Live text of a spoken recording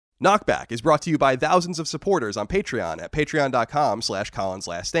Knockback is brought to you by thousands of supporters on Patreon at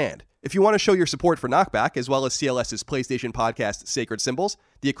patreon.com/ColinsLastStand. If you want to show your support for Knockback, as well as CLS's PlayStation podcast Sacred Symbols,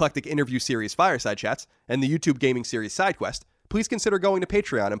 the eclectic interview series Fireside Chats, and the YouTube gaming series SideQuest, please consider going to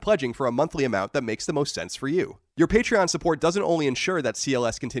Patreon and pledging for a monthly amount that makes the most sense for you. Your Patreon support doesn't only ensure that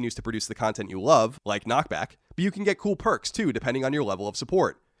CLS continues to produce the content you love, like Knockback, but you can get cool perks too, depending on your level of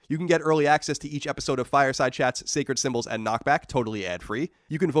support. You can get early access to each episode of Fireside Chats, Sacred Symbols, and Knockback totally ad-free.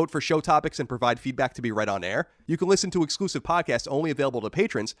 You can vote for show topics and provide feedback to be read on air. You can listen to exclusive podcasts only available to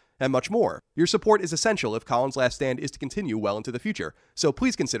patrons, and much more. Your support is essential if Colin's Last Stand is to continue well into the future, so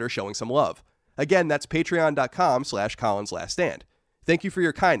please consider showing some love. Again, that's patreon.com/ColinsLastStand. Thank you for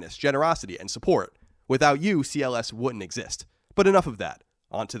your kindness, generosity, and support. Without you, CLS wouldn't exist. But enough of that.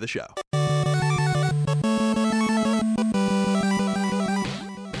 On to the show.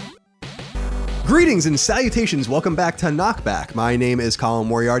 Greetings and salutations. Welcome back to Knockback. My name is Colin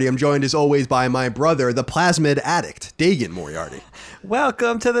Moriarty. I'm joined as always by my brother, the plasmid addict, Dagan Moriarty.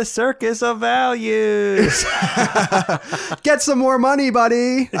 Welcome to the circus of values. Get some more money,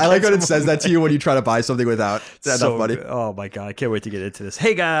 buddy. I like when it says that to you when you try to buy something without enough money. Oh my God. I can't wait to get into this.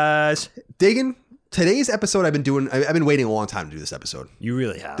 Hey guys. Dagan, today's episode I've been waiting a long time to do this episode. You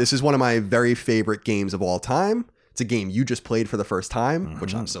really have. This is one of my very favorite games of all time. It's a game you just played for the first time,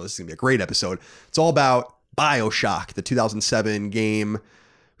 so this is going to be a great episode. It's all about BioShock, the 2007 game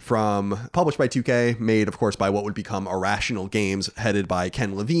published by 2K, made, of course, by what would become Irrational Games, headed by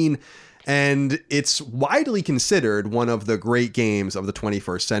Ken Levine. And it's widely considered one of the great games of the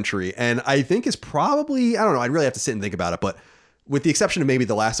 21st century. And I think is probably, I don't know, I'd really have to sit and think about it, but with the exception of maybe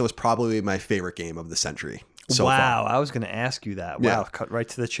The Last of Us, probably my favorite game of the century. So wow, far. I was going to ask you that. Wow, Yeah. Cut right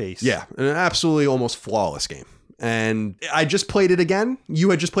to the chase. Yeah, an absolutely almost flawless game. And I just played it again. You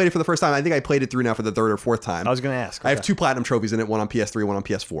had just played it for the first time. I think I played it through now for the third or fourth time. I was going to ask. I have 2 platinum trophies in it, one on PS3, one on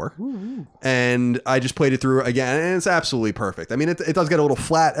PS4. Ooh. And I just played it through again, and it's absolutely perfect. I mean, it does get a little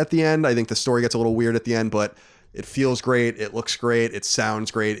flat at the end. I think the story gets a little weird at the end, but it feels great. It looks great. It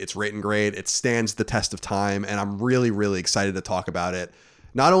sounds great. It's written great. It stands the test of time, and I'm really, really excited to talk about it.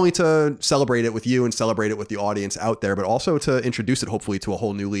 Not only to celebrate it with you and celebrate it with the audience out there, but also to introduce it, hopefully, to a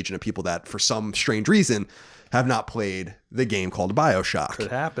whole new legion of people that, for some strange reason, have not played the game called BioShock.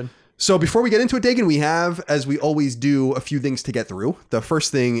 Could happen. So before we get into it, Dagan, we have, as we always do, a few things to get through. The first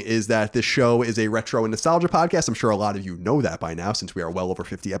thing is that this show is a retro and nostalgia podcast. I'm sure a lot of you know that by now, since we are well over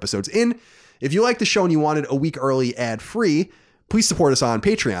 50 episodes in. If you like the show and you want it a week early ad-free, please support us on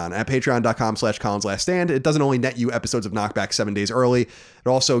Patreon at patreon.com/ColinsLastStand. It doesn't only net you episodes of Knockback 7 days early. It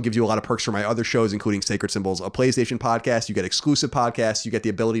also gives you a lot of perks for my other shows, including Sacred Symbols, a PlayStation podcast. You get exclusive podcasts. You get the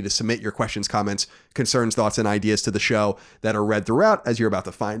ability to submit your questions, comments, concerns, thoughts, and ideas to the show that are read throughout, as you're about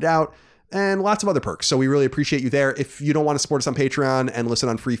to find out, and lots of other perks. So we really appreciate you there. If you don't want to support us on Patreon and listen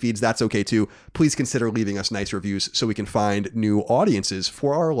on free feeds, that's okay too. Please consider leaving us nice reviews so we can find new audiences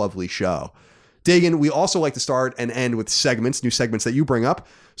for our lovely show. Dagan, we also like to start and end with segments, new segments that you bring up.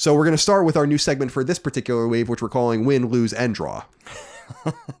 So we're going to start with our new segment for this particular wave, which we're calling Win, Lose, and Draw.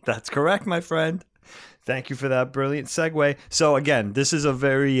 That's correct, my friend. Thank you for that brilliant segue. So again, this is a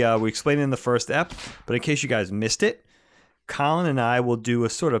very, we explained it in the first ep, but in case you guys missed it, Colin and I will do a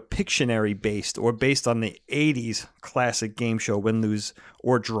sort of Pictionary based on the 80s classic game show, Win, Lose,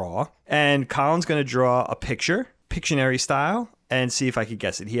 or Draw. And Colin's going to draw a picture, Pictionary style, and see if I could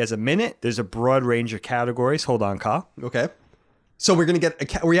guess it. He has a minute. There's a broad range of categories. Hold on, Kyle. Okay. So we're going to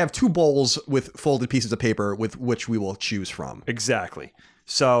get, we have 2 bowls with folded pieces of paper with which we will choose from. Exactly.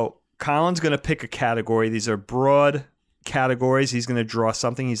 So Colin's going to pick a category. These are broad categories. He's going to draw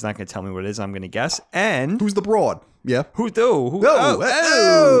something. He's not going to tell me what it is. I'm going to guess. And who's the broad? Yeah. Oh.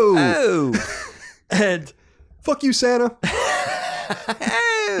 And fuck you, Santa.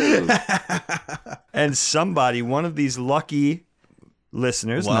 And somebody, one of these lucky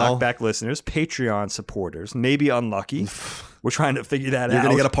listeners, Knockback listeners, Patreon supporters, maybe unlucky, we're trying to figure that out. You're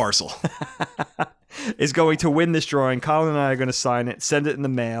going to get a parcel. Is going to win this drawing. Colin and I are going to sign it, send it in the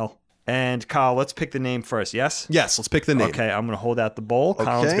mail. And Kyle, let's pick the name first, yes? Yes, let's pick the name. Okay, I'm going to hold out the bowl. Okay.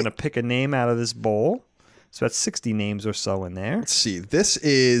 Colin's going to pick a name out of this bowl. So that's 60 names or so in there. Let's see. This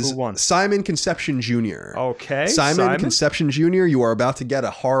is Simon Conception Jr. Okay. Simon Conception Jr., you are about to get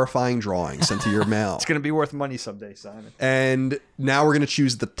a horrifying drawing sent to your mail. It's going to be worth money someday, Simon. And now we're going to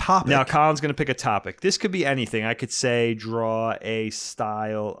choose the topic. Now, Colin's going to pick a topic. This could be anything. I could say draw a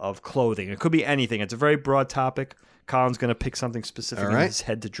style of clothing. It could be anything. It's a very broad topic. Colin's going to pick something specific in his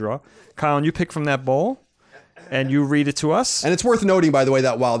head to draw. Colin, you pick from that bowl. And you read it to us. And it's worth noting, by the way,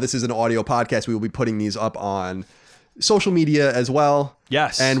 that while this is an audio podcast, we will be putting these up on social media as well.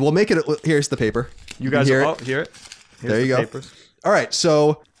 Yes. And we'll make it. Here's the paper. You guys hear it. Hear it. There you go. Papers. All right.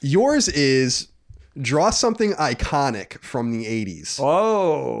 So Yours is draw something iconic from the 80s.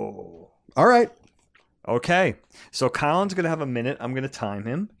 Oh. All right. Okay. So Colin's going to have a minute. I'm going to time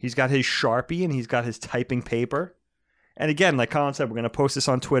him. He's got his Sharpie and he's got his typing paper. And again, like Colin said, we're going to post this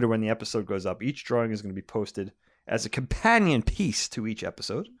on Twitter when the episode goes up. Each drawing is going to be posted as a companion piece to each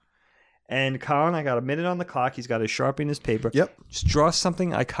episode. And Colin, I got a minute on the clock. He's got his Sharpie and his paper. Yep. Just draw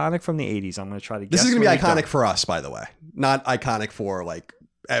something iconic from the 80s. I'm going to try to guess. This is going to be what iconic you've for us, by the way. Not iconic for like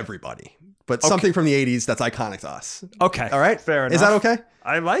everybody. But something from the 80s that's iconic to us. done. Okay. All right? Fair enough. Is that okay?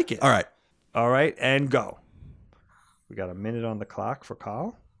 I like it. All right. All right. And go. We got a minute on the clock for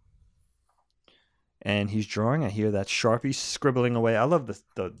Kyle. And he's drawing. I hear that Sharpie scribbling away. I love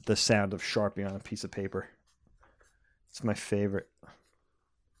the sound of Sharpie on a piece of paper. It's my favorite.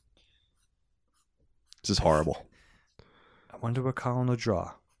 This is horrible. I wonder what Colin will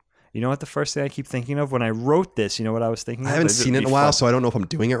draw. You know what the first thing I keep thinking of? When I wrote this, you know what I was thinking of? I haven't seen it in a while, so I don't know if I'm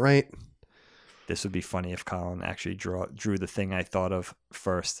doing it right. This would be funny if Colin actually drew the thing I thought of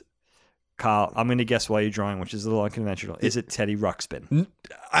first. Kyle, I'm going to guess while you're drawing, which is a little unconventional. Is it Teddy Ruxpin?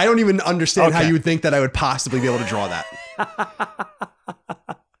 I don't even understand how Okay. you would think that I would possibly be able to draw that.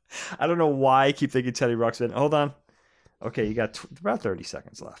 I don't know why I keep thinking Teddy Ruxpin. Hold on. Okay, you got about 30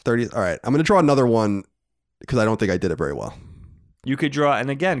 seconds left. 30. All right. I'm going to draw another one because I don't think I did it very well. You could draw, and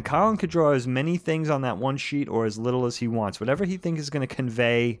again, Colin could draw as many things on that one sheet or as little as he wants. Whatever he thinks is going to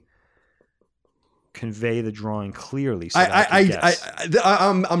convey the drawing clearly. So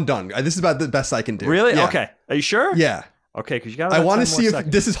I'm done. This is about the best I can do. Really? Yeah. Okay. Are you sure? Yeah. Okay, because you got. I want to see if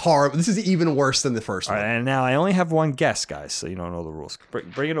seconds. this is horrible. This is even worse than the first All one. right, and now I only have one guess, guys, so you don't know the rules.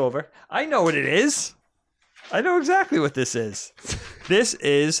 Bring it over. I know what it is. I know exactly what this is. This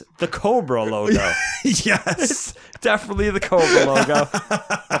is the Cobra logo. Yes. Definitely the Cobra logo.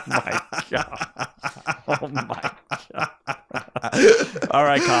 Oh my god. Oh my god. All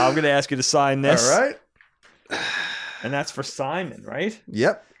right, Kyle, I'm going to ask you to sign this. All right. And that's for Simon, right?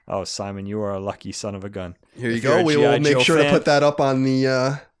 Yep. Oh, Simon, you are a lucky son of a gun. Here you If you're go. a We G.I. will make Joe sure to fan- put that up on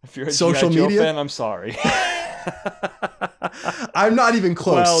the If you're a social G.I. Joe media. fan, I'm sorry. I'm not even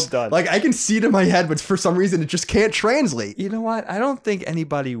close. Well done. Like I can see it in my head, but for some reason it just can't translate. You know what? I don't think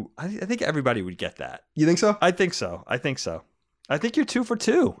anybody. I think everybody would get that. You think so? I think so. I think you're 2 for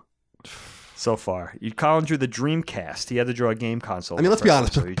 2 so far. Colin drew the Dreamcast. He had to draw a game console. I mean, let's be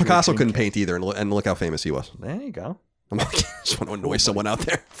honest. So he drew a Picasso couldn't Dreamcast. paint either, and look how famous he was. There you go. I'm just want to annoy someone out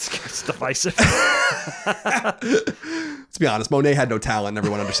there. It's divisive. Let's be honest. Monet had no talent, and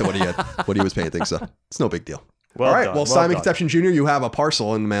everyone understood what he was painting. So it's no big deal. Well All right. done, Well, well Simon done. Conception Jr., you have a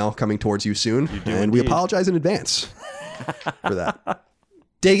parcel in the mail coming towards you soon, do and we indeed. apologize in advance for that.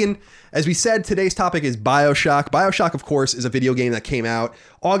 Dagan, as we said, today's topic is BioShock. BioShock, of course, is a video game that came out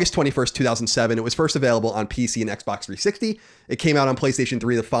August 21st, 2007. It was first available on PC and Xbox 360. It came out on PlayStation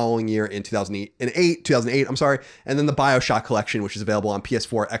 3 the following year in 2008, I'm sorry. And then the BioShock collection, which is available on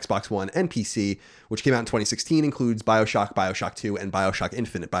PS4, Xbox One, and PC, which came out in 2016, includes BioShock, BioShock 2, and BioShock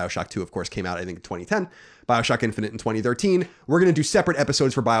Infinite. BioShock 2, of course, came out, I think, in 2010. BioShock Infinite in 2013. We're going to do separate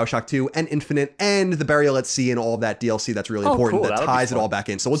episodes for BioShock 2 and Infinite and the Burial at Sea and all of that DLC that's really important cool. that That'll be ties it fun. all back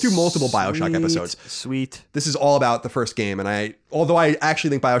in. So we'll do multiple BioShock episodes. Sweet. This is all about the first game, and although I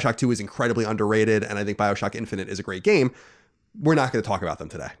actually think BioShock 2 is incredibly underrated, and I think BioShock Infinite is a great game, we're not going to talk about them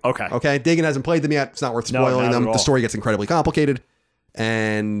today. Okay. Okay? Dagan hasn't played them yet. It's not worth No, spoiling not them. at all. The story gets incredibly complicated,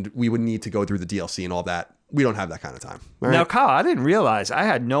 and we would need to go through the DLC and all that. We don't have that kind of time. All right? Now, Kyle, I didn't realize. I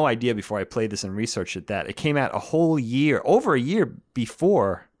had no idea before I played this and researched it came out over a year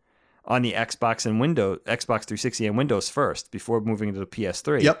before on the Xbox 360 and Windows first, before moving into the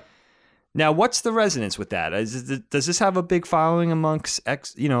PS3. Yep. Now, what's the resonance with that? Does this have a big following amongst the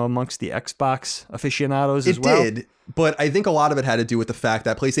Xbox aficionados as well? It did, but I think a lot of it had to do with the fact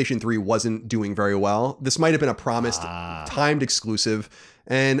that PlayStation 3 wasn't doing very well. This might have been a promised timed exclusive.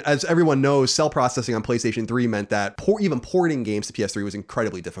 And as everyone knows, cell processing on PlayStation 3 meant that even porting games to PS3 was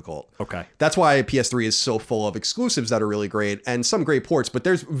incredibly difficult. Okay. That's why PS3 is so full of exclusives that are really great and some great ports, but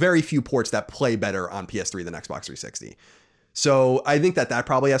there's very few ports that play better on PS3 than Xbox 360. So I think that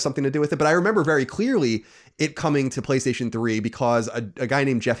probably has something to do with it. But I remember very clearly it coming to PlayStation 3 because a guy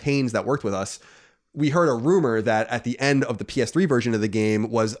named Jeff Haynes that worked with us, we heard a rumor that at the end of the PS3 version of the game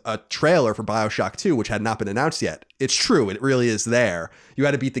was a trailer for BioShock 2, which had not been announced yet. It's true. It really is there. You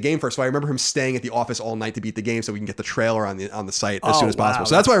had to beat the game first. So I remember him staying at the office all night to beat the game so we can get the trailer on the site as soon as possible.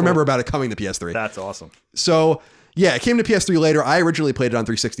 So that's what I remember about it coming to PS3. That's awesome. So yeah, it came to PS3 later. I originally played it on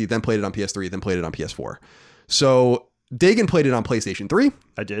 360, then played it on PS3, then played it on PS4. So Dagan played it on PlayStation 3.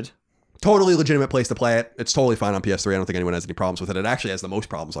 I did. Totally legitimate place to play it. It's totally fine on PS3. I don't think anyone has any problems with it. It actually has the most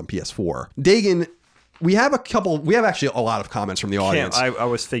problems on PS4. Dagan, we have actually a lot of comments from the audience. I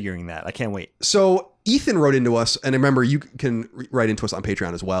was figuring that. I can't wait. So Ethan wrote into us, and remember, you can write into us on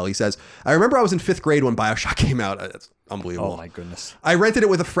Patreon as well. He says, I remember I was in 5th grade when BioShock came out. That's unbelievable. Oh my goodness. I rented it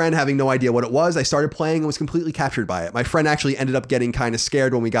with a friend having no idea what it was. I started playing and was completely captured by it. My friend actually ended up getting kind of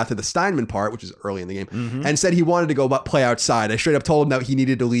scared when we got to the Steinman part, which is early in the game, and said he wanted to go play outside. I straight up told him that he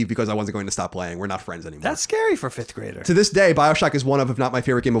needed to leave because I wasn't going to stop playing. We're not friends anymore. That's scary for a 5th grader. To this day, BioShock is one of, if not my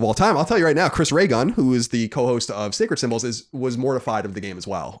favorite game of all time. I'll tell you right now, Chris Raygun, who is the co-host of Sacred Symbols, was mortified of the game as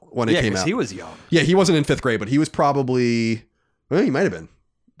well when it came out. He was young. Yeah, he wasn't in 5th grade, but he was probably, well, he might have been.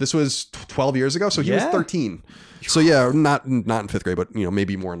 This was 12 years ago, so he was 13. So yeah, not in 5th grade, but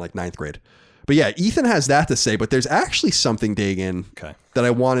maybe more in like 9th grade. But yeah, Ethan has that to say, but there's actually something, Dagan, that I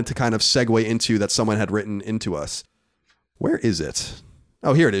wanted to kind of segue into that someone had written into us. Where is it?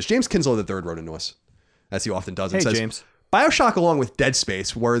 Oh, here it is. James Kinslow III wrote into us, as he often does. Hey, says, James. BioShock along with Dead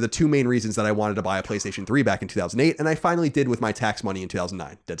Space were the two main reasons that I wanted to buy a PlayStation 3 back in 2008, and I finally did with my tax money in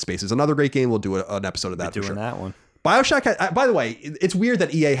 2009. Dead Space is another great game. We'll do an episode of that for sure. That one. BioShock, by the way, it's weird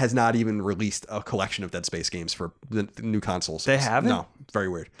that EA has not even released a collection of Dead Space games for the new consoles. They haven't? No, it's very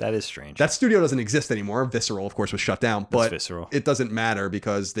weird. That is strange. That studio doesn't exist anymore. Visceral, of course, was shut down, but it doesn't matter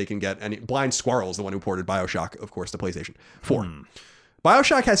because they can get Blind Squirrel is the one who ported BioShock, of course, to PlayStation 4.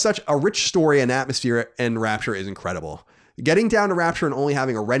 BioShock has such a rich story and atmosphere, and Rapture is incredible. Getting down to Rapture and only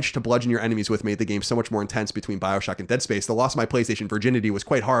having a wrench to bludgeon your enemies with made the game so much more intense between BioShock and Dead Space. The loss of my PlayStation virginity was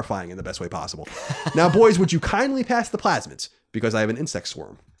quite horrifying in the best way possible. Now, boys, would you kindly pass the plasmids? Because I have an insect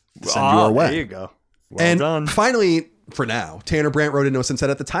swarm to send your way. There you go. Well done. Finally, for now, Tanner Brandt wrote into us and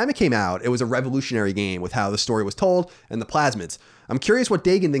said, at the time it came out, it was a revolutionary game with how the story was told and the plasmids. I'm curious what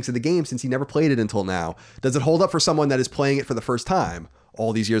Dagan thinks of the game since he never played it until now. Does it hold up for someone that is playing it for the first time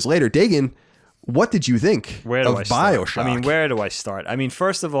all these years later? Dagan, what did you think of BioShock? I mean, where do I start? I mean,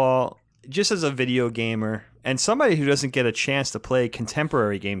 first of all, just as a video gamer and somebody who doesn't get a chance to play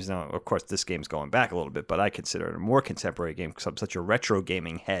contemporary games now, of course, this game's going back a little bit, but I consider it a more contemporary game because I'm such a retro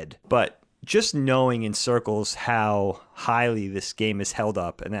gaming head. But just knowing in circles how highly this game is held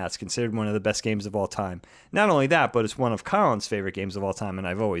up and that's considered one of the best games of all time. Not only that, but it's one of Colin's favorite games of all time, and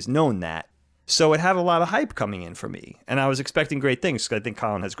I've always known that. So it had a lot of hype coming in for me, and I was expecting great things because I think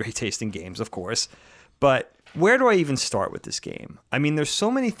Colin has great taste in games, of course. But where do I even start with this game? I mean, there's so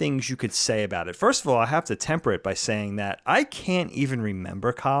many things you could say about it. First of all, I have to temper it by saying that I can't even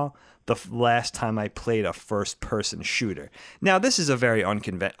remember, Kyle, the last time I played a first-person shooter. Now, this is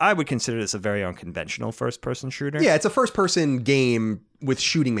I would consider this a very unconventional first-person shooter. Yeah, it's a first-person game with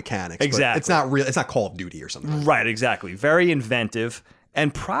shooting mechanics. Exactly. But it's not real. It's not Call of Duty or something. Right, exactly. Very inventive,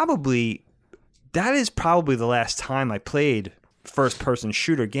 and that is probably the last time I played first-person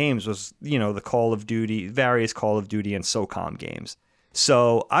shooter games was, the Call of Duty, various Call of Duty and SOCOM games.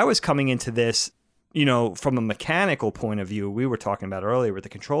 So I was coming into this, from a mechanical point of view, we were talking about earlier with the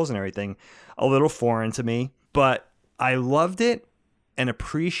controls and everything, a little foreign to me. But I loved it and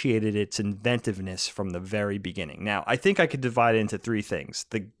appreciated its inventiveness from the very beginning. Now, I think I could divide it into three things.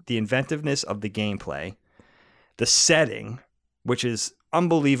 The inventiveness of the gameplay, the setting, which is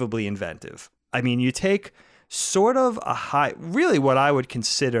unbelievably inventive. I mean, you take sort of really what I would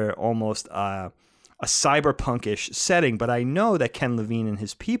consider almost a cyberpunkish setting, but I know that Ken Levine and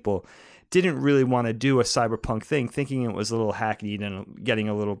his people didn't really want to do a cyberpunk thing, thinking it was a little hackneyed and getting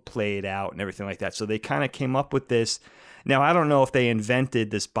a little played out and everything like that. So they kind of came up with this. Now, I don't know if they invented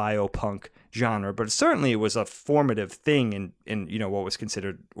this biopunk genre, but certainly it was a formative thing in what was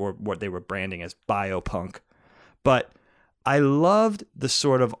considered or what they were branding as biopunk. But I loved the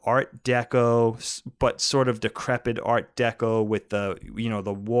sort of Art Deco, but sort of decrepit Art Deco with the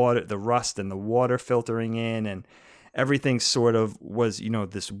water, the rust and the water filtering in, and everything sort of was,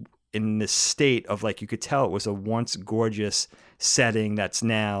 this in this state of, like, you could tell it was a once gorgeous setting that's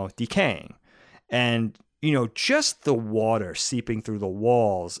now decaying. And, just the water seeping through the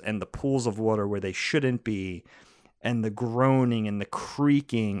walls and the pools of water where they shouldn't be, and the groaning and the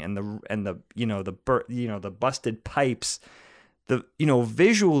creaking and the busted pipes,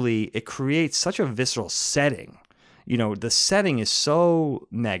 visually it creates such a visceral setting. The setting is so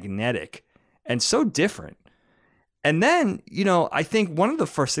magnetic and so different. And then, I think one of the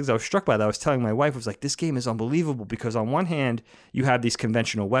first things I was struck by that I was telling my wife was like, this game is unbelievable because on one hand, you have these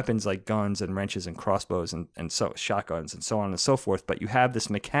conventional weapons like guns and wrenches and crossbows and so shotguns and so on and so forth. But you have this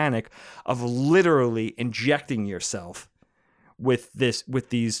mechanic of literally injecting yourself with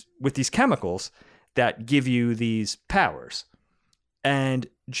these chemicals that give you these powers. And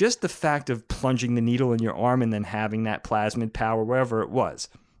just the fact of plunging the needle in your arm and then having that plasmid power, wherever it was,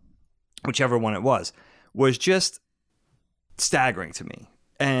 whichever one it was just staggering to me.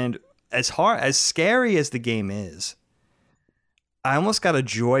 And as scary as the game is, I almost got a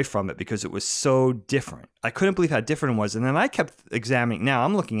joy from it because it was so different. I couldn't believe how different it was. And then I kept examining. Now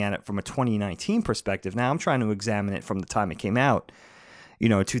I'm looking at it from a 2019 perspective. Now I'm trying to examine it from the time it came out,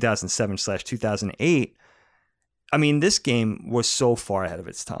 2007/2008. I mean, this game was so far ahead of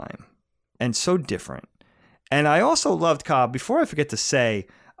its time and so different. And I also loved, Cobb, before I forget to say,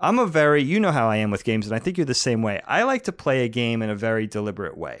 I'm you know how I am with games, and I think you're the same way. I like to play a game in a very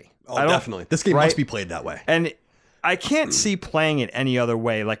deliberate way. Oh, definitely. This game must be played that way. And I can't see playing it any other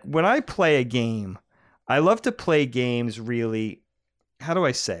way. Like, when I play a game, I love to play games really, how do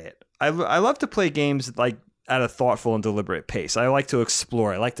I say it? I love to play games like at a thoughtful and deliberate pace. I like to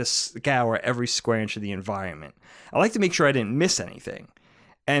explore. I like to scour every square inch of the environment. I like to make sure I didn't miss anything.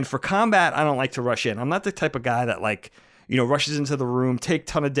 And for combat, I don't like to rush in. I'm not the type of guy that rushes into the room, take a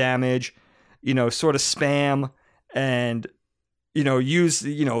ton of damage, sort of spam and, use,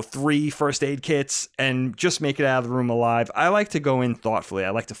 3 first aid kits and just make it out of the room alive. I like to go in thoughtfully. I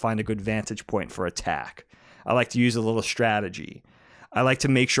like to find a good vantage point for attack. I like to use a little strategy. I like to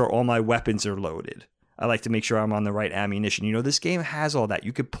make sure all my weapons are loaded. I like to make sure I'm on the right ammunition. This game has all that.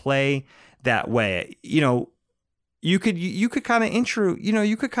 You could play that way. You could kind of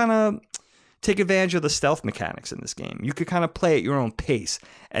you could kind of take advantage of the stealth mechanics in this game. You could kind of play at your own pace.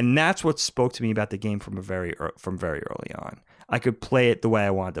 And that's what spoke to me about the game from very early on. I could play it the way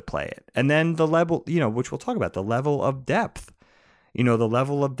I wanted to play it. And then the level, which we'll talk about, the level of depth. The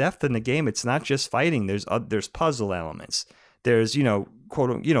level of depth in the game, it's not just fighting. There's puzzle elements. There's,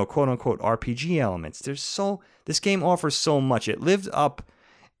 quote unquote RPG elements. This game offers so much. It lived up,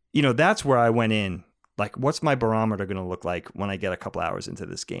 that's where I went in. Like, what's my barometer going to look like when I get a couple hours into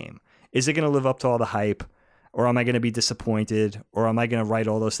this game? Is it going to live up to all the hype? Or am I going to be disappointed? Or am I going to write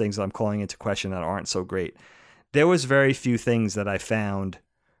all those things that I'm calling into question that aren't so great? There was very few things that I found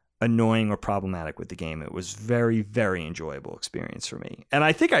annoying or problematic with the game. It was very, very enjoyable experience for me. And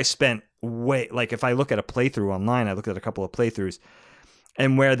I think I spent if I look at a playthrough online, I looked at a couple of playthroughs,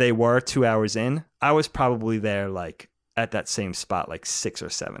 and where they were 2 hours in, I was probably there at that same spot, 6 or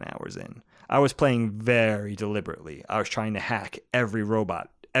 7 hours in. I was playing very deliberately. I was trying to hack every robot,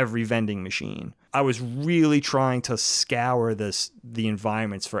 every vending machine. I was really trying to scour the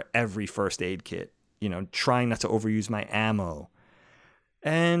environments for every first aid kit, trying not to overuse my ammo.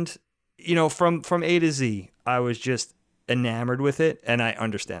 And, from A to Z, I was just enamored with it, and I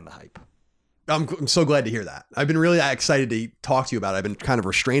understand the hype. I'm so glad to hear that. I've been really excited to talk to you about it. I've been kind of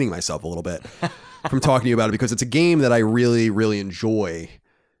restraining myself a little bit from talking to you about it because it's a game that I really, really enjoy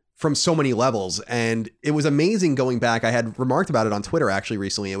from so many levels. And it was amazing going back. I had remarked about it on Twitter actually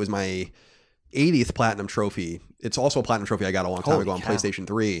recently. It was my 80th Platinum Trophy. It's also a Platinum Trophy I got a long time ago on PlayStation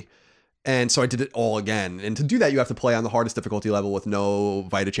 3. And so I did it all again. And to do that, you have to play on the hardest difficulty level with no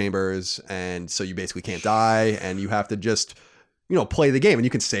Vita Chambers. And so you basically can't die. And you have to just, play the game. And you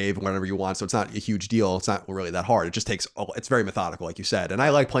can save whenever you want. So it's not a huge deal. It's not really that hard. It just takes, it's very methodical, like you said. And I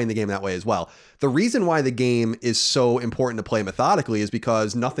like playing the game that way as well. The reason why the game is so important to play methodically is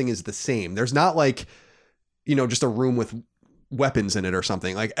because nothing is the same. There's not just a room with weapons in it or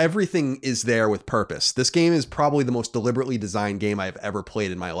something. Like, everything is there with purpose. This game is probably the most deliberately designed game I've ever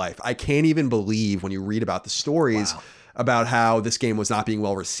played in my life. I can't even believe when you read about the stories about how this game was not being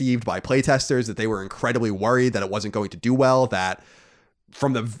well received by playtesters, that they were incredibly worried that it wasn't going to do well, that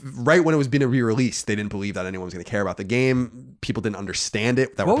from right when it was being re-released, they didn't believe that anyone was going to care about the game. People didn't understand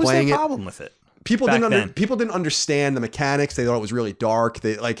it that were playing it. What was their problem with it? People didn't understand the mechanics. They thought it was really dark.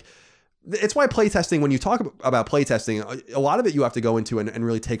 It's why playtesting, when you talk about playtesting, a lot of it you have to go into and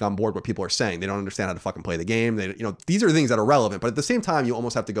really take on board what people are saying. They don't understand how to fucking play the game. These are things that are relevant, but at the same time, you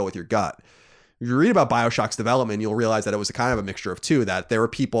almost have to go with your gut. If you read about BioShock's development, you'll realize that it was a kind of a mixture of two, that there were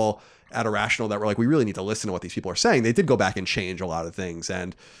people at Irrational that were like, we really need to listen to what these people are saying. They did go back and change a lot of things,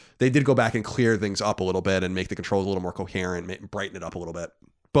 and they did go back and clear things up a little bit and make the controls a little more coherent, brighten it up a little bit.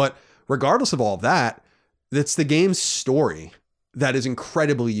 But regardless of all of that, it's the game's story that is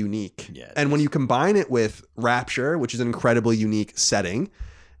incredibly unique. Yeah, and when you combine it with Rapture, which is an incredibly unique setting,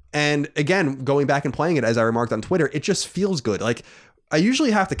 and again, going back and playing it, as I remarked on Twitter, it just feels good. Like, I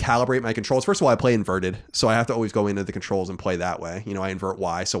usually have to calibrate my controls. First of all, I play inverted, so I have to always go into the controls and play that way. I invert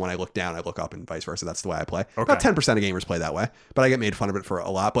Y, so when I look down, I look up, and vice versa. That's the way I play. Okay. About 10% of gamers play that way, but I get made fun of it for a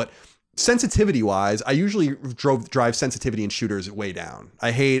lot. But sensitivity-wise, I usually drive sensitivity in shooters way down.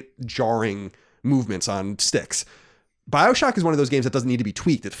 I hate jarring movements on sticks. BioShock is one of those games that doesn't need to be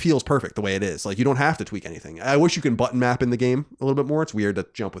tweaked. It feels perfect the way it is. Like, you don't have to tweak anything. I wish you could button map in the game a little bit more. It's weird to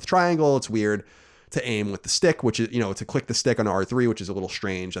jump with triangle. It's weird to aim with the stick, which is, to click the stick on R3, which is a little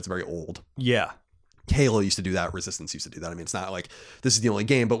strange. That's very old. Yeah. Halo used to do that. Resistance used to do that. I mean, it's not like this is the only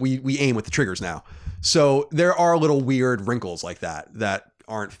game, but we aim with the triggers now. So there are little weird wrinkles like that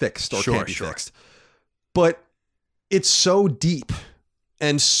aren't fixed or can't be fixed. But it's so deep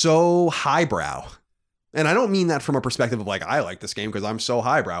and so highbrow. And I don't mean that from a perspective of like, I like this game because I'm so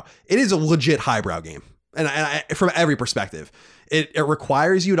highbrow. It is a legit highbrow game. And I, from every perspective, it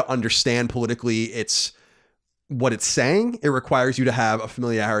requires you to understand politically what it's saying. It requires you to have a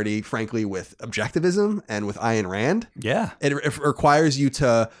familiarity, frankly, with objectivism and with Ayn Rand. Yeah. It requires you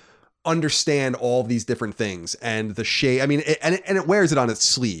to understand all of these different things and the shade. I mean, it wears it on its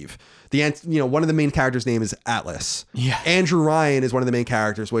sleeve. One of the main characters' name is Atlas. Yeah. Andrew Ryan is one of the main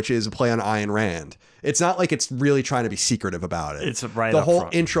characters, which is a play on Ayn Rand. It's not like it's really trying to be secretive about it. It's right the up whole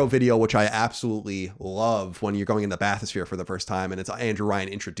front. intro video, which I absolutely love when you're going into Bathysphere for the first time, and it's Andrew Ryan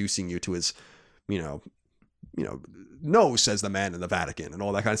introducing you to his, no, says the man in the Vatican and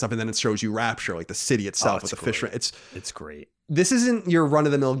all that kind of stuff. And then it shows you Rapture, like the city itself with the fish. It's great. This isn't your run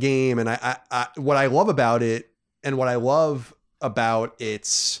of the mill game. And I what I love about it and what I love about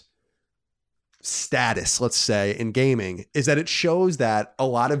its status, let's say, in gaming is that it shows that a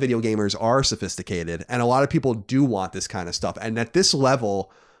lot of video gamers are sophisticated and a lot of people do want this kind of stuff. And at this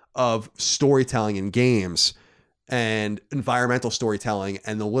level of storytelling in games and environmental storytelling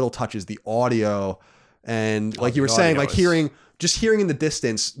and the little touches, the audio, and like you were saying, like hearing in the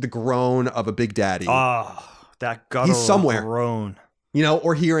distance the groan of a Big Daddy. Oh, that guttural he's somewhere groan.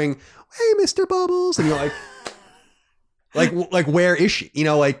 Or hearing, "Hey, Mr. Bubbles," and you're like, like where is she?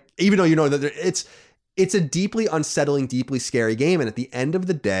 Even though you know that it's a deeply unsettling, deeply scary game, and at the end of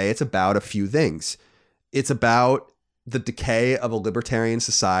the day, it's about a few things. It's about the decay of a libertarian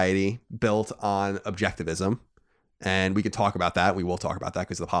society built on objectivism. And we could talk about that. We will talk about that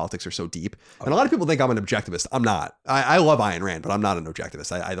because the politics are so deep. Okay. And a lot of people think I'm an objectivist. I'm not. I love Ayn Rand, but I'm not an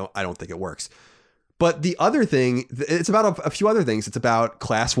objectivist. I don't think it works. But the other thing, it's about a few other things. It's about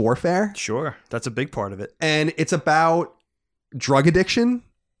class warfare. Sure. That's a big part of it. And it's about drug addiction.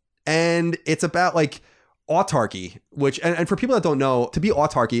 And it's about like autarky, which, and for people that don't know, to be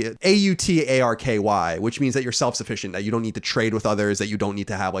autarky, AUTARKY, which means that you're self-sufficient, that you don't need to trade with others, that you don't need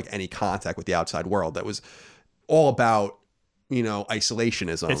to have like any contact with the outside world. That was all about,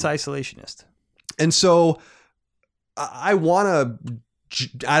 isolationism. It's isolationist. And so I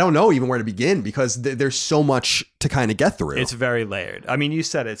don't know even where to begin because there's so much to kind of get through. It's very layered. I mean, you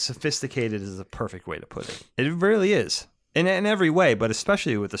said it, sophisticated is the perfect way to put it. It really is in every way, but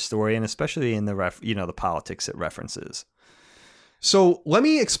especially with the story and especially in the the politics it references. So let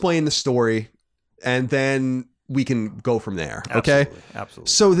me explain the story and then we can go from there. Okay. Absolutely.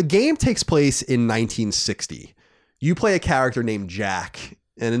 So the game takes place in 1960. You play a character named Jack.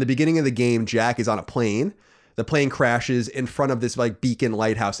 And in the beginning of the game, Jack is on a plane. The plane crashes in front of this like beacon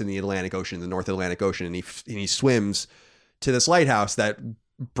lighthouse in the Atlantic Ocean, the North Atlantic Ocean. And he swims to this lighthouse that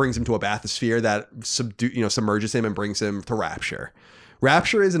brings him to a bathysphere that submerges him and brings him to Rapture.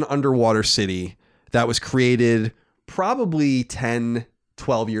 Rapture is an underwater city that was created probably 10,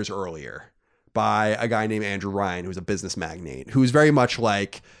 12 years earlier by a guy named Andrew Ryan, who's a business magnate, who's very much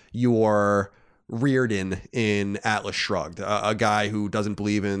like your Reardon in Atlas Shrugged, a guy who doesn't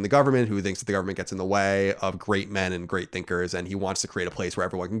believe in the government, who thinks that the government gets in the way of great men and great thinkers, and he wants to create a place where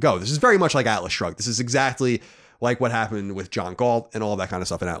everyone can go. This is very much like Atlas Shrugged. This is exactly like what happened with John Galt and all that kind of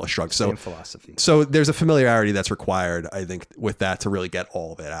stuff in Atlas Shrugged. Same philosophy. So there's a familiarity that's required, I think, with that to really get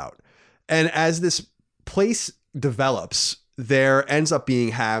all of it out. And as this place develops, there ends up being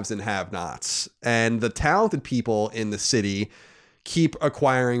haves and have-nots. And the talented people in the city keep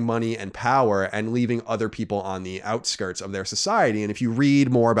acquiring money and power and leaving other people on the outskirts of their society. And if you read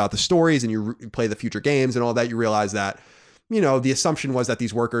more about the stories and you play the future games and all that, you realize that, the assumption was that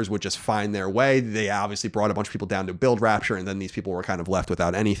these workers would just find their way. They obviously brought a bunch of people down to build Rapture, and then these people were kind of left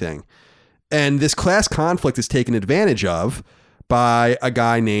without anything. And this class conflict is taken advantage of by a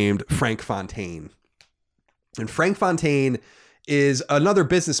guy named Frank Fontaine. And Frank Fontaine is another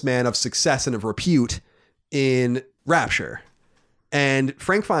businessman of success and of repute in Rapture. And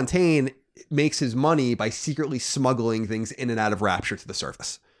Frank Fontaine makes his money by secretly smuggling things in and out of Rapture to the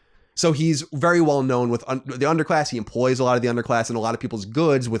surface. So he's very well known with the underclass. He employs a lot of the underclass, and a lot of people's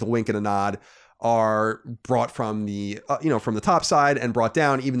goods, with a wink and a nod, are brought from the from the top side and brought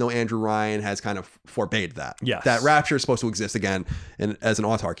down, even though Andrew Ryan has kind of forbade that. Yes. That Rapture is supposed to exist again, and as an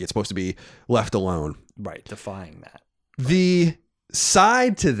autarky, it's supposed to be left alone. Right, defying that. The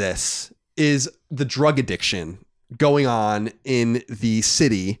side to this is the drug addiction going on in the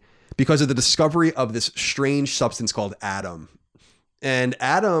city because of the discovery of this strange substance called Adam. And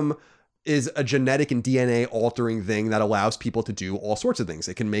Adam is a genetic and DNA altering thing that allows people to do all sorts of things.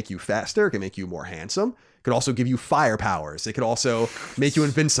 It can make you faster. It can make you more handsome. It could also give you fire powers. It could also make you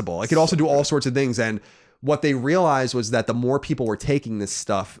invincible. It could also do all sorts of things. And what they realized was that the more people were taking this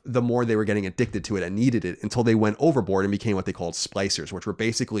stuff, the more they were getting addicted to it and needed it, until they went overboard and became what they called splicers, which were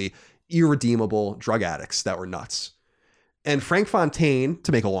basically irredeemable drug addicts that were nuts. And Frank Fontaine,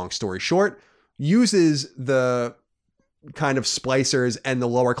 to make a long story short, uses the kind of splicers and the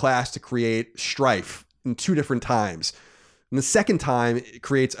lower class to create strife in 2 different times. And the second time, it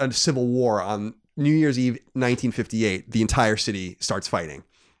creates a civil war on New Year's Eve, 1958. The entire city starts fighting.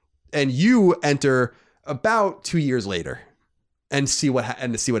 And you enter about 2 years later and to see what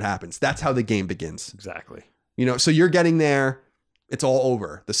happens. That's how the game begins. Exactly. So you're getting there. It's all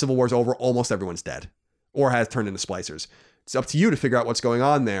over. The Civil War's over. Almost everyone's dead or has turned into splicers. It's up to you to figure out what's going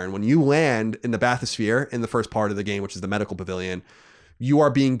on there. And when you land in the bathysphere in the first part of the game, which is the medical pavilion, you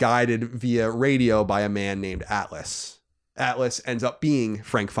are being guided via radio by a man named Atlas. Atlas ends up being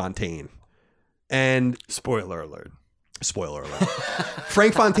Frank Fontaine. And spoiler alert.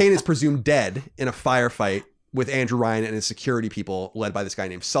 Frank Fontaine is presumed dead in a firefight with Andrew Ryan and his security people led by this guy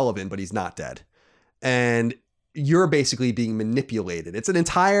named Sullivan, but he's not dead. And you're basically being manipulated. It's an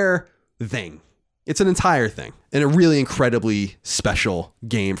entire thing. And a really incredibly special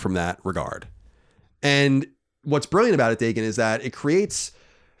game from that regard. And what's brilliant about it, Dagan, is that it creates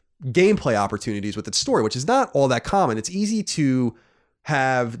gameplay opportunities with its story, which is not all that common. It's easy to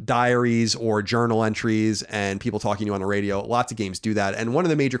have diaries or journal entries and people talking to you on the radio. Lots of games do that. And one of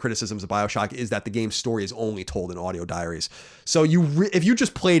the major criticisms of BioShock is that the game's story is only told in audio diaries. So if you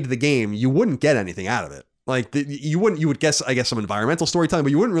just played the game, you wouldn't get anything out of it. Like you would guess, I guess, some environmental storytelling,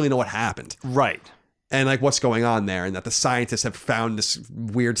 but you wouldn't really know what happened. Right. And like what's going on there, and that the scientists have found this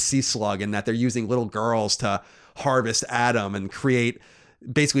weird sea slug, and that they're using little girls to harvest Adam and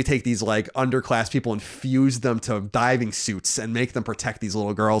basically take these like underclass people and fuse them to diving suits and make them protect these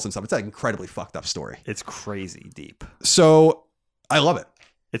little girls and stuff. It's like an incredibly fucked up story. It's crazy deep. So I love it.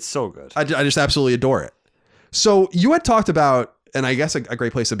 It's so good. I just absolutely adore it. So you had talked about, and I guess a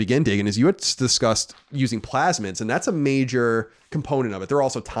great place to begin, Dagan, is you had discussed using plasmids, and that's a major component of it. There are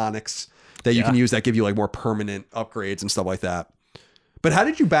also tonics that you can use that give you like more permanent upgrades and stuff like that. But how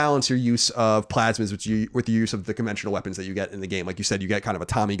did you balance your use of plasmids with the use of the conventional weapons that you get in the game? Like you said, you get kind of a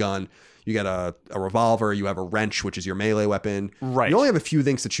Tommy gun, you get a revolver, you have a wrench, which is your melee weapon. Right. You only have a few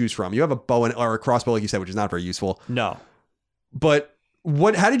things to choose from. You have a bow or a crossbow, like you said, which is not very useful. No. But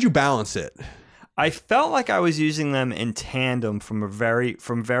how did you balance it? I felt like I was using them in tandem from very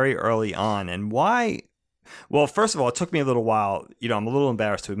early on. And why? Well, first of all, it took me a little while. I'm a little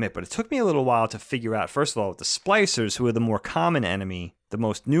embarrassed to admit, but it took me a little while to figure out, first of all, with the splicers, who are the more common enemy, the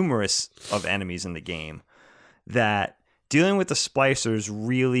most numerous of enemies in the game, that dealing with the splicers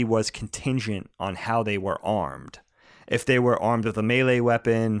really was contingent on how they were armed. If they were armed with a melee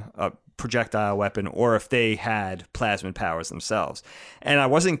weapon, a projectile weapon, or if they had plasmid powers themselves. And I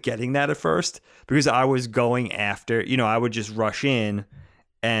wasn't getting that at first because I was going after, I would just rush in.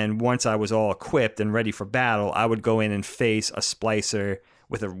 And once I was all equipped and ready for battle, I would go in and face a splicer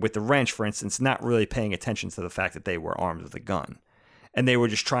with the wrench, for instance, not really paying attention to the fact that they were armed with a gun. And they were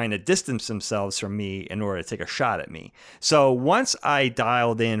just trying to distance themselves from me in order to take a shot at me. So once I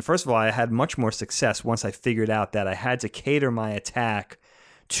dialed in, first of all, I had much more success once I figured out that I had to cater my attack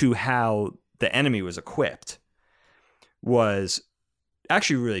to how the enemy was equipped. Was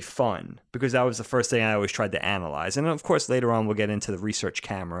actually really fun, because that was the first thing I always tried to analyze. And of course, later on, we'll get into the research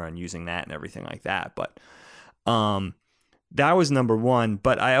camera and using that and everything like that. But that was number one.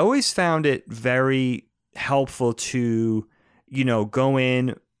 But I always found it very helpful to, go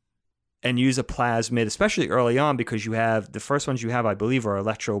in and use a plasmid, especially early on, because you have the first ones you have, I believe, are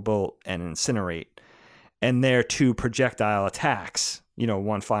Electrobolt and Incinerate. And they're 2 projectile attacks,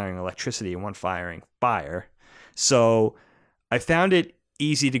 one firing electricity and one firing fire. So I found it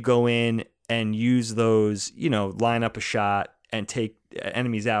easy to go in and use those, line up a shot and take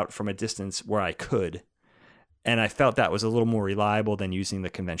enemies out from a distance where I could. And I felt that was a little more reliable than using the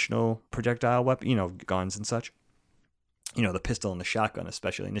conventional projectile weapon, guns and such. The pistol and the shotgun,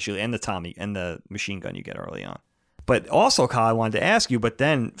 especially initially, and the Tommy and the machine gun you get early on. But also, Kyle, I wanted to ask you, but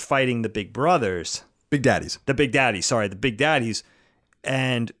then fighting the big brothers. Big daddies. The big daddies.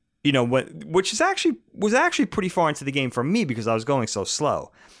 And which was actually pretty far into the game for me because I was going so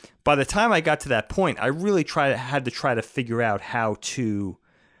slow. By the time I got to that point, I really had to try to figure out how to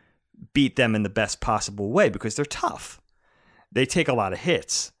beat them in the best possible way, because they're tough. They take a lot of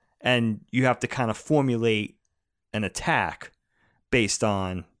hits, and you have to kind of formulate an attack based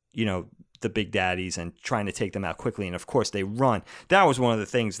on, the big daddies and trying to take them out quickly. And of course they run. That was one of the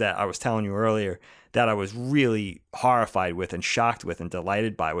things that I was telling you earlier that I was really horrified with and shocked with and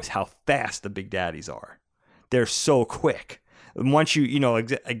delighted by, was how fast the big daddies are. They're so quick. And once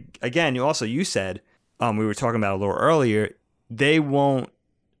again, you said, we were talking about a little earlier, they won't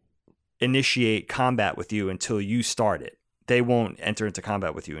initiate combat with you until you start it. They won't enter into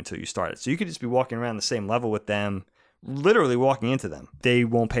combat with you until you start it. So you could just be walking around the same level with them, literally walking into them. They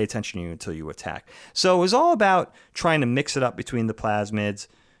won't pay attention to you until you attack. So it was all about trying to mix it up between the plasmids,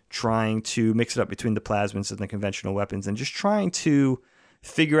 and the conventional weapons, and just trying to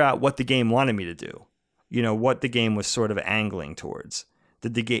figure out what the game wanted me to do. What the game was sort of angling towards.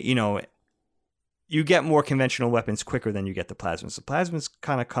 Did the game, you get more conventional weapons quicker than you get the plasmids. The plasmids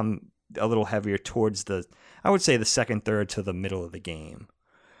kind of come a little heavier towards the second third to the middle of the game.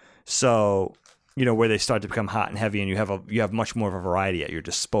 So, where they start to become hot and heavy, and you have much more of a variety at your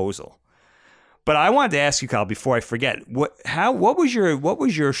disposal. But I wanted to ask you, Kyle, before I forget, what was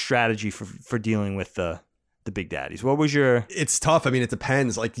your strategy for dealing with the big daddies? What was your... It's tough. I mean, it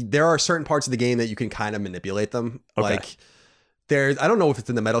depends. Like, there are certain parts of the game that you can kind of manipulate them. Okay. Like, I don't know if it's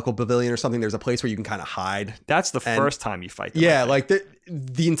in the medical pavilion or something. There's a place where you can kind of hide. That's the first time you fight them. Yeah, like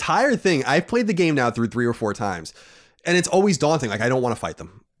the entire thing. I've played the game now through 3 or 4 times, and it's always daunting. Like, I don't want to fight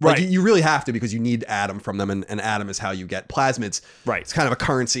them. Like, right. You really have to, because you need Adam from them, and Adam is how you get plasmids. Right. It's kind of a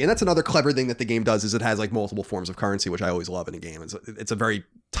currency, and that's another clever thing that the game does, is it has like multiple forms of currency, which I always love in a game. It's a very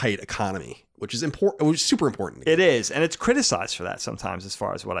tight economy, which is important, which is super important. It is, and it's criticized for that sometimes, as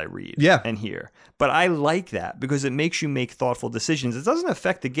far as what I read and hear. But I like that because it makes you make thoughtful decisions. It doesn't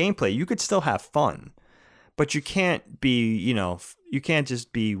affect the gameplay. You could still have fun, but you can't be, you can't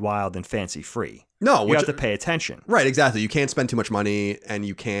just be wild and fancy free. No, you have to pay attention. Right, exactly. You can't spend too much money, and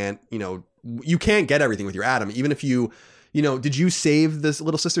you can't get everything with your Adam. Even if did you save this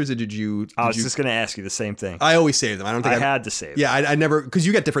Little Sisters, or did you? I was just going to ask you the same thing. I always save them. I don't think I had to save. Yeah, I never, because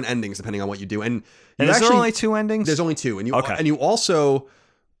you get different endings depending on what you do, and is there only 2 endings? There's only 2, and you also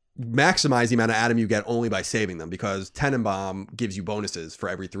maximize the amount of Adam you get only by saving them, because Tenenbaum gives you bonuses for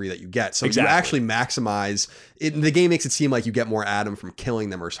every 3 that you get. So you actually maximize it. The game makes it seem like you get more Adam from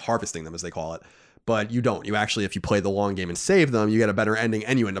killing them or harvesting them, as they call it. But you don't. You actually, if you play the long game and save them, you get a better ending,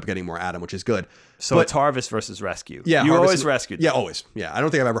 and you end up getting more Adam, which is good. So it's harvest versus rescue. Yeah. You always rescued them. Yeah, always. Yeah. I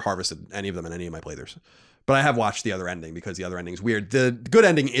don't think I've ever harvested any of them in any of my playthroughs. But I have watched the other ending, because the other ending's weird. The good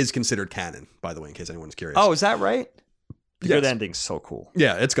ending is considered canon, by the way, in case anyone's curious. Oh, is that right? The Yes. good ending's so cool.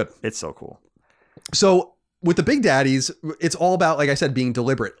 Yeah, it's good. It's so cool. So with the big daddies, it's all about, like I said, being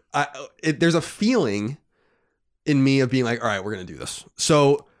deliberate. There's a feeling in me of being like, all right, we're going to do this.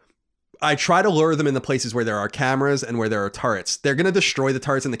 So I try to lure them in the places where there are cameras and where there are turrets. They're going to destroy the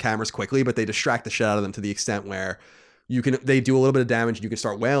turrets and the cameras quickly, but they distract the shit out of them to the extent where they do a little bit of damage and you can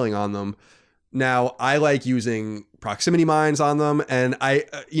start wailing on them. Now, I like using proximity mines on them, and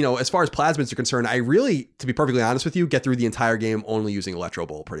as far as plasmids are concerned, I really, to be perfectly honest with you, get through the entire game only using Electro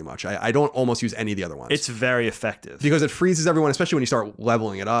Bolt, pretty much. I don't almost use any of the other ones. It's very effective. Because it freezes everyone, especially when you start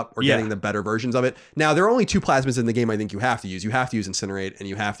leveling it up or getting the better versions of it. Now, there are only 2 plasmids in the game I think you have to use. You have to use Incinerate, and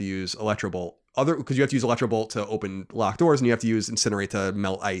you have to use Electro Bolt. Because you have to use Electro Bolt to open locked doors, and you have to use Incinerate to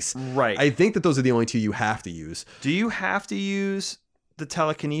melt ice. Right. I think that those are the only 2 you have to use. Do you have to use the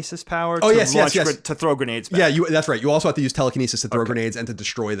telekinesis power to throw grenades back? Yeah, that's right. You also have to use telekinesis to throw grenades and to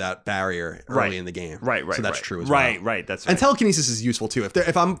destroy that barrier early in the game. Right. So that's true as well. Right. That's right. And telekinesis is useful too.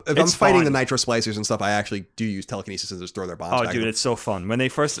 If I'm fighting the nitro splicers and stuff, I actually do use telekinesis and just throw their bombs back. Oh, dude, it's so fun. When I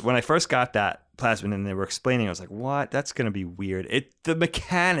first got that plasmid and they were explaining, I was like, what? That's going to be weird. The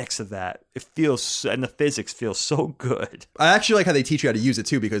mechanics of that, and the physics feel so good. I actually like how they teach you how to use it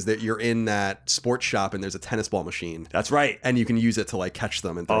too, because you're in that sports shop and there's a tennis ball machine. That's right. And you can use it to like catch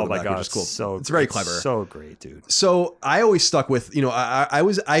them and throw them back, which is cool. It's very clever. So great, dude. So I always stuck with,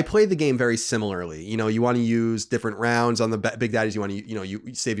 I played the game very similarly. You want to use different rounds on the big daddies. You want to,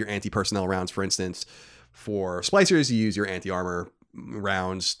 you save your anti-personnel rounds, for instance. For splicers, you use your anti-armor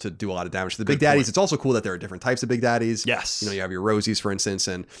rounds to do a lot of damage to the big daddies. It's also cool that there are different types of big daddies. Yes. You have your Rosies, for instance.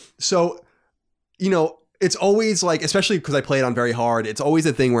 And so, it's always like, especially because I play it on very hard, it's always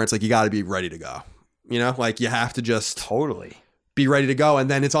a thing where it's like, you got to be ready to go. Like you have to just totally be ready to go, and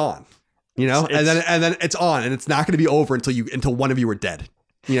then it's on. And then it's on, and it's not going to be over until one of you are dead.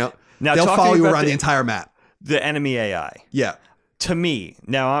 Now they'll follow you around the entire map. The enemy AI. Yeah. To me,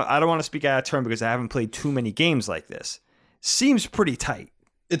 now I don't want to speak out of turn because I haven't played too many games like this. Seems pretty tight.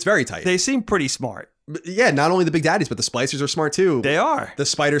 It's very tight. They seem pretty smart. Yeah, not only the big daddies, but the splicers are smart too. They are. The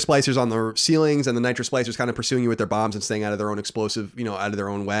spider splicers on the ceilings and the nitro splicers kind of pursuing you with their bombs and staying out of their own explosive, out of their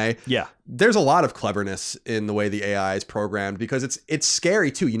own way. Yeah. There's a lot of cleverness in the way the AI is programmed because it's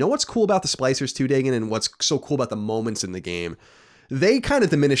scary too. You know what's cool about the splicers too, Dagan, and what's so cool about the moments in the game? They kind of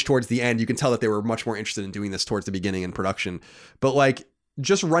diminish towards the end. You can tell that they were much more interested in doing this towards the beginning in production. But like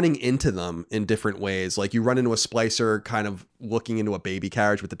just running into them in different ways. Like you run into a splicer kind of looking into a baby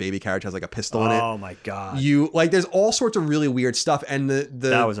carriage, but the baby carriage has like a pistol in it. Oh my God. You like there's all sorts of really weird stuff. And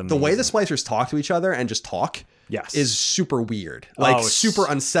That was the way the splicers talk to each other and just talk is super weird. Like super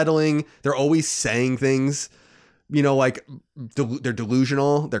unsettling. They're always saying things, like they're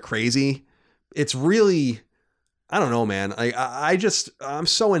delusional. They're crazy. It's really, I don't know, man. I'm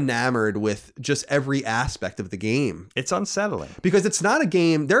so enamored with just every aspect of the game. It's unsettling. Because it's not a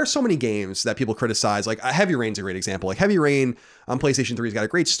game. There are so many games that people criticize. Like Heavy Rain's a great example. Like Heavy Rain on PlayStation 3 has got a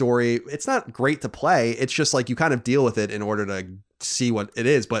great story. It's not great to play. It's just like you kind of deal with it in order to see what it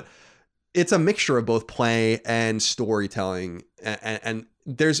is. But it's a mixture of both play and storytelling. And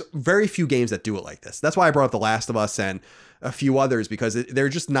there's very few games that do it like this. That's why I brought up The Last of Us and a few others, because there are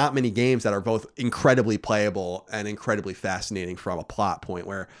just not many games that are both incredibly playable and incredibly fascinating from a plot point,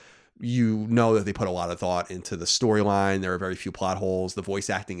 where that they put a lot of thought into the storyline. There are very few plot holes. The voice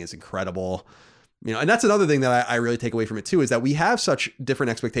acting is incredible. And that's another thing that I really take away from it too, is that we have such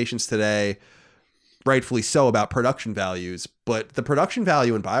different expectations today, rightfully so, about production values, but the production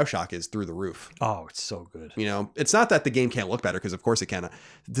value in BioShock is through the roof. Oh, it's so good. It's not that the game can't look better, because of course it can.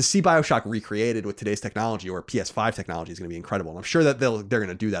 To see BioShock recreated with today's technology or PS5 technology is going to be incredible. And I'm sure that they're going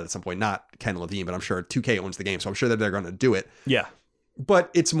to do that at some point. Not Ken Levine, but I'm sure 2K owns the game, so I'm sure that they're going to do it. Yeah. But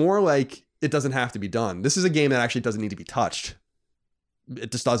it's more like it doesn't have to be done. This is a game that actually doesn't need to be touched.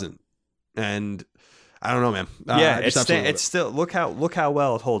 It just doesn't. And I don't know, man. It's still look how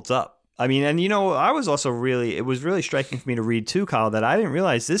well it holds up. I mean, and I was also it was really striking for me to read too, Kyle, that I didn't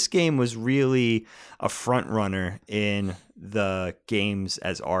realize this game was really a front runner in the games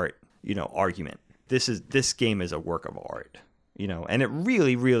as art, argument. This game is a work of art, and it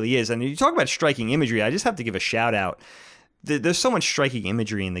really, really is. And you talk about striking imagery, I just have to give a shout out. There's so much striking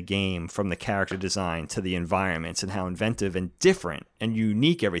imagery in the game, from the character design to the environments and how inventive and different and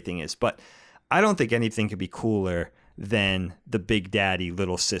unique everything is. But I don't think anything could be cooler than the big daddy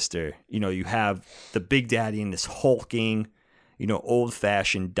little sister. You have the big daddy in this hulking,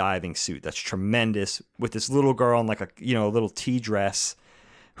 old-fashioned diving suit that's tremendous, with this little girl in like a little tea dress,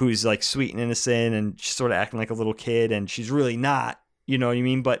 who's like sweet and innocent and she's sort of acting like a little kid, and she's really not. You know what I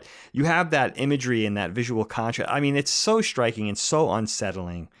mean? But you have that imagery and that visual contrast. I mean, it's so striking and so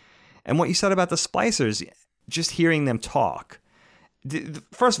unsettling. And what you said about the splicers, just hearing them talk.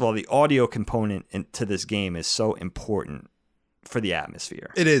 First of all, the audio component to this game is so important for the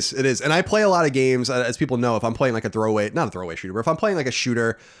atmosphere. It is. And I play a lot of games, as people know. If I'm playing like not a throwaway shooter, but if I'm playing like a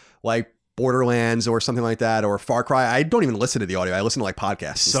shooter like Borderlands or something like that, or Far Cry, I don't even listen to the audio. I listen to like podcasts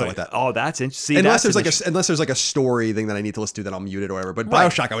and stuff like that. Oh, that's interesting. Unless there's like a story thing that I need to listen to, then I'll mute it or whatever. But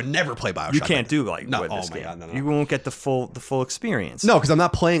BioShock, I would never play BioShock. You can't do this game. God, no. You won't get the full experience. No, because I'm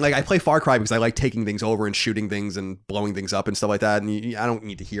not playing. Like I play Far Cry because I like taking things over and shooting things and blowing things up and stuff like that. And I don't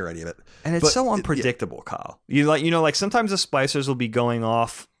need to hear any of it. And it's so unpredictable, Kyle. Like sometimes the splicers will be going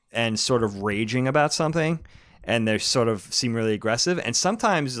off and sort of raging about something, and they sort of seem really aggressive. And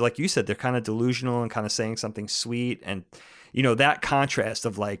sometimes, like you said, they're kind of delusional and kind of saying something sweet. And, that contrast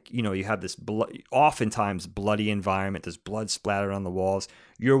of you have this oftentimes bloody environment. There's blood splattered on the walls.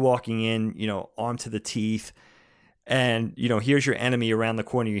 You're walking in, armed to the teeth. And, here's your enemy around the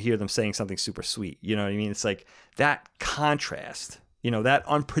corner. You hear them saying something super sweet. You know what I mean? It's like that contrast, that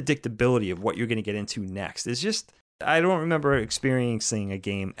unpredictability of what you're going to get into next is just... I don't remember experiencing a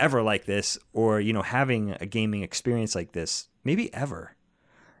game ever like this, or, having a gaming experience like this, maybe ever.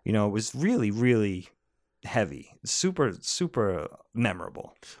 It was really, really heavy, super, super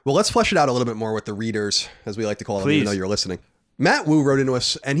memorable. Well, let's flesh it out a little bit more with the readers, as we like to call them, even though you're listening. Matt Wu wrote into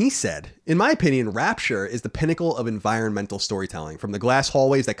us, and he said, in my opinion, Rapture is the pinnacle of environmental storytelling. From the glass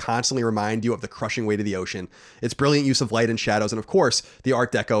hallways that constantly remind you of the crushing weight of the ocean, its brilliant use of light and shadows, and of course, the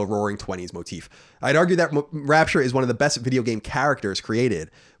Art Deco Roaring '20s motif. I'd argue that Rapture is one of the best video game characters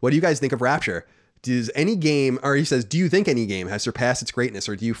created. What do you guys think of Rapture? Does any game, or he says, do you think any game has surpassed its greatness,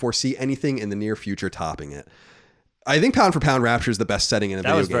 or do you foresee anything in the near future topping it? I think pound for pound, Rapture is the best setting in a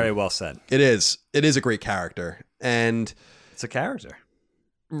video game. That was very well said. It is. It is a great character. And... it's a character.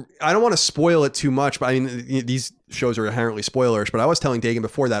 I don't want to spoil it too much, but I mean, these shows are inherently spoilers, but I was telling Dagan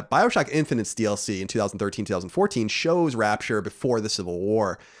before that BioShock Infinite's DLC in 2013, 2014 shows Rapture before the Civil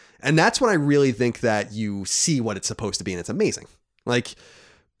War. And that's when I really think that you see what it's supposed to be, and it's amazing. Like,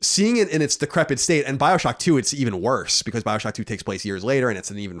 seeing it in its decrepit state, and BioShock 2, it's even worse because BioShock 2 takes place years later and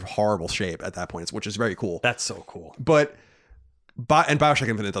it's in even horrible shape at that point, which is very cool. That's so cool. But and BioShock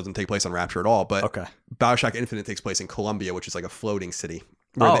Infinite doesn't take place on Rapture at all, but Okay. BioShock Infinite takes place in Columbia, which is like a floating city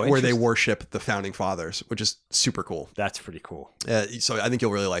where they worship the founding fathers, which is super cool. That's pretty cool. So I think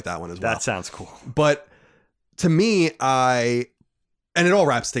you'll really like that one as well. That sounds cool. But to me, and it all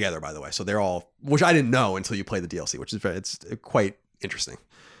wraps together, by the way. So they're all, which I didn't know until you play the DLC, which is it's quite interesting.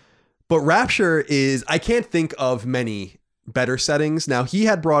 But Rapture is, I can't think of many better settings. Now, he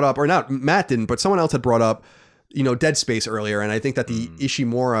had brought up, or not, Matt didn't, but someone else had brought up, Dead Space earlier, and I think that the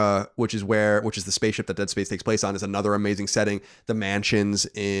Ishimura, which is the spaceship that Dead Space takes place on, is another amazing setting. The mansions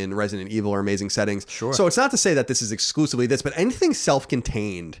in Resident Evil are amazing settings. Sure. So it's not to say that this is exclusively this, but anything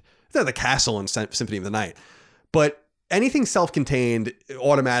self-contained, the castle in Symphony of the Night, but anything self-contained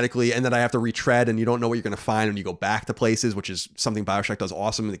automatically, and that I have to retread, and you don't know what you're going to find when you go back to places, which is something BioShock does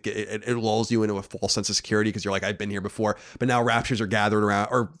awesome. It lulls you into a false sense of security because you're like, I've been here before, but now Raptures are gathered around,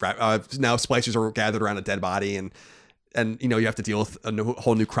 or now Splicers are gathered around a dead body, and you have to deal with a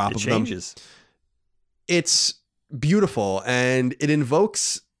whole new crop of changes. them. It's beautiful, and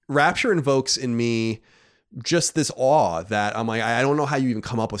Rapture invokes in me just this awe that I'm like, I don't know how you even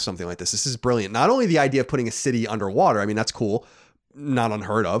come up with something like this. This is brilliant. Not only the idea of putting a city underwater, I mean, that's cool, not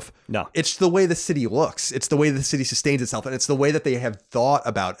unheard of. No. It's the way the city looks. It's the way the city sustains itself. And it's the way that they have thought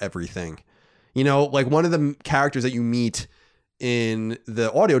about everything. Like one of the characters that you meet in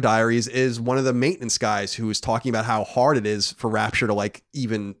the audio diaries is one of the maintenance guys who is talking about how hard it is for Rapture to like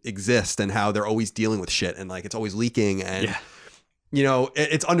even exist, and how they're always dealing with shit, and like it's always leaking, and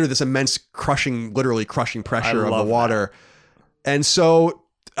it's under this immense literally crushing pressure of the water. That. And so,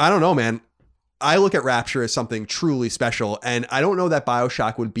 I don't know, man. I look at Rapture as something truly special, and I don't know that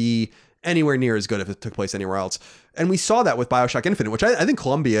BioShock would be anywhere near as good if it took place anywhere else. And we saw that with BioShock Infinite, which I think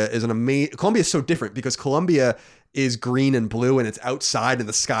Columbia is Columbia is so different because Columbia is green and blue, and it's outside, and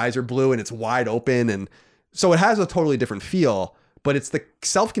the skies are blue, and it's wide open, and so it has a totally different feel. But it's the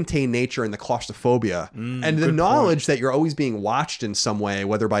self-contained nature and the claustrophobia and the knowledge that you're always being watched in some way,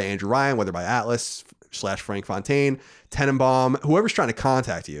 whether by Andrew Ryan, whether by Atlas / Frank Fontaine, Tenenbaum, whoever's trying to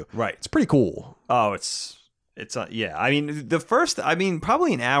contact you. Right. It's pretty cool. Oh, yeah. I mean,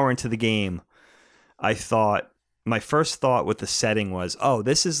 probably an hour into the game, my first thought with the setting was, oh,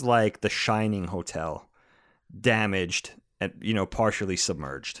 this is like the Shining Hotel, damaged and, partially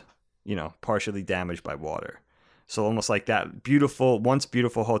submerged, partially damaged by water. So almost like that once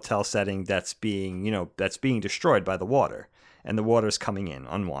beautiful hotel setting that's being destroyed by the water, and the water's coming in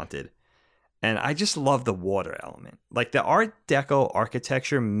unwanted. And I just love the water element. Like the Art Deco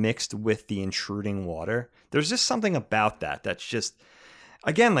architecture mixed with the intruding water. There's just something about that's just,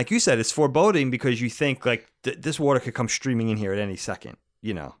 again, like you said, it's foreboding because you think like this water could come streaming in here at any second.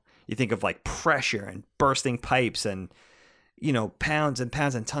 You think of like pressure and bursting pipes and pounds and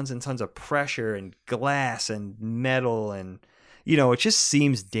pounds and tons of pressure and glass and metal, and it just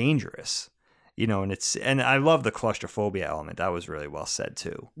seems dangerous, and I love the claustrophobia element. That was really well said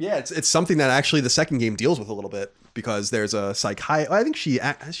too. Yeah, it's something that actually the second game deals with a little bit, because there's a psychiatrist. I think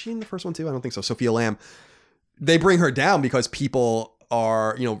is she in the first one too? I don't think so. Sophia Lamb. They bring her down because people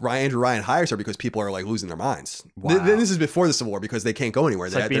are, Andrew Ryan hires her because people are like losing their minds. Wow. This is before the Civil War because they can't go anywhere.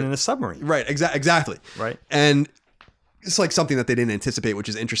 It's like being in a submarine. Right. Exactly. Right. And it's like something that they didn't anticipate, which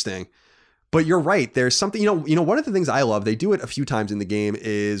is interesting. But you're right. There's something, one of the things I love, they do it a few times in the game,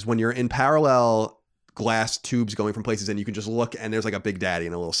 is when you're in parallel glass tubes going from places, and you can just look, and there's like a big daddy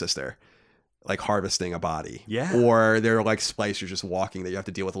and a little sister, like harvesting a body. Yeah. Or they're like splicers just walking that you have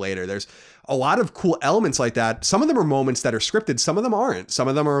to deal with later. There's a lot of cool elements like that. Some of them are moments that are scripted. Some of them aren't. Some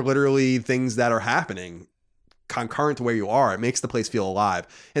of them are literally things that are happening concurrent to where you are. It makes the place feel alive.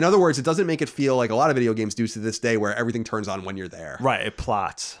 In other words, it doesn't make it feel like a lot of video games do to this day, where everything turns on when you're there. Right. It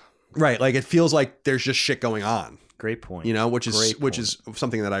plots. Right. Like it feels like there's just shit going on. Great point. Which is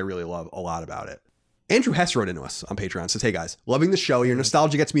something that I really love a lot about it. Andrew Hess wrote into us on Patreon. Says, hey guys, loving the show. Your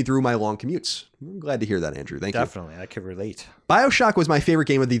nostalgia gets me through my long commutes. I'm glad to hear that, Andrew. Thank you. Definitely. I can relate. BioShock was my favorite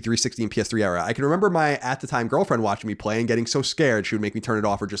game of the 360 and PS3 era. I can remember my at the time girlfriend watching me play and getting so scared she would make me turn it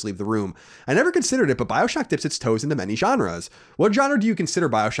off or just leave the room. I never considered it, but BioShock dips its toes into many genres. What genre do you consider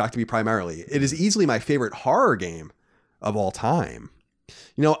BioShock to be primarily? It is easily my favorite horror game of all time.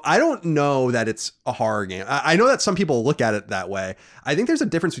 I don't know that it's a horror game. I know that some people look at it that way. I think there's a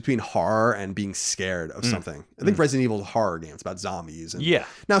difference between horror and being scared of something. I think Resident Evil is a horror game. It's about zombies. And yeah.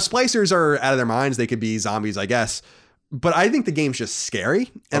 Now, splicers are out of their minds. They could be zombies, I guess. But I think the game's just scary.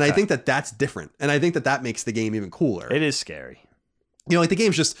 And I think that that's different. And I think that makes the game even cooler. It is scary. you know, like the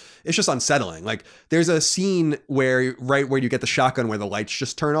game's it's just unsettling. Like there's a scene where right where you get the shotgun where the lights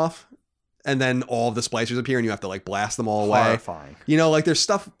just turn off and then all of the splicers appear and you have to like blast them all away. Horrifying. You know, like there's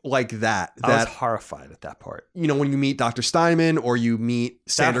stuff like that. I was horrified at that part. You know, when you meet Dr. Steinman or you meet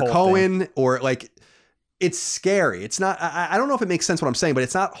Sandra whole Cohen or like, it's scary. It's not, I don't know if it makes sense what I'm saying, but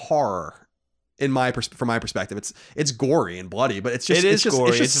it's not horror from my perspective. It's gory and bloody, but it's just, it's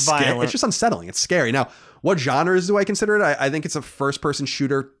gory. It's violent. It's just unsettling. It's scary. Now, what genres do I consider it? I think it's a first person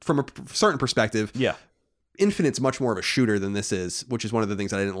shooter from a certain perspective. Yeah. Infinite's much more of a shooter than this is, which is one of the things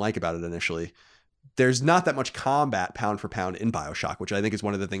that I didn't like about it initially. There's not that much combat pound for pound in BioShock, which I think is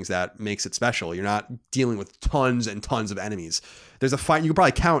one of the things that makes it special. You're not dealing with tons and tons of enemies. There's a fight. You could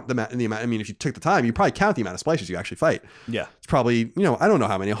probably count the amount. I mean, if you took the time, you probably count the amount of splicers you actually fight. Yeah. It's probably, you know, I don't know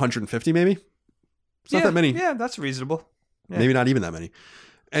how many, 150 maybe. It's not that many. Yeah, that's reasonable. Yeah. Maybe not even that many.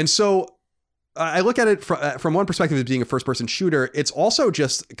 And so I look at it from one perspective as being a first person shooter. It's also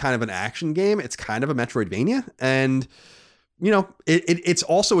just kind of an action game. It's kind of a Metroidvania. And, you know, it's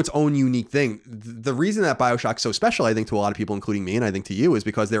also its own unique thing. The reason that BioShock's so special, I think, to a lot of people, including me, and I think to you, is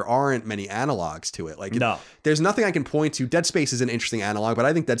because there aren't many analogs to it. Like, there's nothing I can point to. Dead Space is an interesting analog, but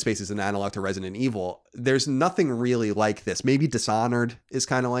I think Dead Space is an analog to Resident Evil. There's nothing really like this. Maybe Dishonored is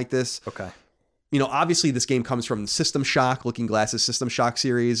kind of like this. Okay. You know, obviously this game comes from System Shock, Looking Glass's System Shock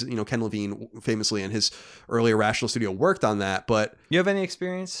series. You know, Ken Levine famously in his early Irrational Studio worked on that, but... You have any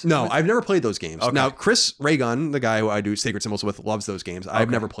experience? No, I've never played those games. Okay. Now, Chris Raygun, the guy who I do Sacred Symbols with, loves those games. I've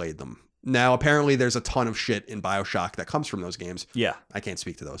never played them. Now, apparently there's a ton of shit in BioShock that comes from those games. Yeah. I can't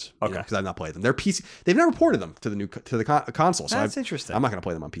speak to those. Okay. Because I've not played them. They're PC. They've never ported them to the console. So That's interesting. I'm not going to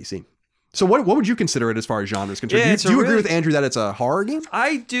play them on PC. So what would you consider it as far as genres concerned? Yeah, do you agree with Andrew that it's a horror game?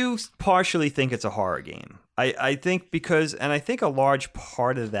 I do partially think it's a horror game. I think because, and I think a large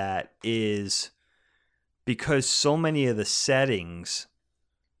part of that is because so many of the settings,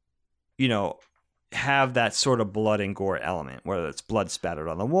 you know, have that sort of blood and gore element, whether it's blood spattered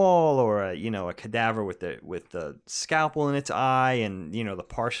on the wall or a cadaver with the scalpel in its eye, and you know the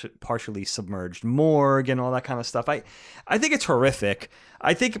partially submerged morgue and all that kind of stuff. I think it's horrific.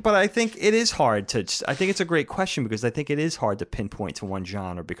 I think it is hard to. I think it's a great question because I think it is hard to pinpoint to one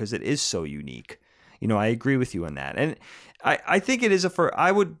genre because it is so unique. You know, I agree with you on that, and I think it is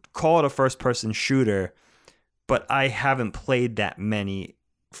I would call it a first person shooter, but I haven't played that many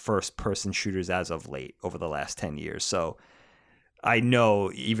first person shooters as of late over the last 10 years. So I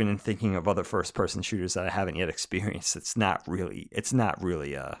know even in thinking of other first person shooters that I haven't yet experienced, it's not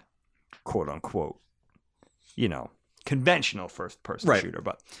really a quote unquote, you know, conventional first person shooter,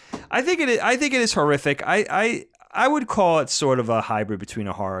 but I think it is horrific. I would call it sort of a hybrid between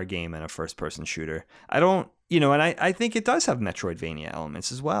a horror game and a first person shooter. And I think it does have Metroidvania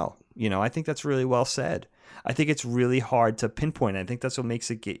elements as well. You know, I think that's really well said. I think it's really hard to pinpoint. I think that's what makes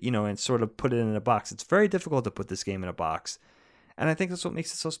it get, you know, and sort of put it in a box. It's very difficult to put this game in a box. And I think that's what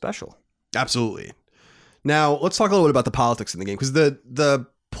makes it so special. Absolutely. Now, let's talk a little bit about the politics in the game, because the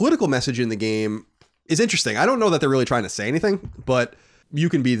political message in the game is interesting. I don't know that they're really trying to say anything, but you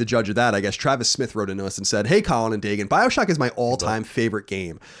can be the judge of that, I guess. Travis Smith wrote into us and said, "Hey, Colin and Dagan, BioShock is my all-time favorite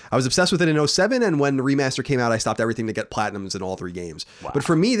game. I was obsessed with it in 2007, and when the remaster came out, I stopped everything to get platinums in all 3 games. Wow. But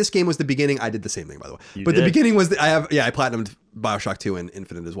for me, this game was the beginning." I did the same thing, by the way. The beginning was I platinumed BioShock 2 and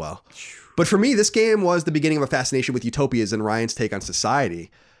Infinite as well. But for me, this game was the beginning of a fascination with utopias and Ryan's take on society.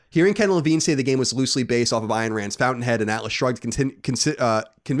 Hearing Ken Levine say the game was loosely based off of Ayn Rand's Fountainhead and Atlas Shrugged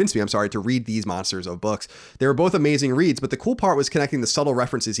convinced me, to read these monsters of books. They were both amazing reads, but the cool part was connecting the subtle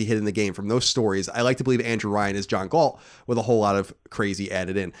references he hid in the game from those stories. I like to believe Andrew Ryan is John Galt with a whole lot of crazy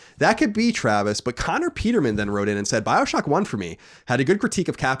added in. That could be Travis, but Connor Peterman then wrote in and said, BioShock 1 for me had a good critique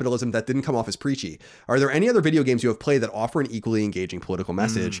of capitalism that didn't come off as preachy. Are there any other video games you have played that offer an equally engaging political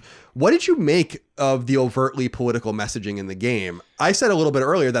message? What did you make of the overtly political messaging in the game? I said a little bit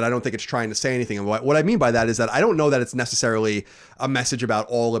earlier that I don't think it's trying to say anything. And what I mean by that is that I don't know that it's necessarily a message about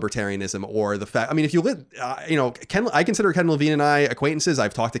all libertarianism or the fact. I mean, if you I consider Ken Levine and I acquaintances.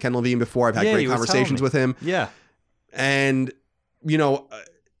 I've talked to Ken Levine before. I've had great conversations with him. Yeah. And,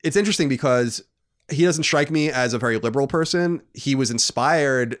 it's interesting because he doesn't strike me as a very liberal person. He was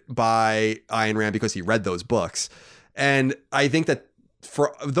inspired by Ayn Rand because he read those books. And I think that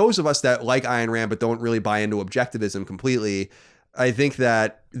for those of us that like Ayn Rand but don't really buy into objectivism completely, I think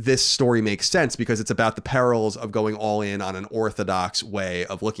that this story makes sense because it's about the perils of going all in on an orthodox way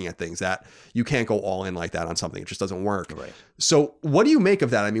of looking at things, that you can't go all in like that on something. It just doesn't work. Right. So what do you make of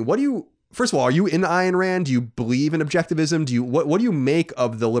that? I mean, what do you first of all, are you in Ayn Rand? Do you believe in objectivism? What do you make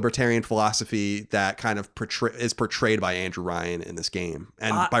of the libertarian philosophy that kind of is portrayed by Andrew Ryan in this game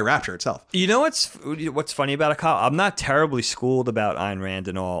and by Rapture itself? You know what's funny about it, Kyle? I'm not terribly schooled about Ayn Rand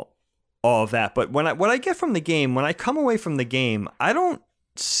and all of that, but what I get from the game, when I come away from the game, I don't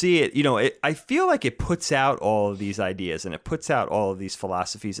see it. I feel like it puts out all of these ideas and it puts out all of these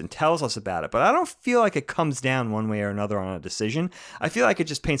philosophies and tells us about it, but I don't feel like it comes down one way or another on a decision. I feel like it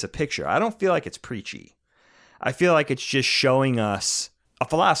just paints a picture. I don't feel like it's preachy. I feel like it's just showing us a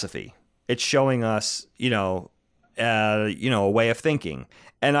philosophy. It's showing us, a way of thinking.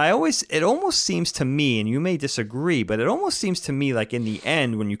 And it almost seems to me, and you may disagree, but it almost seems to me like in the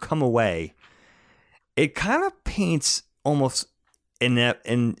end, when you come away, it kind of paints almost in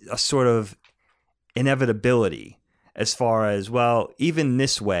a sort of inevitability as far as, well, even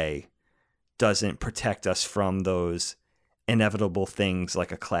this way doesn't protect us from those inevitable things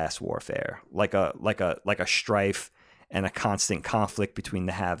like a class warfare, like a strife and a constant conflict between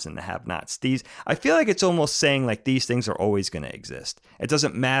the haves and the have-nots. I feel like it's almost saying like these things are always going to exist. It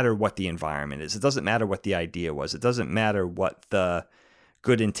doesn't matter what the environment is. It doesn't matter what the idea was. It doesn't matter what the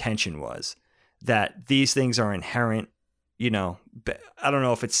good intention was, that these things are inherent. I don't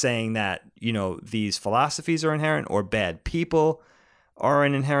know if it's saying that, these philosophies are inherent or bad people are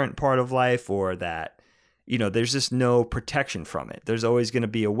an inherent part of life, or that, there's just no protection from it. There's always going to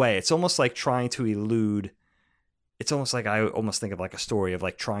be a way. It's almost like trying to elude. It's almost like I almost think of like a story of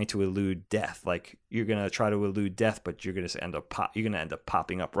like trying to elude death. Like you're going to try to elude death, but you're going to end up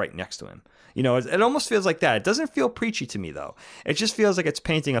popping up right next to him. It almost feels like that. It doesn't feel preachy to me though. It just feels like it's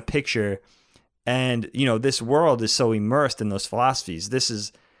painting a picture. And, this world is so immersed in those philosophies. This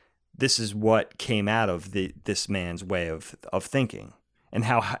is what came out of this man's way of thinking and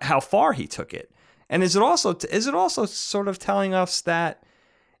how far he took it. And is it also sort of telling us that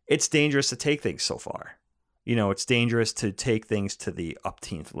it's dangerous to take things so far? It's dangerous to take things to the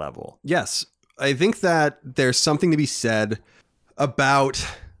upteenth level. Yes. I think that there's something to be said about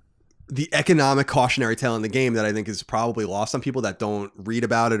the economic cautionary tale in the game that I think is probably lost on people that don't read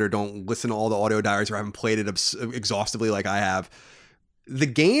about it or don't listen to all the audio diaries or haven't played it exhaustively like I have. The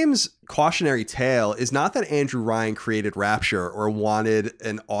game's cautionary tale is not that Andrew Ryan created Rapture or wanted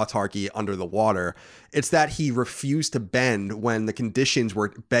an autarky under the water. It's that he refused to bend when the conditions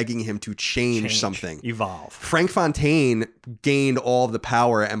were begging him to change something. Evolve. Frank Fontaine gained all of the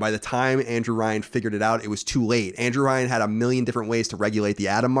power, and by the time Andrew Ryan figured it out, it was too late. Andrew Ryan had a million different ways to regulate the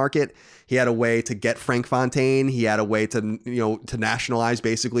atom market. He had a way to get Frank Fontaine. He had a way to nationalize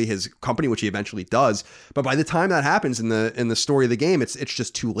basically his company, which he eventually does. But by the time that happens in the story of the game, it's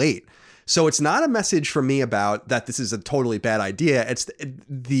just too late. So it's not a message from me about that this is a totally bad idea. It's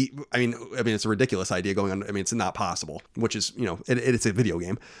it's a ridiculous idea going on. It's not possible, which is, it's a video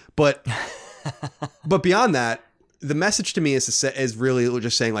game. But but beyond that, the message to me is really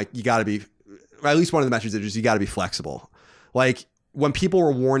just saying like, you got to be, or at least one of the messages is you got to be flexible. Like when people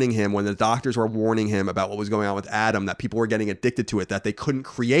were warning him, when the doctors were warning him about what was going on with Adam, that people were getting addicted to it, that they couldn't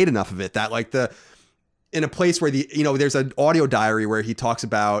create enough of it, that like in a place where there's an audio diary where he talks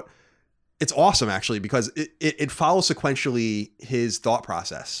about, it's awesome actually, because it follows sequentially his thought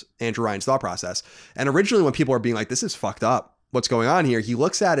process, Andrew Ryan's thought process. And originally when people are being like, this is fucked up, what's going on here? He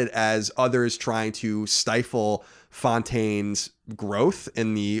looks at it as others trying to stifle Fontaine's growth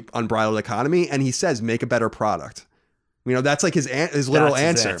in the unbridled economy. And he says, make a better product. That's like his literal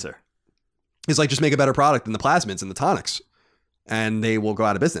answer. He's like, just make a better product than the plasmids and the tonics and they will go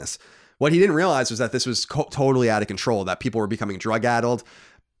out of business. What he didn't realize was that this was totally out of control, that people were becoming drug addled.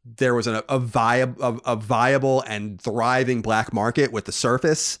 There was a viable and thriving black market with the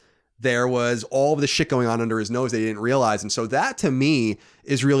surface. There was all of the shit going on under his nose that he didn't realize. And so that to me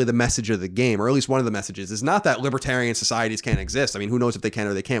is really the message of the game, or at least one of the messages, is not that libertarian societies can't exist. I mean, who knows if they can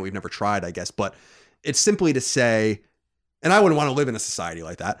or they can't. We've never tried, I guess. But it's simply to say, and I wouldn't want to live in a society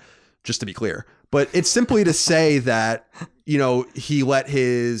like that, just to be clear. But it's simply to say that, he let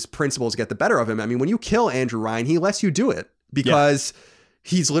his principles get the better of him. I mean, when you kill Andrew Ryan, he lets you do it because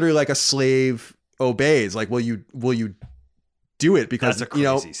he's literally like a slave obeys. Like, will you do it? Because that's a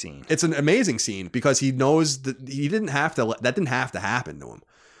crazy scene. It's an amazing scene because he knows that that didn't have to happen to him.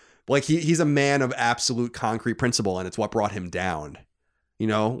 Like he's a man of absolute concrete principle, and it's what brought him down.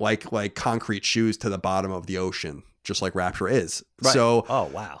 Like concrete shoes to the bottom of the ocean, just like Rapture is. Right. So, oh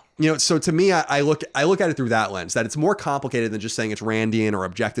wow. So to me, I look at it through that lens, that it's more complicated than just saying it's Randian or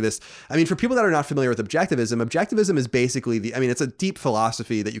objectivist. I mean, for people that are not familiar with objectivism is basically it's a deep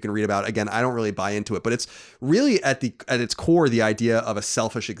philosophy that you can read about. Again, I don't really buy into it, but it's really at its core, the idea of a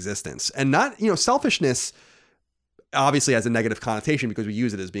selfish existence, and not, selfishness. obviously has a negative connotation because we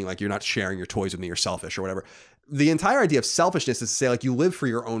use it as being like, you're not sharing your toys with me, you're selfish or whatever. The entire idea of selfishness is to say like you live for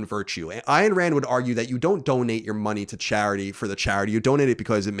your own virtue. Ayn Rand would argue that you don't donate your money to charity for the charity. You donate it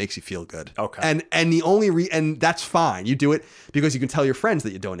because it makes you feel good. Okay. And the only and that's fine. You do it because you can tell your friends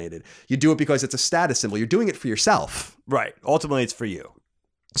that you donated. You do it because it's a status symbol. You're doing it for yourself. Right. Ultimately, it's for you.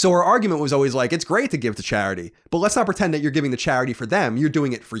 So her argument was always like, it's great to give to charity, but let's not pretend that you're giving the charity for them. You're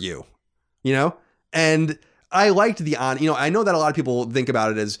doing it for you, you know? And I liked I know that a lot of people think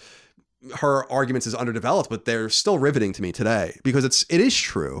about it as her arguments as underdeveloped, but they're still riveting to me today because it is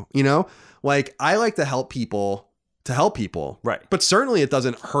true, you know? Like, I like to help people. Right. But certainly it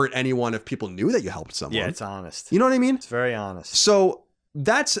doesn't hurt anyone if people knew that you helped someone. Yeah, it's honest. You know what I mean? It's very honest. So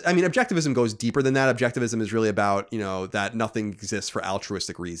objectivism goes deeper than that. Objectivism is really about, that nothing exists for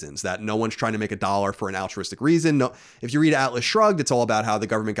altruistic reasons, that no one's trying to make a dollar for an altruistic reason. No, if you read Atlas Shrugged, it's all about how the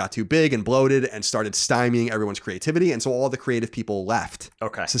government got too big and bloated and started stymieing everyone's creativity. And so all the creative people left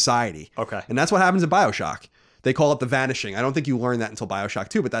society. Okay. And that's what happens in BioShock. They call it the vanishing. I don't think you learn that until BioShock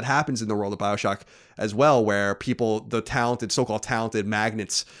 2, but that happens in the world of BioShock as well, where people, the talented, so-called talented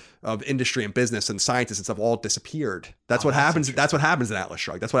magnets of industry and business and scientists and stuff all disappeared. That's what happens. That's what happens in Atlas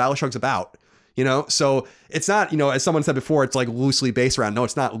Shrugged. That's what Atlas Shrugged's about. So it's not, as someone said before, it's like loosely based around. No,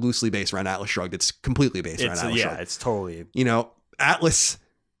 it's not loosely based around Atlas Shrugged. It's completely based around Atlas Shrugged. Yeah, it's totally. Atlas,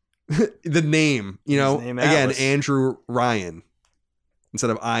 the name, again, Atlas. Andrew Ryan instead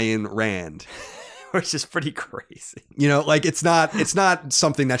of Ayn Rand. Which is pretty crazy. It's not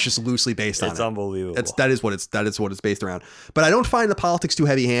something that's just loosely based on it. It's unbelievable. That is what it's based around. But I don't find the politics too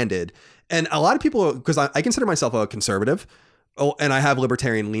heavy-handed. And a lot of people, because I consider myself a conservative, and I have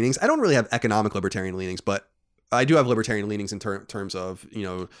libertarian leanings. I don't really have economic libertarian leanings, but I do have libertarian leanings in terms of,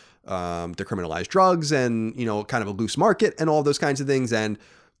 decriminalize drugs and, kind of a loose market and all of those kinds of things. And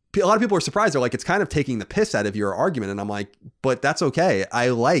a lot of people are surprised. They're like, it's kind of taking the piss out of your argument. And I'm like, but that's okay.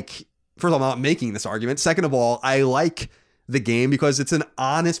 First of all, I'm not making this argument. Second of all, I like the game because it's an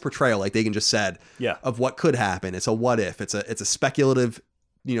honest portrayal, like Dagan just said, of what could happen. It's a what if. It's a speculative,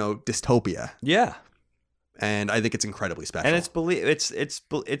 dystopia. Yeah, and I think it's incredibly special. And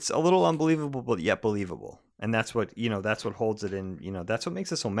it's a little unbelievable, but yet believable. And that's what that's what holds it in. That's what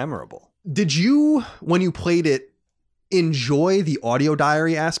makes it so memorable. Did you, when you played it, enjoy the audio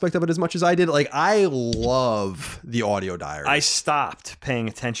diary aspect of it as much as I did? Like, I love the audio diary. I stopped paying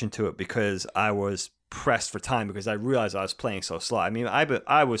attention to it because I was pressed for time because I realized I was playing so slow. I mean,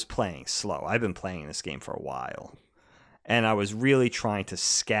 I was playing slow. I've been playing this game for a while, and I was really trying to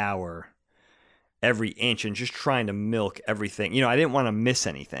scour every inch and just trying to milk everything. I didn't want to miss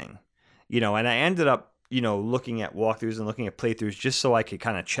anything. And I ended up, looking at walkthroughs and looking at playthroughs just so I could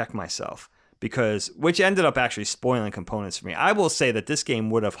kind of check myself. Which ended up actually spoiling components for me. I will say that this game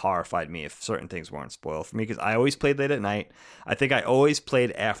would have horrified me if certain things weren't spoiled for me because I always played late at night. I think I always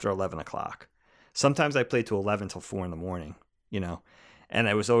played after 11 o'clock. Sometimes I played to 11 till 4 in the morning, and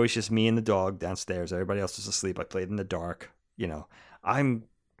it was always just me and the dog downstairs. Everybody else was asleep. I played in the dark. I'm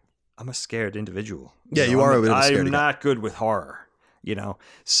a scared individual. Yeah, you are a bit of a scaredy I'm not good with horror,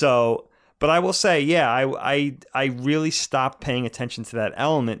 So... But I will say, yeah, I really stopped paying attention to that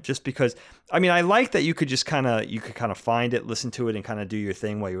element just because, I mean, I like that you could kind of find it, listen to it, and kind of do your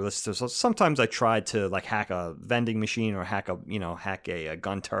thing while you're listening to it. So sometimes I tried to like hack a vending machine or hack a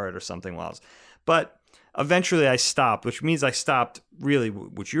gun turret or something but eventually I stopped, which means I stopped really,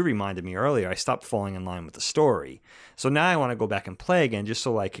 which you reminded me earlier, I stopped falling in line with the story. So now I want to go back and play again just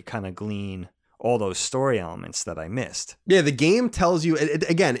so I could kind of glean all those story elements that I missed. Yeah, the game tells you,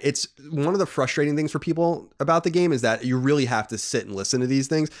 again, it's one of the frustrating things for people about the game is that you really have to sit and listen to these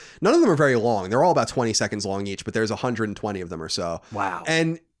things. None of them are very long. They're all about 20 seconds long each, but there's 120 of them or so. Wow.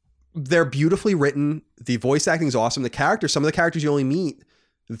 And they're beautifully written. The voice acting is awesome. Some of the characters you only meet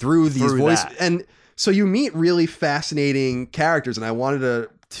through these voices. And so you meet really fascinating characters, and I wanted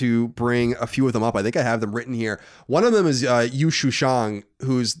to bring a few of them up. I think I have them written here. One of them is Yu Shushang,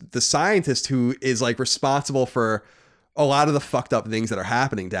 who's the scientist who is like responsible for a lot of the fucked up things that are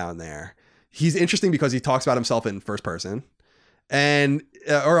happening down there. He's interesting because he talks about himself in first person in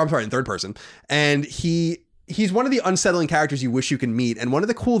third person. And he's one of the unsettling characters you wish you could meet. And one of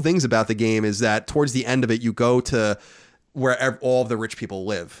the cool things about the game is that towards the end of it, you go to where all of the rich people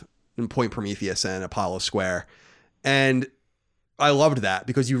live in Point Prometheus and Apollo Square. And I loved that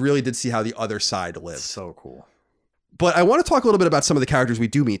because you really did see how the other side lives. So cool. But I want to talk a little bit about some of the characters we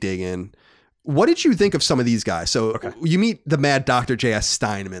do meet, Dagan. What did you think of some of these guys? So You meet the Mad Dr. J.S.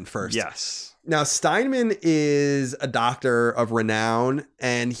 Steinman first. Yes. Now, Steinman is a doctor of renown,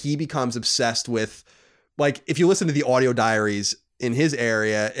 and he becomes obsessed with, like, if you listen to the audio diaries in his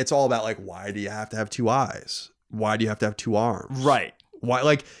area, it's all about, like, why do you have to have two eyes? why do you have to have two arms? Right. Why?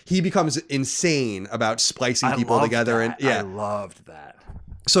 Like, he becomes insane about splicing people together. That. And yeah, I loved that.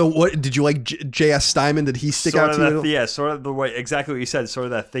 So what did you like? J.S. Steinman? Did he stick out to you? Yeah, sort of the way, exactly what you said, sort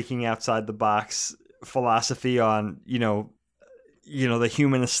of that thinking outside the box philosophy on, the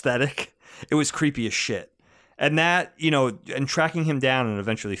human aesthetic. It was creepy as shit. And that, and tracking him down and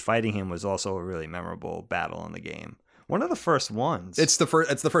eventually fighting him was also a really memorable battle in the game. One of the first ones. It's the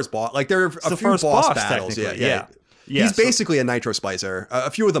first boss. Like, there are a few first boss battles. Yeah. He's basically a nitro splicer. A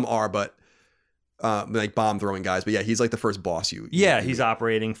few of them are, but like bomb throwing guys. But yeah, he's like the first boss you he's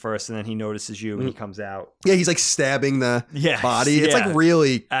operating first, and then he notices you and he comes out. Yeah, he's like stabbing the body. It's like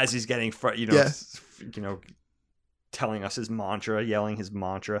really, as he's getting telling us his mantra, yelling his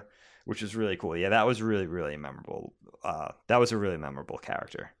mantra, which is really cool. Yeah, that was really, really memorable. That was a really memorable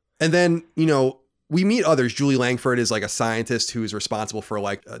character. And then, we meet others. Julie Langford is like a scientist who's responsible for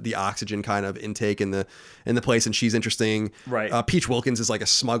like the oxygen kind of intake in the place, and she's interesting. Right. Peach Wilkins is like a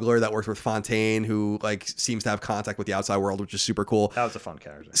smuggler that works with Fontaine, who like seems to have contact with the outside world, which is super cool. That was a fun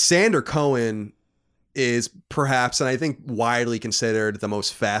character. Sander Cohen is perhaps, and I think widely considered, the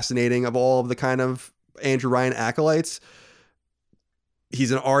most fascinating of all of the kind of Andrew Ryan acolytes.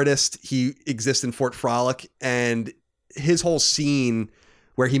 He's an artist. He exists in Fort Frolic, and his whole scene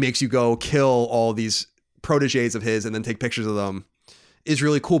where he makes you go kill all these proteges of his and then take pictures of them is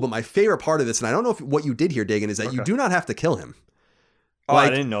really cool. But my favorite part of this, and I don't know what you did here, Dagan, is that you do not have to kill him. Oh, I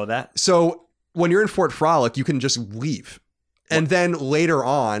didn't know that. So when you're in Fort Frolic, you can just leave. What? And then later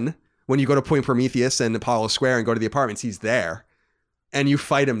on, when you go to Point Prometheus and Apollo Square and go to the apartments, he's there. And you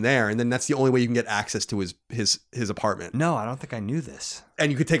fight him there, and then that's the only way you can get access to his apartment. No, I don't think I knew this. And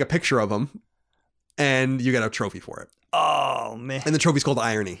you could take a picture of him, and you get a trophy for it. Oh, man. And the trophy's called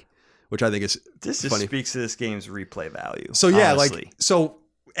Irony, which I think is this funny. Just speaks to this game's replay value. So yeah, honestly. so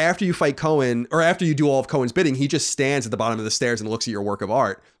after you fight Cohen, or after you do all of Cohen's bidding, he just stands at the bottom of the stairs and looks at your work of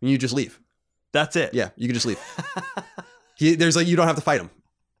art, and you just leave. That's it. Yeah, you can just leave. You don't have to fight him,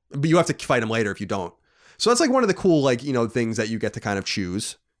 but you have to fight him later if you don't. So that's like one of the cool, things that you get to kind of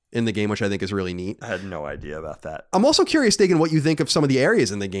choose in the game, which I think is really neat. I had no idea about that. I'm also curious, Dagan, what you think of some of the areas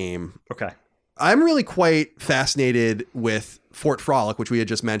in the game. Okay. I'm really quite fascinated with Fort Frolic, which we had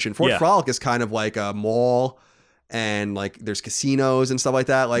just mentioned. Fort Frolic is kind of like a mall, and like there's casinos and stuff like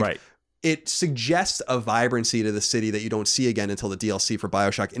that. Like, right. It suggests a vibrancy to the city that you don't see again until the DLC for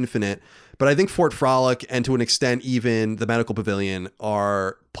BioShock Infinite. But I think Fort Frolic, and to an extent even the Medical Pavilion,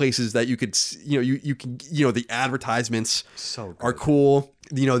 are places that you could, you can, the advertisements are cool.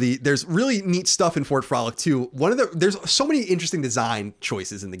 There's really neat stuff in Fort Frolic too. There's so many interesting design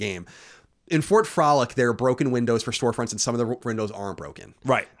choices in the game. In Fort Frolic, there are broken windows for storefronts, and some of the windows aren't broken.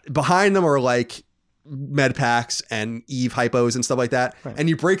 Right. Behind them are like med packs and Eve hypos and stuff like that. Right. And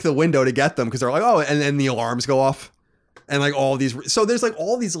you break the window to get them because they're like, oh, and then the alarms go off. And like all these, so there's like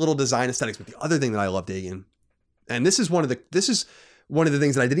all these little design aesthetics. But the other thing that I love, Dagan, and this is one of the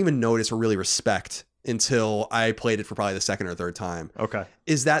things that I didn't even notice or really respect until I played it for probably the second or third time. Okay.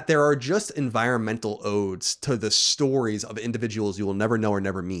 Is that there are just environmental odes to the stories of individuals you will never know or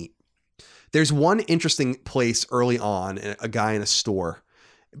never meet. There's one interesting place early on, a guy in a store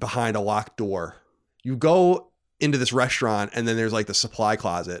behind a locked door. You go into this restaurant, and then there's like the supply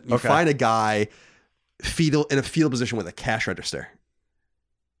closet. You find a guy in a fetal position with a cash register.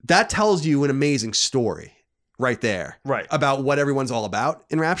 That tells you an amazing story right there. Right. About what everyone's all about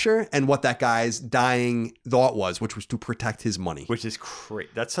in Rapture and what that guy's dying thought was, which was to protect his money. Which is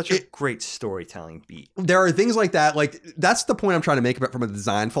great. That's such a great storytelling beat. There are things like that. Like, that's the point I'm trying to make about from a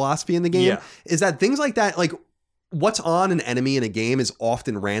design philosophy in the game, is that things like that, like what's on an enemy in a game is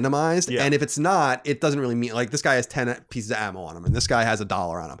often randomized. And if it's not, it doesn't really mean, like, this guy has 10 pieces of ammo on him and this guy has $1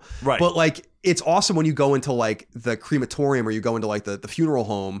 on him. Right. But like, it's awesome when you go into like the crematorium, or you go into like the funeral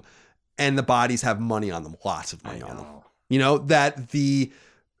home, and the bodies have money on them, lots of money on them. That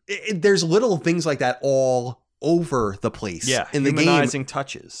there's little things like that all over the place in the game. Humanizing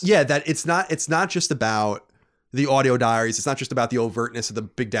touches. Yeah, that it's not just about the audio diaries. It's not just about the overtness of the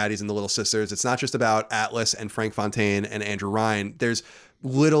big daddies and the little sisters. It's not just about Atlas and Frank Fontaine and Andrew Ryan. There's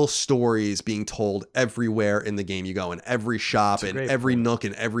little stories being told everywhere in the game you go, in every shop, in every nook,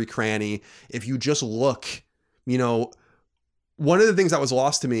 and every cranny. If you just look, one of the things that was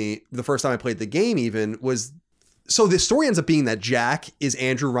lost to me the first time I played the game even was, so the story ends up being that Jack is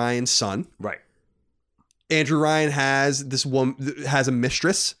Andrew Ryan's son. Right. Andrew Ryan has a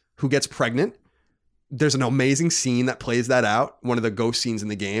mistress who gets pregnant. There's an amazing scene that plays that out. One of the ghost scenes in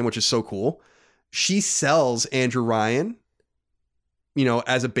the game, which is so cool. She sells Andrew Ryan,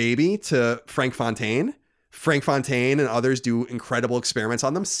 as a baby to Frank Fontaine Frank Fontaine and others do incredible experiments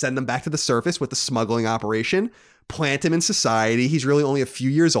on them, send them back to the surface with the smuggling operation, plant him in society. He's really only a few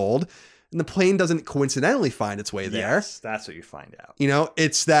years old, and the plane doesn't coincidentally find its way there. Yes, that's what you find out. You know,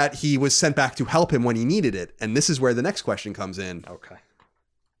 it's that he was sent back to help him when he needed it. And this is where the next question comes in. Okay.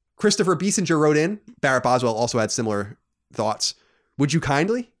 Christopher Biesinger wrote in. Barrett Boswell also had similar thoughts. Would you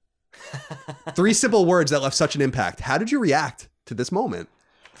kindly? 3 simple words that left such an impact. How did you react to this moment?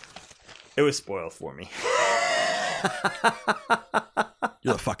 It was spoiled for me.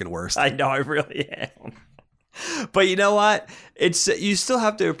 You're the fucking worst. I know, I really am. But you know what? It's you still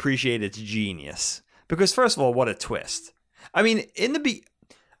have to appreciate its genius. Because first of all, what a twist. I mean,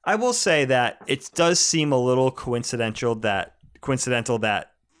 I will say that it does seem a little coincidental that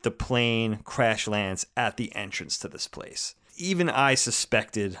the plane crash lands at the entrance to this place. Even I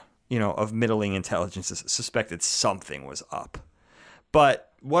suspected, of middling intelligence, suspected something was up.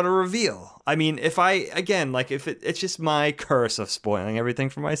 But what a reveal. I mean, it's just my curse of spoiling everything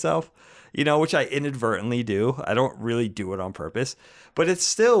for myself, which I inadvertently do. I don't really do it on purpose. But it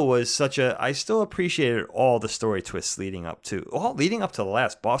still was I still appreciated all the story twists leading up to the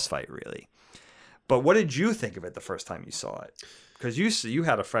last boss fight, really. But what did you think of it the first time you saw it? Because you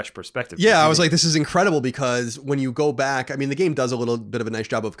had a fresh perspective. Yeah, I was like, this is incredible because when you go back, I mean, the game does a little bit of a nice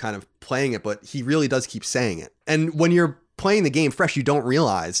job of kind of playing it, but he really does keep saying it. And when you're playing the game fresh, you don't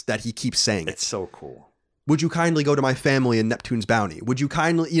realize that he keeps saying it. It's so cool. Would you kindly go to my family in Neptune's bounty? Would you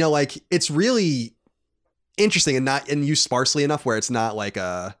kindly, it's really interesting and used sparsely enough where it's not like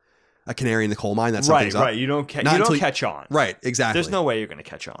a canary in the coal mine. That's right. You don't catch on. Right. Exactly. There's no way you're going to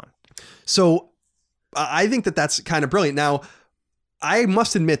catch on. So I think that's kind of brilliant. Now, I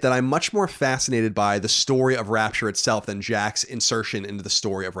must admit that I'm much more fascinated by the story of Rapture itself than Jack's insertion into the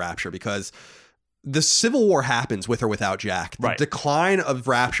story of Rapture, because the Civil War happens with or without Jack. The decline of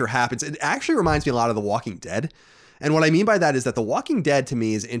Rapture happens. It actually reminds me a lot of The Walking Dead. And what I mean by that is that The Walking Dead to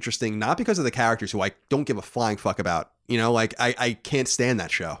me is interesting, not because of the characters who I don't give a flying fuck about. I can't stand that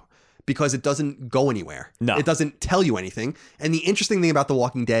show because it doesn't go anywhere. No. It doesn't tell you anything. And the interesting thing about The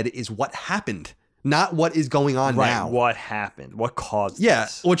Walking Dead is what happened. Not what is going on now. What happened? What caused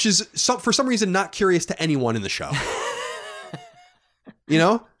this? Which is for some reason not curious to anyone in the show.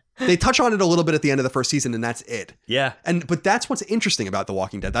 They touch on it a little bit at the end of the first season, and that's it. Yeah. But that's what's interesting about The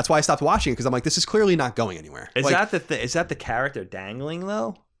Walking Dead. That's why I stopped watching it, because I'm like, this is clearly not going anywhere. Is that the character dangling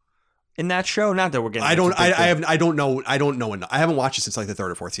though? In that show, not that we're getting. I don't know. I don't know enough. I haven't watched it since like the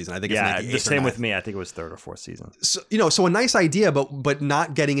 3rd or 4th season. I think it's like the same with me. I think it was 3rd or 4th season. So a nice idea, but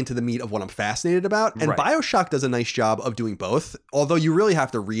not getting into the meat of what I'm fascinated about. And BioShock does a nice job of doing both. Although you really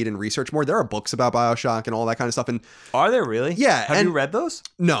have to read and research more. There are books about BioShock and all that kind of stuff. And are there really? Yeah. Have you read those?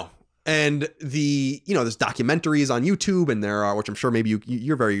 No. And there's documentaries on YouTube, and there are, which I'm sure maybe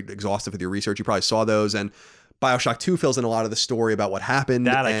you're very exhaustive with your research. You probably saw those, and BioShock 2 fills in a lot of the story about what happened.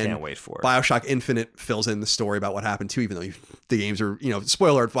 That I can't wait for. BioShock Infinite fills in the story about what happened too, even though the games are,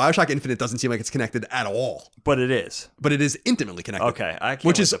 spoiler alert, BioShock Infinite doesn't seem like it's connected at all. But it is. But it is intimately connected. Okay. I can't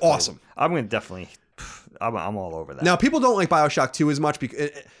which is awesome. I'm going to definitely, I'm all over that. Now, people don't like BioShock 2 as much because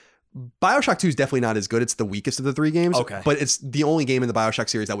BioShock 2 is definitely not as good. It's the weakest of the 3 games. Okay. But it's the only game in the BioShock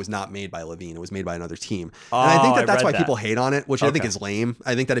series that was not made by Levine. It was made by another team. And I think that's why people hate on it, which I think is lame.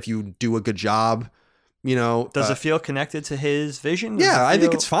 I think that if you do a good job, does it feel connected to his vision? I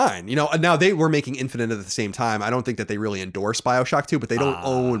think it's fine. Now they were making Infinite at the same time. I don't think that they really endorse BioShock 2, but they don't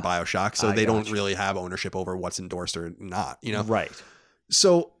own BioShock, so they don't really have ownership over what's endorsed or not, Right.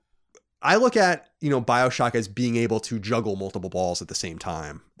 So I look at, BioShock as being able to juggle multiple balls at the same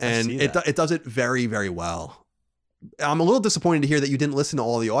time. And it does it very, very well. I'm a little disappointed to hear that you didn't listen to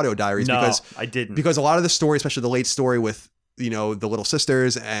all the audio diaries. No, I didn't. Because a lot of the story, especially the late story with the little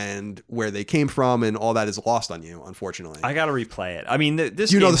sisters and where they came from and all that is lost on you, unfortunately. I got to replay it. I mean, this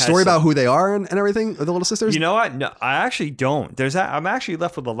do you know the story about who they are and everything, the little sisters? You know what? No, I actually don't. I'm actually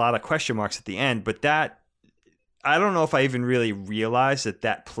left with a lot of question marks at the end, but I don't know if I even really realized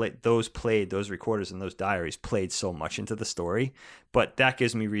those recorders and those diaries played so much into the story, but that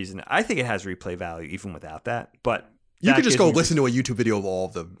gives me reason. I think it has replay value even without that, but you could just go listen to a YouTube video of all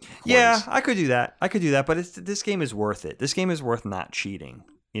of the recordings. Yeah, I could do that. But this game is worth it. This game is worth not cheating.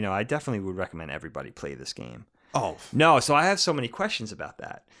 I definitely would recommend everybody play this game. Oh. No, so I have so many questions about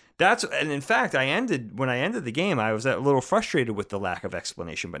that. And in fact, when I ended the game, I was a little frustrated with the lack of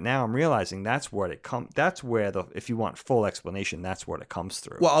explanation, but now I'm realizing that's where if you want full explanation, that's where it comes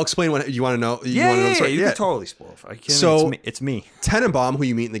through. Well, I'll explain what you want to know. You can totally spoil it. So it's me. Tenenbaum, who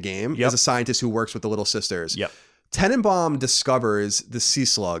you meet in the game, is a scientist who works with the Little Sisters. Yep. Tenenbaum discovers the sea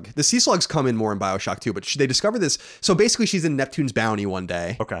slug. The sea slugs come in more in BioShock 2, but they discover this. So basically she's in Neptune's bounty one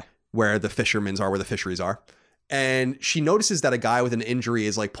day. Okay. where the fishermen's are, where the fisheries are. And she notices that a guy with an injury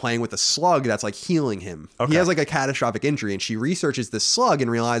is like playing with a slug that's like healing him. Okay. He has like a catastrophic injury, and she researches this slug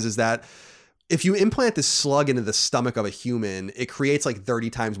and realizes that if you implant this slug into the stomach of a human, it creates like 30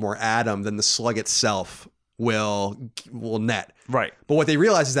 times more Adam than the slug itself will net. Right. But what they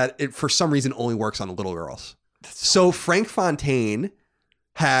realize is that it, for some reason, only works on little girls. So Frank Fontaine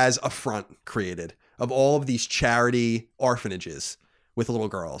has a front created of all of these charity orphanages with little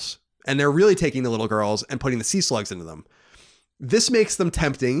girls. And they're really taking the little girls and putting the sea slugs into them. This makes them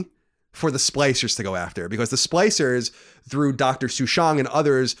tempting for the splicers to go after, because the splicers, through Dr. Sushang and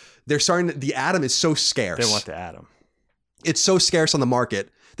others, they're starting the Adam is so scarce. They want the Adam. It's so scarce on the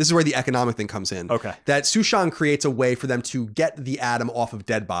market. This is where the economic thing comes in. Okay. That Sushang creates a way for them to get the Adam off of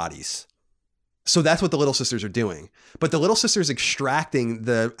dead bodies. So that's what the Little Sisters are doing. But the Little Sisters extracting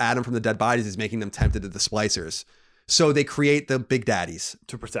the Adam from the dead bodies is making them tempted to the splicers. So they create the Big Daddies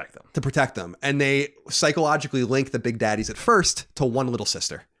To protect them. And they psychologically link the Big Daddies at first to one little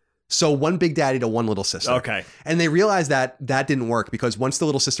sister. So one Big Daddy to one little sister. Okay. And they realized that that didn't work, because once the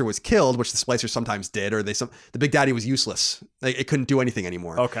little sister was killed, which the splicers sometimes did, or the Big Daddy was useless. It couldn't do anything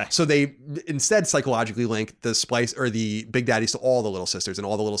anymore. Okay. So they instead psychologically linked the Big Daddies to all the little sisters, and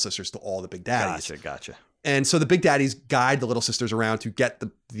all the little sisters to all the Big Daddies. Gotcha. And so the Big Daddies guide the little sisters around to get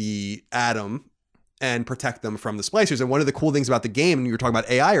the Adam and protect them from the splicers. And one of the cool things about the game, and you were talking about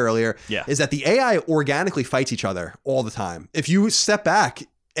AI earlier, is that the AI organically fights each other all the time. If you step back,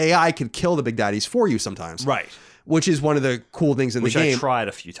 AI can kill the Big Daddies for you sometimes. Right. Which is one of the cool things in the game. Which I tried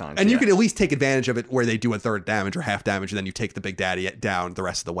a few times. And you can at least take advantage of it where they do a third damage or half damage, and then you take the Big Daddy down the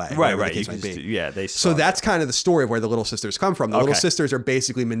rest of the way. Right. The case might be. So that's kind of the story of where the Little Sisters come from. The Little Sisters are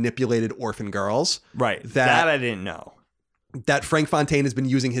basically manipulated orphan girls. Right. That I didn't know. That Frank Fontaine has been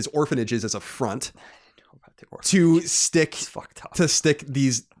using his orphanages as a front to stick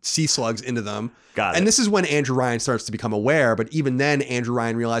these sea slugs into them. Got it. And this is when Andrew Ryan starts to become aware, but even then Andrew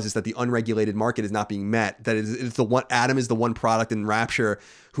Ryan realizes that the unregulated market is not being met, that it's the one Adam is the one product in Rapture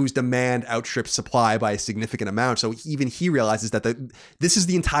whose demand outstrips supply by a significant amount. So even he realizes that this is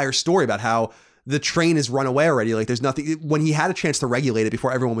the entire story about how the train is run away already. Like there's nothing, when he had a chance to regulate it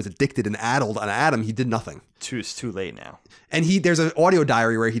before everyone was addicted and addled on Adam, he did nothing. It's too late now. And there's an audio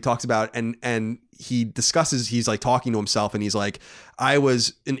diary where he talks about, and he discusses, he's like talking to himself, and he's like, I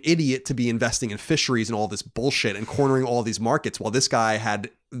was an idiot to be investing in fisheries and all this bullshit and cornering all these markets, while this guy had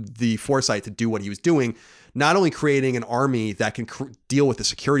the foresight to do what he was doing, not only creating an army that can deal with the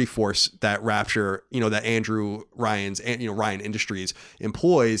security force that Rapture, that Andrew Ryan's, Ryan Industries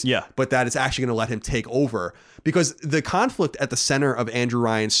employs, but that it's actually going to let him take over. Because the conflict at the center of Andrew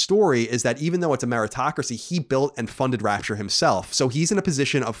Ryan's story is that even though it's a meritocracy, he built and funded Rapture himself. So he's in a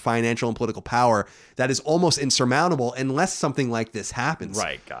position of financial and political power that is almost insurmountable unless something like this happens.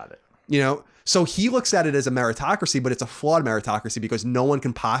 Right, got it. So he looks at it as a meritocracy, but it's a flawed meritocracy, because no one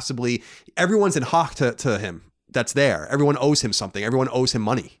can possibly, everyone's in hock to him that's there. Everyone owes him something. Everyone owes him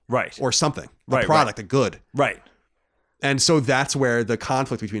money. Right. Or something. A product, a good. Right. And so that's where the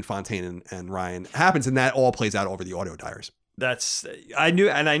conflict between Fontaine and Ryan happens, and that all plays out over the audio diaries. I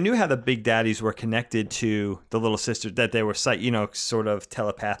knew how the Big Daddies were connected to the Little Sisters, that they were sort of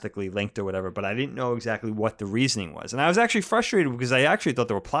telepathically linked or whatever, but I didn't know exactly what the reasoning was. And I was actually frustrated because I actually thought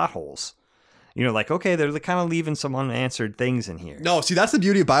there were plot holes. Okay, they're kind of leaving some unanswered things in here. No, see, that's the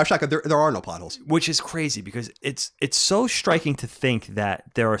beauty of BioShock. There are no plot holes. Which is crazy, because it's so striking to think that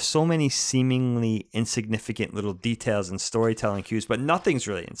there are so many seemingly insignificant little details and storytelling cues, but nothing's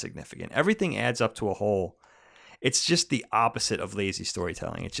really insignificant. Everything adds up to a whole. It's just the opposite of lazy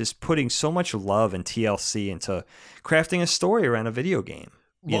storytelling. It's just putting so much love and TLC into crafting a story around a video game.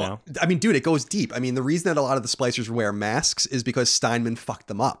 I mean, dude, it goes deep. I mean, the reason that a lot of the splicers wear masks is because Steinman fucked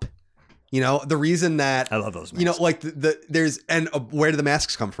them up. The reason that I love those masks. Where do the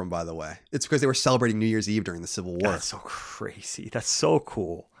masks come from, by the way? It's because they were celebrating New Year's Eve during the Civil War. That's so crazy. That's so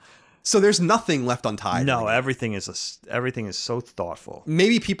cool. So there's nothing left untied. No, everything is so thoughtful.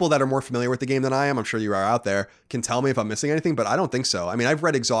 Maybe people that are more familiar with the game than I am, I'm sure you are out there, can tell me if I'm missing anything, but I don't think so. I mean, I've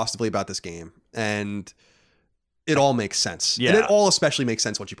read exhaustively about this game, and it all makes sense. Yeah. And it all especially makes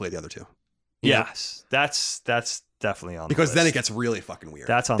sense once you play the other two. Yes. That's definitely on because the list. Then it gets really fucking weird.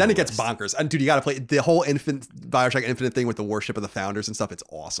 Then it gets bonkers. And dude, you got to play the whole BioShock Infinite thing with the worship of the founders and stuff. It's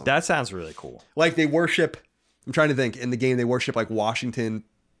awesome. That sounds really cool. Like they worship, I'm trying to think, in the game they worship like Washington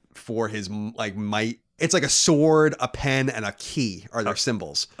for his like might. It's like a sword, a pen, and a key are their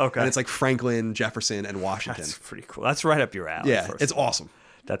symbols. Okay. And it's like Franklin, Jefferson, and Washington. That's pretty cool. That's right up your alley. Yeah, it's awesome.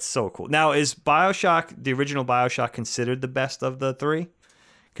 That's so cool. Now, is BioShock, the original BioShock, considered the best of the three?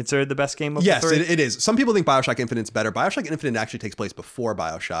 considered the best game of Yes, the three? it is. Some people think BioShock Infinite's better. BioShock Infinite actually takes place before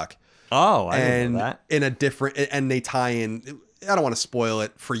BioShock. Oh, I didn't know that. In a different, and they tie in. I don't want to spoil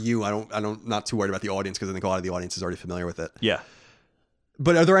it for you. I'm not too worried about the audience because I think a lot of the audience is already familiar with it. Yeah.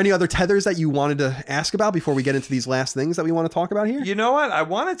 But are there any other tethers that you wanted to ask about before we get into these last things that we want to talk about here? You know what? I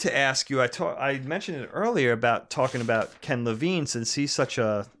wanted to ask you. I mentioned it earlier about talking about Ken Levine, since he's such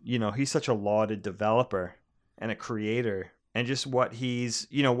a lauded developer and a creator, and just what he's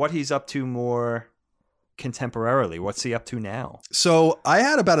up to more contemporarily. What's he up to now? So I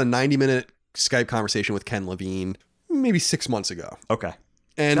had about a 90-minute Skype conversation with Ken Levine maybe 6 months ago. Okay.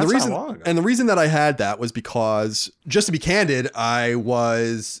 And That's the not reason long ago. and the reason that I had that was because, just to be candid, I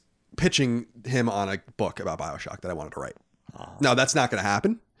was pitching him on a book about BioShock that I wanted to write. Now, that's not going to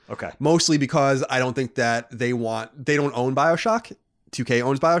happen. Okay. Mostly because I don't think that they don't own BioShock. 2K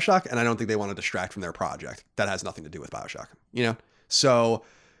owns BioShock, and I don't think they want to distract from their project. That has nothing to do with BioShock, you know? So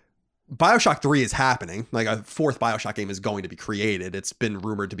BioShock 3 is happening. Like, a fourth BioShock game is going to be created. It's been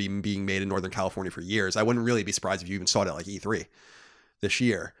rumored to be being made in Northern California for years. I wouldn't really be surprised if you even saw it at like E3 this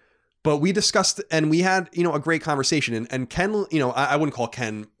year. But we discussed, and we had, a great conversation. And Ken, I wouldn't call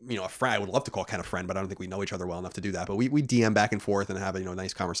Ken, a friend. I would love to call Ken a friend, but I don't think we know each other well enough to do that. But we DM back and forth and have,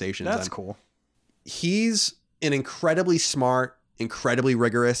 nice conversations. That's cool. He's an incredibly smart, incredibly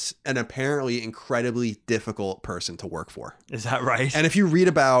rigorous, and apparently incredibly difficult person to work for. Is that right? And if you read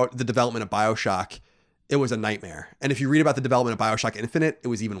about the development of BioShock, it was a nightmare. And if you read about the development of BioShock Infinite, it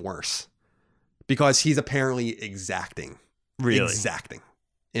was even worse. Because he's apparently exacting. Really? Exacting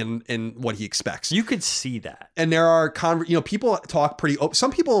in what he expects. You could see that. And there are, people talk pretty open.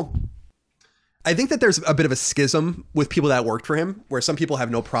 Some people, I think that there's a bit of a schism with people that worked for him, where some people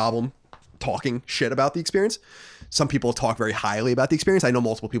have no problem talking shit about the experience. Some people talk very highly about the experience. I know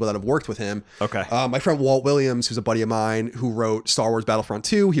multiple people that have worked with him. Okay. My friend Walt Williams, who's a buddy of mine, who wrote Star Wars Battlefront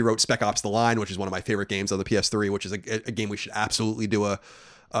 2. He wrote Spec Ops: The Line, which is one of my favorite games on the PS3, which is a game we should absolutely do a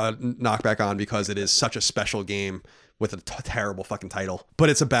knockback on, because it is such a special game with a terrible fucking title. But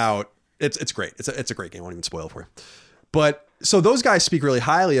it's great. It's a great game. I won't even spoil it for you. But so those guys speak really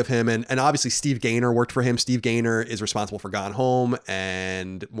highly of him, and obviously Steve Gaynor worked for him. Steve Gaynor is responsible for Gone Home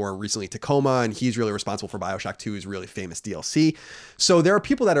and more recently Tacoma, and he's really responsible for BioShock 2's really famous DLC. So there are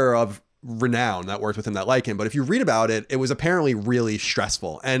people that are of renown that worked with him that like him, but if you read about it, it was apparently really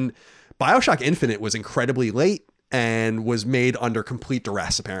stressful. And BioShock Infinite was incredibly late and was made under complete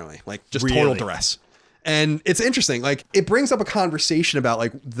duress, apparently, like just total duress. And it's interesting, like it brings up a conversation about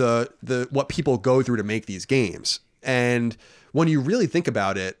like the what people go through to make these games. And when you really think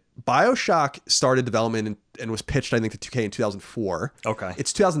about it, BioShock started development and was pitched, I think, to 2K in 2004. Okay.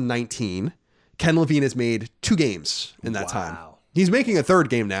 It's 2019. Ken Levine has made 2 games in that time. He's making a 3rd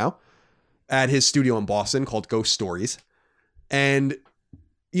game now at his studio in Boston called Ghost Stories. And,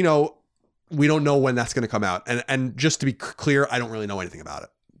 we don't know when that's going to come out. And just to be clear, I don't really know anything about it.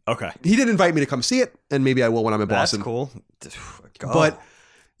 Okay. He did invite me to come see it, and maybe I will when I'm in Boston. That's cool. But,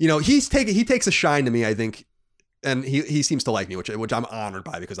 he takes a shine to me, I think. And he seems to like me, which I'm honored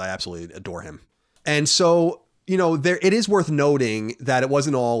by, because I absolutely adore him. And so, it is worth noting that it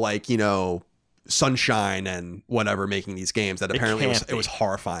wasn't all like, sunshine and whatever making these games. That apparently it was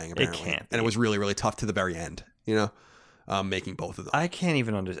horrifying, apparently. And it was really, really tough to the very end, making both of them. I can't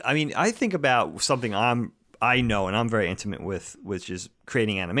even understand. I mean, I think about something I know and I'm very intimate with, which is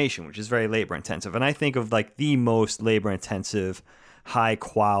creating animation, which is very labor intensive. And I think of like the most labor intensive, high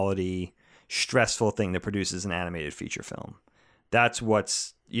quality, stressful thing that produces an animated feature film. That's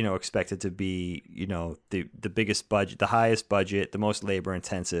what's expected to be the biggest budget, the highest budget, the most labor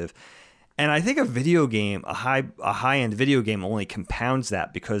intensive. And I think a video game, a high end video game, only compounds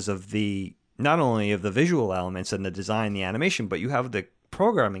that because of not only of the visual elements and the design, the animation, but you have the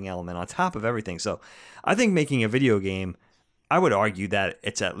programming element on top of everything. So I think making a video game, I would argue that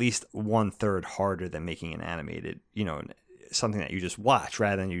it's at least 1/3 harder than making an animated, something that you just watch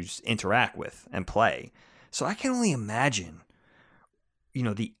rather than you just interact with and play. So I can only imagine,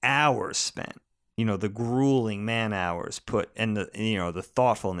 the hours spent, the grueling man hours put, and the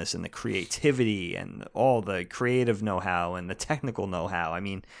thoughtfulness and the creativity and all the creative know-how and the technical know-how. I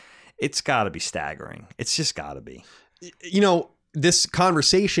mean, it's got to be staggering. It's just got to be. This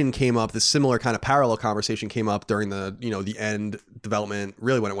conversation came up, this similar kind of parallel conversation came up during the end development,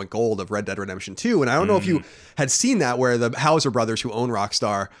 really when it went gold, of Red Dead Redemption 2. And I don't know if you had seen that, where the Hauser brothers, who own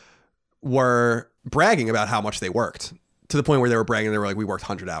Rockstar, were bragging about how much they worked, to the point where they were bragging. They were like, we worked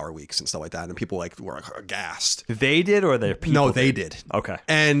 100-hour weeks and stuff like that. And people were like aghast. They did, or their people? No, they did. Okay.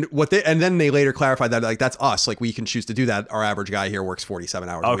 And then they later clarified that, like, that's us. Like, we can choose to do that. Our average guy here works 47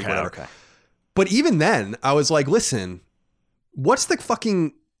 hours a week, whatever. Okay. But even then I was like, listen, what's the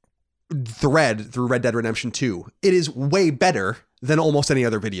fucking thread through Red Dead Redemption 2, it is way better than almost any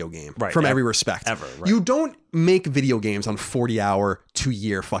other video game from every respect. Ever. Right. You don't make video games on 40-hour,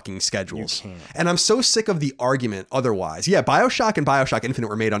 2-year fucking schedules. You can't. And I'm so sick of the argument otherwise. Yeah, BioShock and BioShock Infinite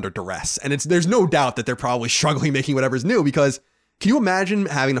were made under duress. And there's no doubt that they're probably struggling making whatever's new, because can you imagine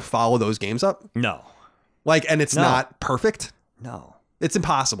having to follow those games up? No. Like, and it's not perfect? No. It's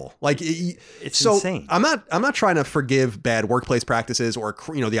impossible. Like, it's insane. I'm not trying to forgive bad workplace practices or,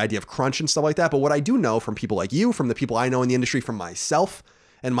 the idea of crunch and stuff like that. But what I do know from people like you, from the people I know in the industry, from myself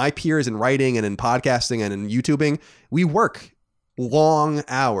and my peers in writing and in podcasting and in YouTubing, we work long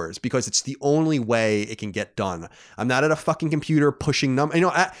hours because it's the only way it can get done. I'm not at a fucking computer pushing numbers.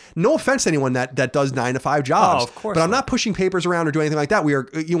 No offense to anyone that does 9-to-5 jobs, of course, but I'm not pushing papers around or doing anything like that. We are,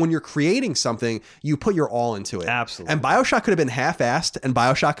 when you're creating something, you put your all into it. Absolutely. And BioShock could have been half-assed, and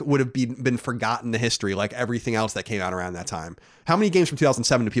BioShock would have been forgotten to history like everything else that came out around that time. How many games from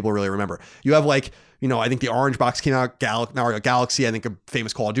 2007 do people really remember? You have I think the Orange Box came out, Mario Galaxy, I think a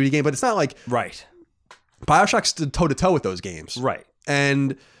famous Call of Duty game, but it's not like right. BioShock stood toe-to-toe with those games. Right.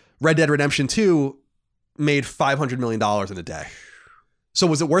 And Red Dead Redemption 2 made $500 million in a day. So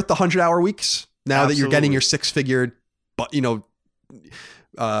was it worth the 100-hour weeks now that you're getting your 6-figure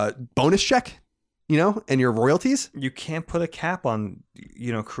bonus check, and your royalties? You can't put a cap on,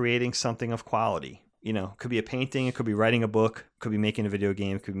 creating something of quality. It could be a painting, it could be writing a book, it could be making a video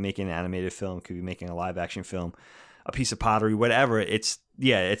game, it could be making an animated film, it could be making a live action film, a piece of pottery, whatever. It's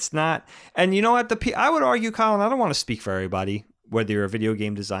not. And you know what? I would argue, Colin, I don't want to speak for everybody, whether you're a video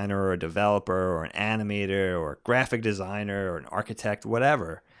game designer or a developer or an animator or a graphic designer or an architect,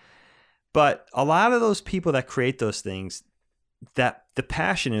 whatever. But a lot of those people that create those things, that the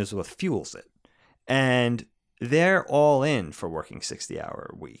passion is what fuels it. And they're all in for working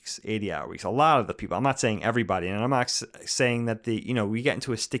 60-hour weeks, 80-hour weeks. A lot of the people, I'm not saying everybody, and I'm not saying that we get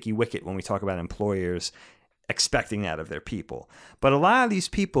into a sticky wicket when we talk about employers expecting that of their people. But a lot of these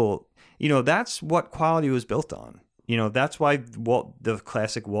people, that's what quality was built on. That's why the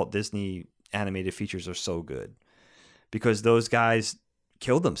classic Walt Disney animated features are so good, because those guys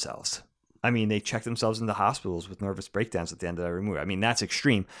killed themselves. I mean, they checked themselves into hospitals with nervous breakdowns at the end of every movie. I mean, that's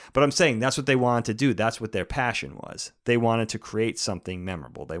extreme, but I'm saying that's what they wanted to do. That's what their passion was. They wanted to create something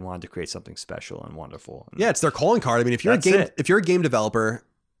memorable. They wanted to create something special and wonderful. And it's their calling card. I mean, if you're a game developer,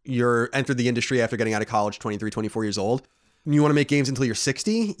 you're entered the industry after getting out of college, 23, 24 years old, and you want to make games until you're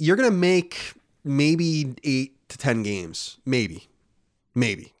 60, you're going to make maybe 8 to 10 games. Maybe.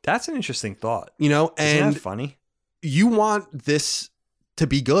 That's an interesting thought. And isn't that funny? You want this to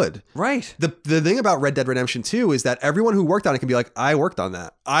be good. Right. The thing about Red Dead Redemption 2 is that everyone who worked on it can be like, I worked on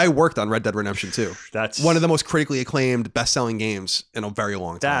that. I worked on Red Dead Redemption 2. That's one of the most critically acclaimed best-selling games in a very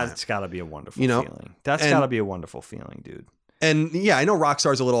long time. That's got to be a wonderful feeling. That's got to be a wonderful feeling, dude. And yeah, I know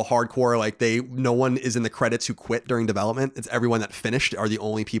Rockstar's a little hardcore. Like no one is in the credits who quit during development. It's everyone that finished are the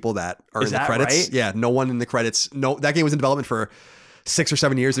only people that are in the credits. Right? Yeah, no one in the credits. No, that game was in development for 6 or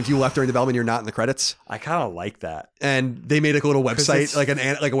 7 years. If you left during development, you're not in the credits. I kind of like that. And they made a little website, like a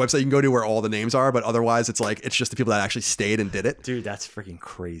website you can go to where all the names are, but otherwise it's just the people that actually stayed and did it. Dude, that's freaking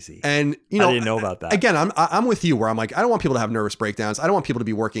crazy. And I didn't know about that. Again, I'm with you where I'm like, I don't want people to have nervous breakdowns. I don't want people to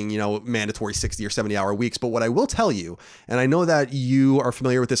be working, mandatory 60 or 70-hour weeks. But what I will tell you, and I know that you are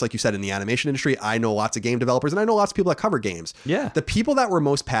familiar with this, like you said, in the animation industry, I know lots of game developers and I know lots of people that cover games. Yeah. The people that were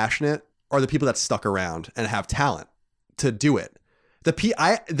most passionate are the people that stuck around and have talent to do it. The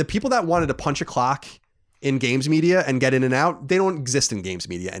people that wanted to punch a clock in games media and get in and out, they don't exist in games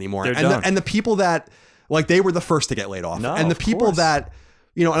media anymore. And the people that they were the first to get laid off. No, and the people course. that,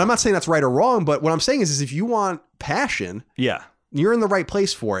 and I'm not saying that's right or wrong, but what I'm saying is if you want passion, you're in the right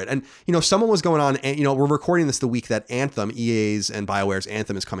place for it. And, someone was going on, and, we're recording this the week that Anthem, EA's and BioWare's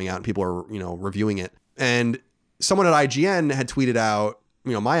Anthem is coming out and people are, reviewing it. And someone at IGN had tweeted out,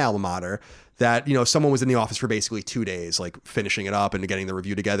 my alma mater, that, someone was in the office for basically 2 days, finishing it up and getting the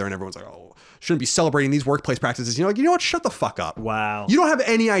review together. And everyone's like, oh, shouldn't be celebrating these workplace practices. You know what? Shut the fuck up. Wow. You don't have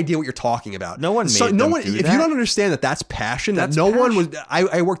any idea what you're talking about. No one made them do If you don't understand that that's passion, one was,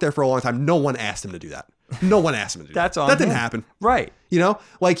 I worked there for a long time. No one asked him to do that. No one asked him to do that. That didn't happen. Right.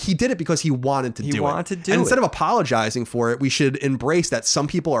 He did it because he wanted to do it. And instead of apologizing for it, we should embrace that some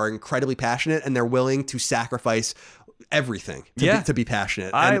people are incredibly passionate and they're willing to sacrifice everything to be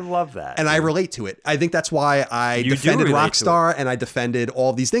passionate. I love that. And I relate to it. I think that's why I defended Rockstar and I defended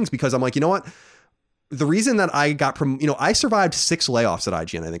all of these things, because I'm like, you know what? the reason that I got I survived 6 layoffs at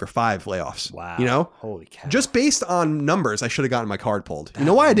IGN, I think, or 5 layoffs. Wow. Holy cow. Just based on numbers, I should have gotten my card pulled. You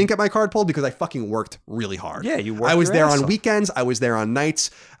know why I didn't get my card pulled? Because I fucking worked really hard. Yeah, you worked. I was your there ass on off. weekends. I was there on nights.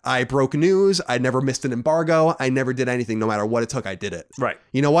 I broke news. I never missed an embargo. I never did anything. No matter what it took, I did it. Right.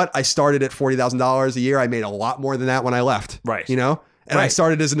 You know what? I started at $40,000 a year. I made a lot more than that when I left. Right. And I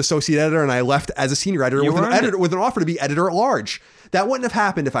started as an associate editor, and I left as a senior editor with an offer to be editor at large. That wouldn't have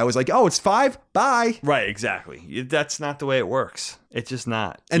happened if I was like, oh, it's 5, bye. Right, exactly. That's not the way it works. It's just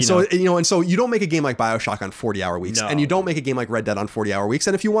not. And so you don't make a game like BioShock on 40-hour weeks, and you don't make a game like Red Dead on 40-hour weeks.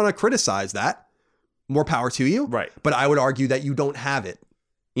 And if you want to criticize that, more power to you. Right. But I would argue that you don't have it.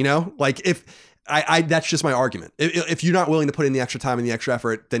 Like if that's just my argument. If you're not willing to put in the extra time and the extra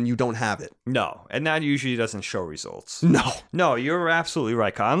effort, then you don't have it. No, and that usually doesn't show results. No, you're absolutely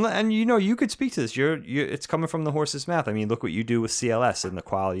right, Kyle. And you could speak to this. It's coming from the horse's mouth. I mean, look what you do with CLS and the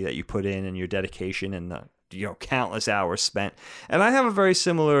quality that you put in and your dedication and the countless hours spent. And I have a very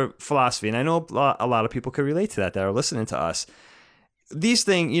similar philosophy, and I know a lot of people could relate to that are listening to us. These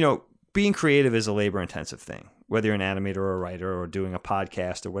things, being creative is a labor-intensive thing, whether you're an animator or a writer or doing a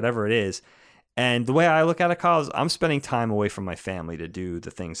podcast or whatever it is. And the way I look at it, Kyle, is I'm spending time away from my family to do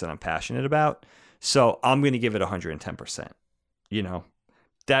the things that I'm passionate about. So I'm going to give it 110%.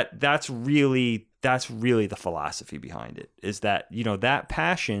 That's really the philosophy behind it, is that, that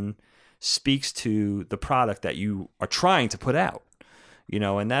passion speaks to the product that you are trying to put out,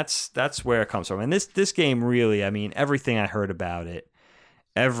 and that's where it comes from. And this game really, I mean, everything I heard about it,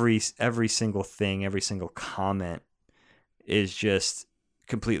 every single thing, every single comment is just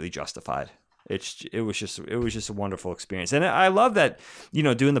completely justified. It was just a wonderful experience. And I love that,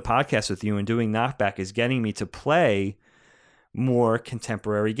 doing the podcast with you and doing Knockback is getting me to play more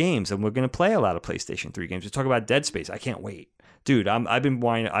contemporary games. And we're going to play a lot of PlayStation 3 games. We talk about Dead Space. I can't wait. Dude, I've been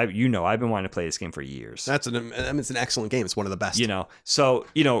wanting to play this game for years. It's an excellent game. It's one of the best. So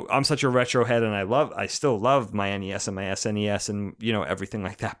I'm such a retro head, and I still love my NES and my SNES and everything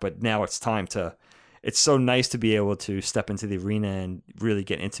like that. But now it's time to. It's so nice to be able to step into the arena and really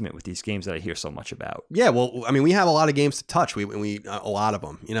get intimate with these games that I hear so much about. Yeah, well, I mean, we have a lot of games to touch. We a lot of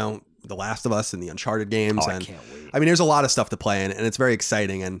them. The Last of Us and the Uncharted games. Oh, and I can't wait. I mean, there's a lot of stuff to play in, and it's very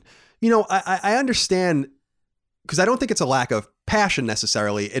exciting. And I understand, because I don't think it's a lack of passion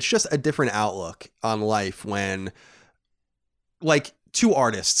necessarily. It's just a different outlook on life when, like, 2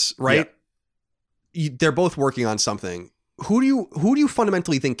 artists, right? Yeah. They're both working on something. Who do you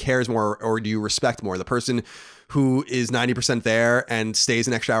fundamentally think cares more, or do you respect more? The person who is 90% there and stays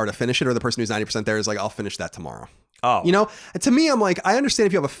an extra hour to finish it, or the person who's 90% there is like, I'll finish that tomorrow? Oh. And to me, I'm like, I understand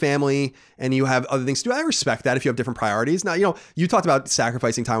if you have a family and you have other things to do. I respect that if you have different priorities. Now, you talked about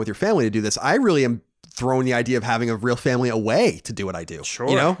sacrificing time with your family to do this. I really am throwing the idea of having a real family away to do what I do. Sure.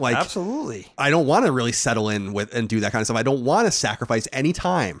 Absolutely. I don't want to really settle in with and do that kind of stuff. I don't want to sacrifice any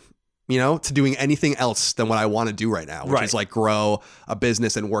time, to doing anything else than what I want to do right now, which is like grow a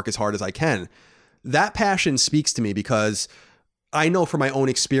business and work as hard as I can. That passion speaks to me because I know from my own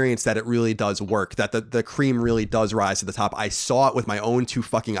experience that it really does work, that the cream really does rise to the top. I saw it with my own 2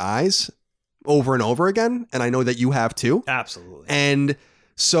 fucking eyes over and over again. And I know that you have too. Absolutely. And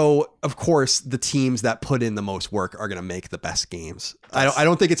so, of course, the teams that put in the most work are going to make the best games. I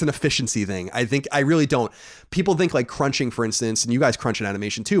don't think it's an efficiency thing. I really don't. People think like crunching, for instance, and you guys crunch in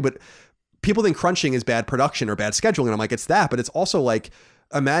animation too, but people think crunching is bad production or bad scheduling. And I'm like, it's that, but it's also like,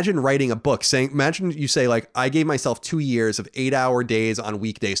 imagine writing a book imagine you say like, I gave myself 2 years of 8-hour days on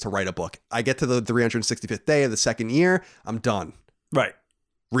weekdays to write a book. I get to the 365th day of the second year. I'm done. Right.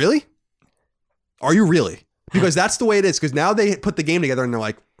 Really? Are you really? Because that's the way it is. Because now they put the game together and they're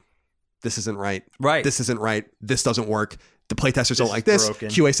like, this isn't right. Right. This isn't right. This doesn't work. The playtesters don't like this. Broken.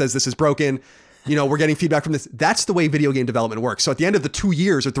 QA says this is broken. We're getting feedback from this. That's the way video game development works. So at the end of the 2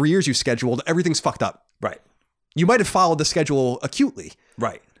 years or 3 years you scheduled, everything's fucked up. Right. You might have followed the schedule acutely.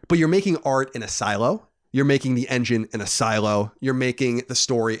 Right. But you're making art in a silo. You're making the engine in a silo. You're making the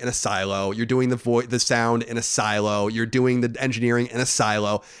story in a silo. You're doing the sound in a silo. You're doing the engineering in a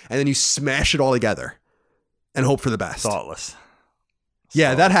silo. And then you smash it all together and hope for the best. Thoughtless.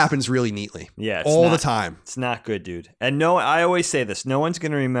 Yeah, that happens really neatly. Yeah, all the time. It's not good, dude. And I always say this: no one's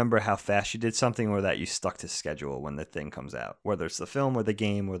going to remember how fast you did something or that you stuck to schedule when the thing comes out, whether it's the film or the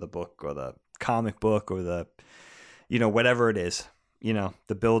game or the book or the comic book or the, whatever it is.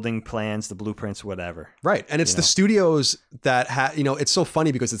 The building plans, the blueprints, whatever. Right. And it's the studios that it's so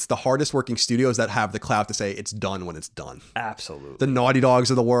funny because it's the hardest working studios that have the clout to say it's done when it's done. Absolutely. The Naughty Dogs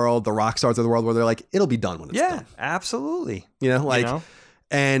of the world, the Rockstars of the world, where they're like, it'll be done when it's done. Yeah, absolutely.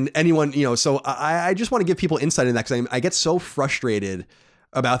 And anyone, so I just want to give people insight in that because I get so frustrated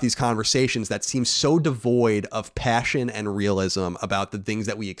about these conversations that seem so devoid of passion and realism about the things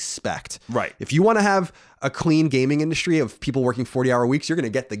that we expect. Right. If you want to have a clean gaming industry of people working 40-hour weeks, you're going to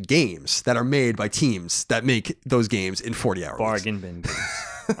get the games that are made by teams that make those games in 40-hour weeks. Bargain bin games.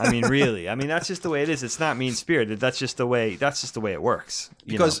 I mean, really. I mean, that's just the way it is. It's not mean-spirited. That's just the way it works.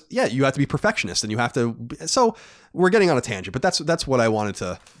 Because you have to be perfectionist and you have to. So we're getting on a tangent, but that's what I wanted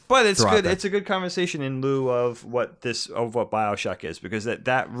to. But it's good. It's a good conversation in lieu of what BioShock is, because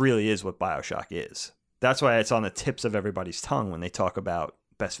that really is what BioShock is. That's why it's on the tips of everybody's tongue when they talk about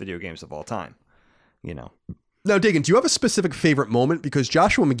best video games of all time. Now, Dagan, do you have a specific favorite moment? Because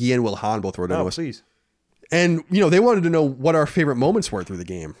Joshua McGee and Will Hahn both wrote into us. Please. And, they wanted to know what our favorite moments were through the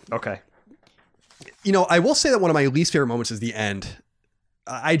game. Okay. I will say that one of my least favorite moments is the end.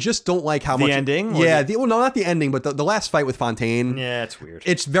 I just don't like how much... The ending? Yeah. Well, no, not the ending, but the last fight with Fontaine. Yeah, it's weird.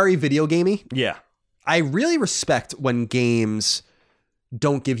 It's very video gamey. Yeah. I really respect when games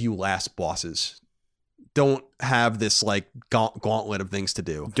don't give you last bosses. Don't have this, gauntlet of things to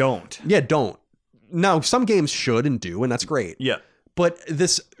do. Don't. Yeah, don't. Now, some games should and do, and that's great. Yeah. But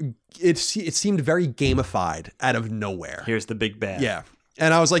it seemed very gamified out of nowhere. Here's the big bad. Yeah.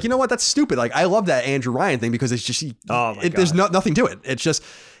 And I was like, you know what? That's stupid. I love that Andrew Ryan thing because it's just, there's nothing to it. It's just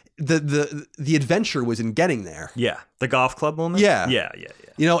the adventure was in getting there. Yeah. The golf club moment? Yeah. Yeah.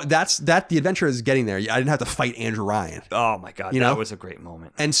 The adventure is getting there. I didn't have to fight Andrew Ryan. Oh my God. That was a great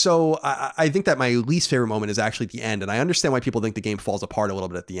moment. And so I think that my least favorite moment is actually the end. And I understand why people think the game falls apart a little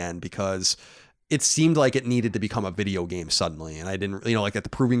bit at the end, because it seemed like it needed to become a video game suddenly. And I didn't, like at the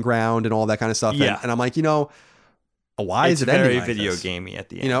proving ground and all that kind of stuff. Yeah. And I'm like, why is it ending like video this? gamey at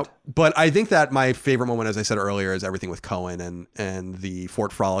the end. But I think that my favorite moment, as I said earlier, is everything with Cohen and the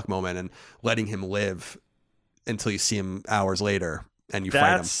Fort Frolic moment and letting him live until you see him hours later and you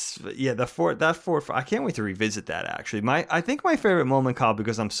fight him. Yeah, that Fort. I can't wait to revisit that. Actually, I think my favorite moment, Kyle,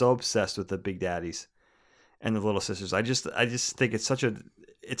 because I'm so obsessed with the Big Daddies and the Little Sisters. I just think it's such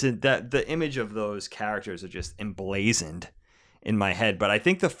that the image of those characters are just emblazoned in my head. But I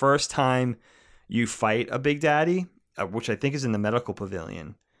think the first time you fight a Big Daddy, which I think is in the medical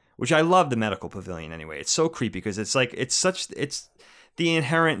pavilion, which I love the medical pavilion anyway. It's so creepy because it's the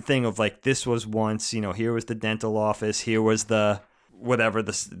inherent thing of this was once, here was the dental office, here was the whatever,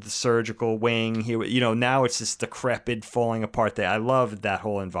 the surgical wing, here, now it's just decrepit, falling apart there. I love that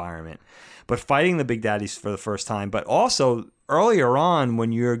whole environment. But fighting the Big Daddies for the first time, but also earlier on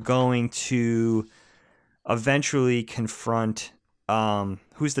when you're going to eventually confront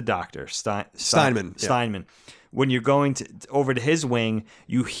who's the doctor? Steinman. Steinman. When you're going over to his wing,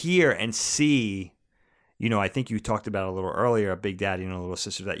 you hear and see, I think you talked about a little earlier, a Big Daddy and a Little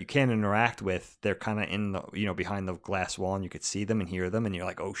Sister that you can't interact with. They're kind of in the, behind the glass wall, and you could see them and hear them, and you're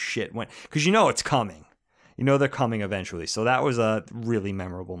like, oh shit, when? Because it's coming. They're coming eventually. So that was a really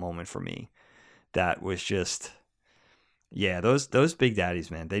memorable moment for me. That was just, yeah, those Big Daddies,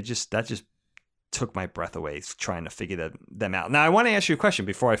 man, that just took my breath away trying to figure them out. Now, I want to ask you a question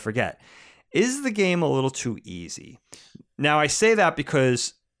before I forget. Is the game a little too easy? Now, I say that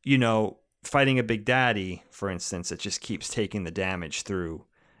because, fighting a Big Daddy, for instance, it just keeps taking the damage through.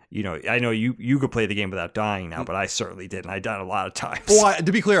 I know you could play the game without dying now, but I certainly did, and I died a lot of times. Well,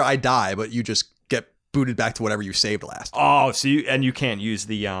 to be clear, I die, but you just get booted back to whatever you saved last. Oh, so you can't use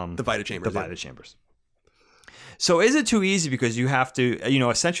the Vita Chambers. The Vita Chambers. So is it too easy because you have to,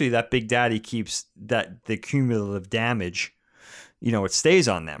 essentially that Big Daddy keeps the cumulative damage, it stays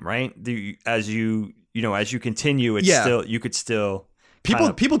on them, right? As you continue, you could still.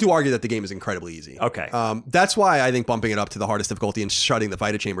 People do argue that the game is incredibly easy. Okay. That's why I think bumping it up to the hardest difficulty and shutting the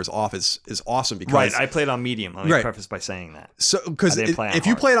Vita Chambers off is awesome. Because right, I played on medium. Let me preface by saying that. So because if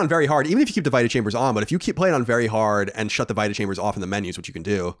you play it on very hard, even if you keep the Vita Chambers on, but if you keep playing on very hard and shut the Vita Chambers off in the menus, which you can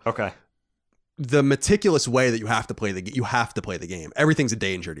do. Okay. The meticulous way that you have to play the game. Everything's a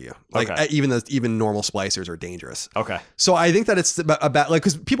danger to you. Even normal splicers are dangerous. Okay. So I think that it's about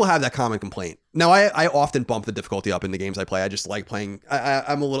because people have that common complaint. Now I often bump the difficulty up in the games I play. I just like playing.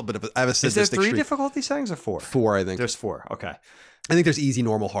 I'm a little bit of I have a sadistic Is there 3 streak. difficulty settings or 4? 4, I think. There's 4. Okay. I think there's easy,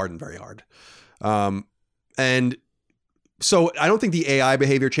 normal, hard, and very hard. And so I don't think the AI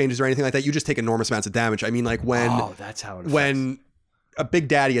behavior changes or anything like that. You just take enormous amounts of damage. I mean, when that's how it affects. When a Big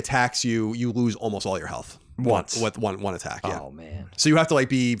Daddy attacks you, you lose almost all your health once with one attack. Yeah. Oh man! So you have to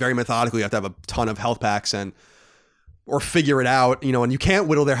be very methodical. You have to have a ton of health packs or figure it out. And you can't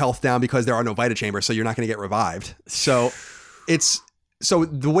whittle their health down because there are no Vita Chambers, so you're not going to get revived. So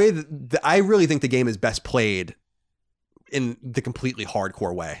the way that I really think the game is best played in the completely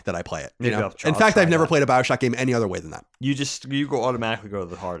hardcore way that I play it. Maybe You know? I'll In fact, try I've never that. played a BioShock game any other way than that. You go automatically go to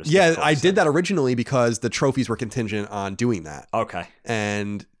the hardest. Yeah, difficulty I did setting. that originally because the trophies were contingent on doing that. Okay.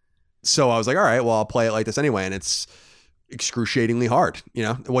 And so I was like, all right, well, I'll play it like this anyway. And it's excruciatingly hard, you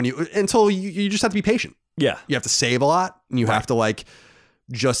know, until you just have to be patient. Yeah. You have to save a lot, and you have to like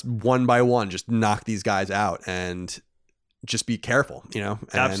just one by one, just knock these guys out and just be careful, you know,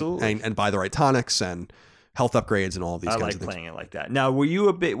 and, Absolutely. and buy the right tonics and health upgrades and all of these I kinds like of things. playing it like that. Now, were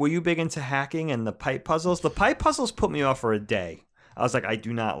you big into hacking and the pipe puzzles? The pipe puzzles put me off for a day. I was like, I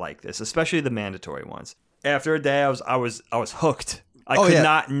do not like this, especially the mandatory ones. After a day, I was hooked. I could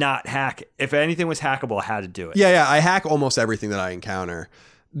not hack. If anything was hackable, I had to do it. Yeah, I hack almost everything that I encounter.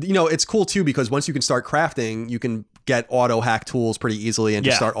 You know, it's cool too because once you can start crafting, you can get auto hack tools pretty easily and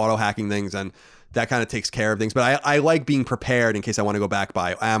just start auto hacking things, and that kind of takes care of things. But I like being prepared in case I want to go back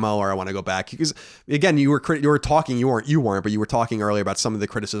buy ammo or I want to go back, because again, you were talking, you weren't, but you were talking earlier about some of the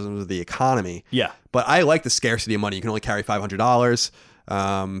criticisms of the economy. Yeah. But I like the scarcity of money. You can only carry $500.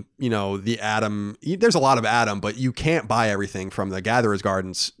 You know, the Atom, there's a lot of Atom, but you can't buy everything from the Gatherer's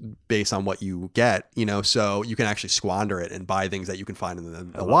Gardens based on what you get, you know, so you can actually squander it and buy things that you can find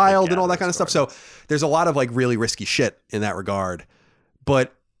in the wild and all that kind of stuff. So there's a lot of like really risky shit in that regard.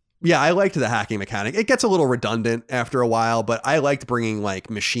 But yeah, I liked the hacking mechanic. It gets a little redundant after a while, but I liked bringing like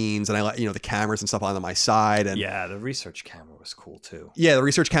machines and I like, you know, the cameras and stuff onto my side. And yeah, the research camera was cool too. yeah, the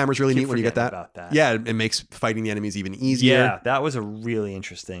research camera is really neat when you get that. About that. Yeah, it makes fighting the enemies even easier. Yeah, that was a really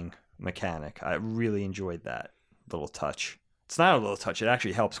interesting mechanic. I really enjoyed that little touch. It's not a little touch. It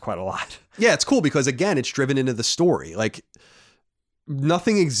actually helps quite a lot. Yeah, it's cool because again, it's driven into the story. Like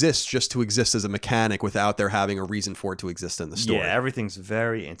nothing exists just to exist as a mechanic without there having a reason for it to exist in the story. Yeah, everything's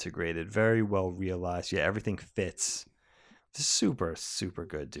very integrated, very well realized. Yeah, everything fits. Super, super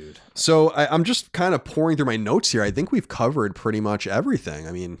good, dude. So I'm just kind of pouring through my notes here. I think we've covered pretty much everything.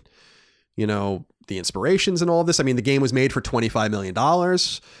 I mean, you know, the inspirations and all of this. I mean, the game was made for $25 million.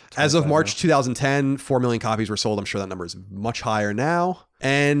 As of March 2010, 4 million copies were sold. I'm sure that number is much higher now.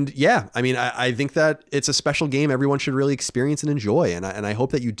 And yeah, I mean, I think that it's a special game everyone should really experience and enjoy. And I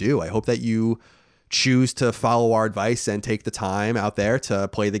hope that you do. I hope that you choose to follow our advice and take the time out there to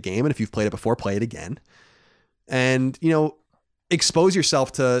play the game. And if you've played it before, play it again. And, you know, expose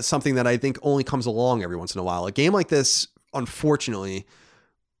yourself to something that I think only comes along every once in a while. A game like this, unfortunately,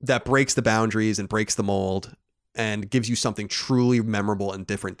 that breaks the boundaries and breaks the mold and gives you something truly memorable and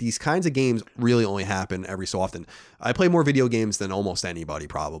different. These kinds of games really only happen every so often. I play more video games than almost anybody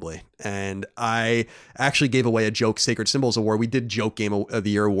probably. And I actually gave away a joke Sacred Symbols award. We did joke game of the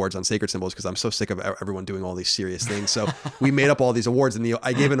year awards on Sacred Symbols because I'm so sick of everyone doing all these serious things. So we made up all these awards, and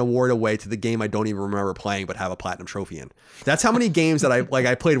I gave an award away to the game I don't even remember playing but have a platinum trophy in. That's how many games that I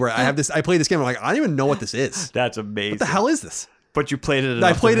played where I played this game. I'm like, I don't even know what this is. That's amazing. What the hell is this? But you played it enough.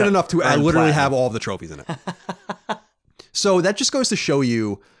 I played it enough to I literally platinum. have all of the trophies in it. So that just goes to show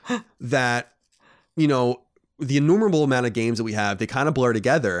you that, you know, the innumerable amount of games that we have, they kind of blur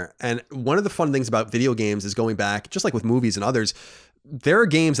together. And one of the fun things about video games is going back, just like with movies and others, there are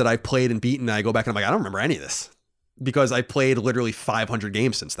games that I've played and beaten and I go back and I'm like, I don't remember any of this because I played literally 500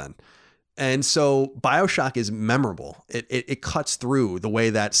 games since then. And so BioShock is memorable. It cuts through the way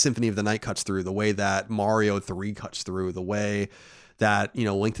that Symphony of the Night cuts through, the way that Mario 3 cuts through, the way that, you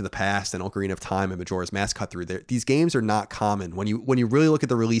know, Link to the Past and Ocarina of Time and Majora's Mask cut through. These games are not common. When you really look at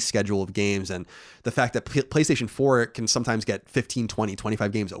the release schedule of games and the fact that PlayStation 4 can sometimes get 15, 20,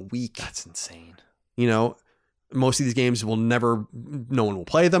 25 games a week. That's insane. You know, most of these games will never, no one will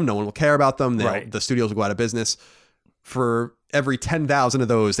play them. No one will care about them. The studios will go out of business. For every 10,000 of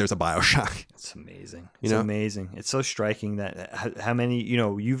those, there's a BioShock. It's amazing. It's amazing. It's so striking that how many, you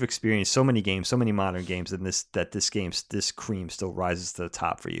know, you've experienced so many games, so many modern games, and this cream still rises to the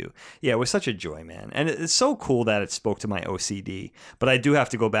top for you. Yeah, it was such a joy, man. And it's so cool that it spoke to my OCD, but I do have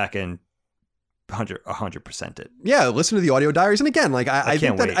to go back and 100% it. Yeah, listen to the audio diaries. And again, like I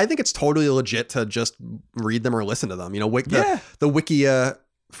think it's totally legit to just read them or listen to them. You know, the wiki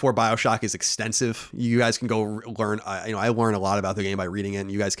for BioShock is extensive. You guys can go learn. I learn a lot about the game by reading it,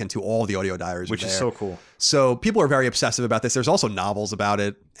 and you guys can too. All the audio diaries, which is so cool. So people are very obsessive about this. There's also novels about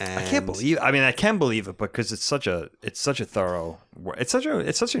it. And I can't believe. I mean, I can believe it because it's such a thorough. It's such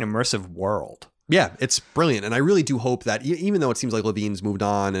an immersive world. Yeah, it's brilliant. And I really do hope that even though it seems like Levine's moved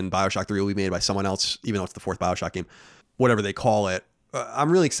on and BioShock 3 will be made by someone else, even though it's the fourth BioShock game, whatever they call it,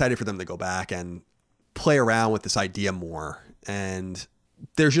 I'm really excited for them to go back and play around with this idea more. And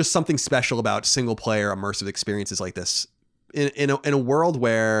there's just something special about single player immersive experiences like this in a world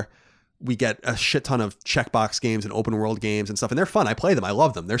where we get a shit ton of checkbox games and open world games and stuff, and they're fun. I play them. I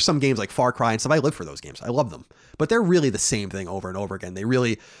love them. There's some games like Far Cry and stuff. I live for those games. I love them. But they're really the same thing over and over again. They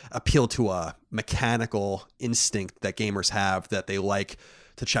really appeal to a mechanical instinct that gamers have, that they like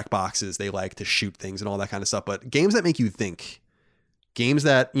to check boxes, they like to shoot things and all that kind of stuff. But games that make you think, games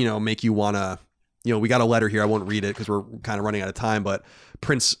that, make you want to, we got a letter here. I won't read it because we're kind of running out of time, but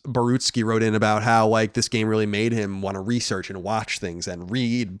Prince Barutsky wrote in about how like this game really made him want to research and watch things and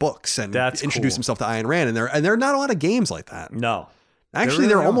read books and introduce himself to Ayn Rand. And there are not a lot of games like that. No, actually,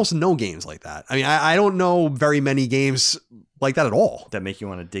 there are almost no games like that. I mean, I don't know very many games like that at all. That make you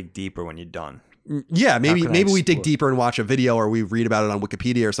want to dig deeper when you're done. Yeah, maybe we dig deeper and watch a video, or we read about it on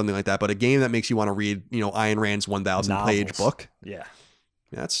Wikipedia or something like that. But a game that makes you want to read, Ayn Rand's 1,000-page book. Yeah.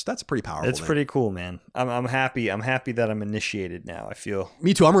 That's pretty powerful. It's pretty cool, man. I'm happy. I'm happy that I'm initiated now. I feel.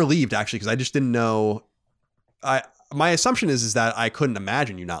 Me too. I'm relieved actually, because I just didn't know. My assumption is that I couldn't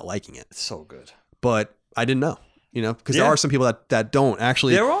imagine you not liking it. It's so good, but I didn't know. Because there are some people that don't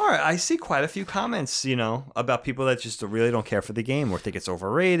actually. There are. I see quite a few comments, about people that just really don't care for the game or think it's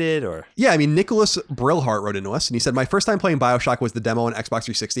overrated or. Yeah, I mean, Nicholas Brillhart wrote into us and he said, my first time playing BioShock was the demo on Xbox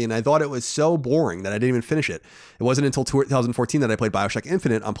 360, and I thought it was so boring that I didn't even finish it. It wasn't until 2014 that I played BioShock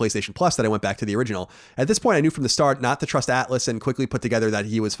Infinite on PlayStation Plus that I went back to the original. At this point, I knew from the start not to trust Atlas and quickly put together that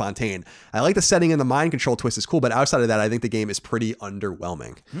he was Fontaine. I like the setting and the mind control twist is cool, but outside of that, I think the game is pretty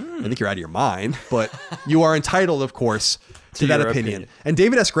underwhelming. I think you're out of your mind, but you are entitled, of course, to that opinion. And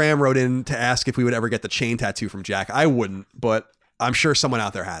David S. Graham wrote in to ask if we would ever get the chain tattoo from Jack. I wouldn't, but I'm sure someone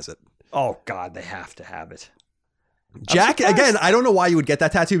out there has it. Oh, God, they have to have it. Jack, again, I don't know why you would get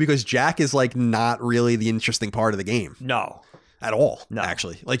that tattoo, because Jack is like not really the interesting part of the game. No. At all, no.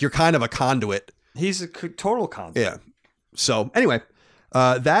 Actually. Like, you're kind of a conduit. He's a total conduit. Yeah. So, anyway,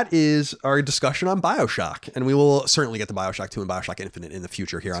 that is our discussion on BioShock. And we will certainly get to BioShock 2 and BioShock Infinite in the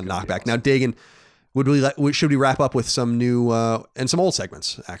future here on Knockback. Awesome. Now, Dagan, should we wrap up with some new and some old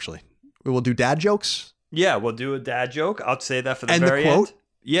segments, actually? We will do dad jokes. Yeah, we'll do a dad joke. I'll say that for the very quote. End.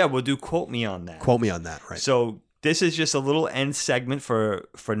 Yeah, we'll do quote me on that. Quote me on that, right. So this is just a little end segment for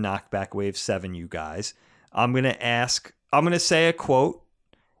Knockback Wave 7, you guys. I'm going to say a quote,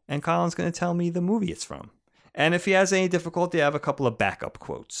 and Colin's going to tell me the movie it's from. And if he has any difficulty, I have a couple of backup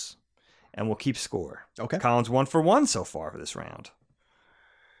quotes. And we'll keep score. Okay. Colin's 1 for 1 so far for this round.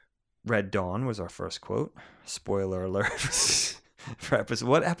 Red Dawn was our first quote. Spoiler alert. For episode.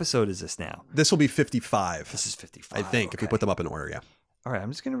 What episode is this now? This will be 55. This is 55. I think, if we put them up in order, yeah. All right, I'm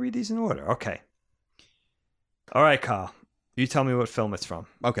just going to read these in order. Okay. All right, Kyle. You tell me what film it's from.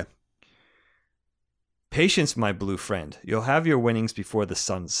 Okay. Patience, my blue friend. You'll have your winnings before the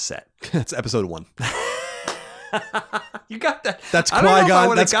sun's set. That's episode 1. You got that. That's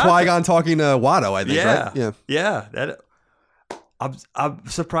Qui-Gon. That's Qui-Gon talking to Watto, I think, yeah. right? Yeah. Yeah. I'm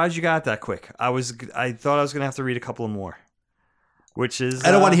surprised you got that quick. I thought I was going to have to read a couple more. Which is...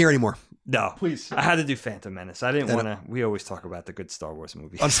 I don't want to hear anymore. No. Please. I had to do Phantom Menace. I didn't want to... We always talk about the good Star Wars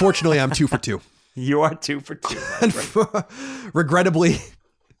movies. Unfortunately, I'm 2 for 2. You are 2 for 2. Regrettably.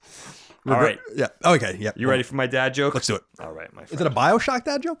 All right. Yeah. Okay. Yeah. You ready for my dad joke? Let's do it. All right, my friend. Is it a BioShock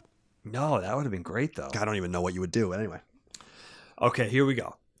dad joke? No, that would have been great, though. I don't even know what you would do. Anyway. Okay, here we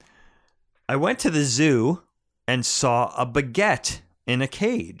go. I went to the zoo and saw a baguette in a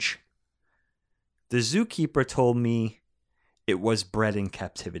cage. The zookeeper told me it was bred in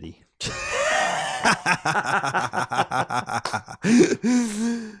captivity.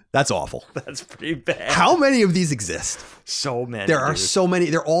 That's awful. That's pretty bad. How many of these exist? So many. There are so many.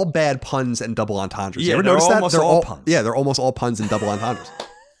 They're all bad puns and double entendres. Yeah, you ever notice that? They're all puns. Yeah, they're almost all puns and double entendres.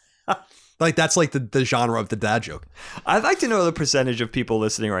 Like, that's like the genre of the dad joke. I'd like to know the percentage of people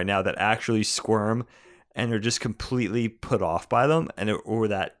listening right now that actually squirm and are just completely put off by them, or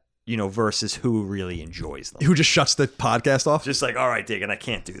that, versus who really enjoys them. Who just shuts the podcast off? Just like, all right, Dagan, I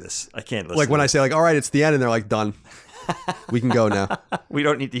can't do this. I can't listen. Like when I say, like, all right, it's the end, and they're like, done. We can go now. We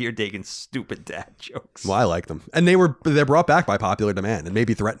don't need to hear Dagan's stupid dad jokes. Well, I like them. And they're brought back by popular demand, and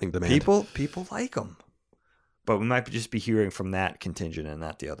maybe threatening demand. People like them. But we might just be hearing from that contingent and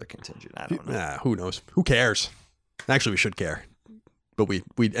not the other contingent. I don't know. Who knows? Who cares? Actually, we should care. But we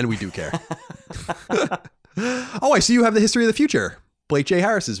do care. Oh, I see you have The History of the Future. Blake J.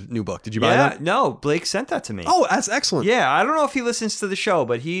 Harris's new book. Did you buy that? No, Blake sent that to me. Oh, that's excellent. Yeah, I don't know if he listens to the show,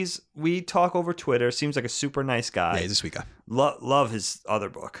 but we talk over Twitter. Seems like a super nice guy. Yeah, he's a sweet guy. Love his other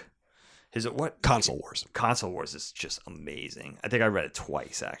book. What? Console Wars. Console Wars is just amazing. I think I read it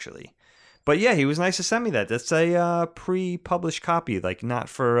twice, actually. But yeah, he was nice to send me that. That's a pre-published copy, like not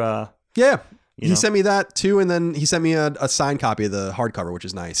for... Yeah. He sent me that too, and then he sent me a signed copy of the hardcover, which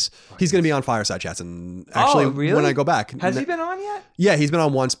is nice. He's going to be on Fireside Chats, and actually, really? when I go back, Has he been on yet? Yeah, he's been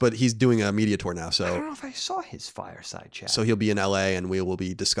on once, but he's doing a media tour now. I So don't know if I saw his Fireside Chat. so he'll be in LA, and we will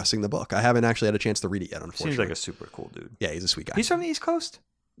be discussing the book. I haven't actually had a chance to read it yet, unfortunately. Seems like a super cool dude. Yeah, he's a sweet guy. He's from the East Coast,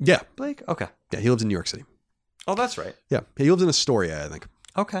 Yeah, Blake? Okay. yeah, he lives in New York City. Oh, that's right. Yeah, he lives in Astoria, I think.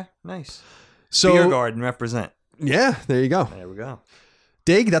 Okay, nice. So Beer Garden represent. yeah, there you go. There we go.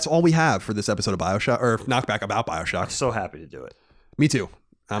 Dig, that's all we have for this episode of BioShock, or Knockback about BioShock. So happy to do it. Me too.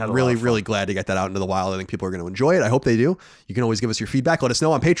 Had a I'm lot really, of fun. really glad to get that out into the wild. I think people are going to enjoy it. I hope they do. You can always give us your feedback. Let us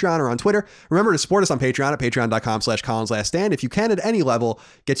know on Patreon or on Twitter. Remember to support us on Patreon at patreon.com/CollinsLastStand. If you can at any level,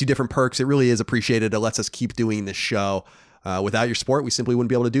 gets you different perks. It really is appreciated. It lets us keep doing this show. Without your support, we simply wouldn't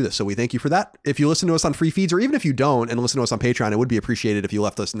be able to do this. So we thank you for that. If you listen to us on free feeds, or even if you don't and listen to us on Patreon, it would be appreciated if you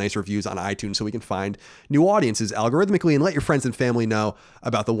left us nice reviews on iTunes so we can find new audiences algorithmically and let your friends and family know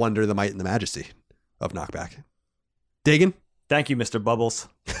about the wonder, the might, and the majesty of Knockback. Diggin'? Thank you, Mr. Bubbles.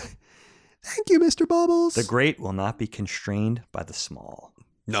 Thank you, Mr. Bubbles. The great will not be constrained by the small.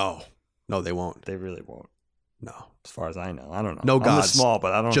 No, they won't. They really won't. No. As far as I know. I don't know. No I'm the gods. small,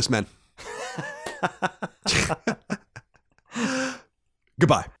 but I don't Just men.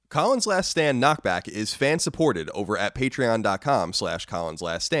 Goodbye. Colin's Last Stand Knockback is fan supported over at patreon.com/Colin's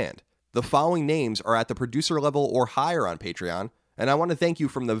Last Stand. The following names are at the producer level or higher on Patreon, and I want to thank you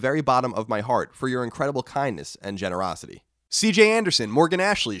from the very bottom of my heart for your incredible kindness and generosity. CJ Anderson, Morgan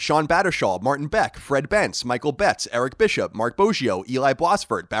Ashley, Sean Battershaw, Martin Beck, Fred Bentz, Michael Betts, Eric Bishop, Mark Boggio, Eli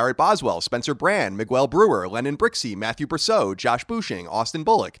Blosford, Barrett Boswell, Spencer Brand, Miguel Brewer, Lennon Brixey, Matthew Brousseau, Josh Bushing, Austin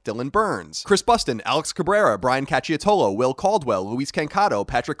Bullock, Dylan Burns, Chris Buston, Alex Cabrera, Brian Cacciatolo, Will Caldwell, Luis Cancato,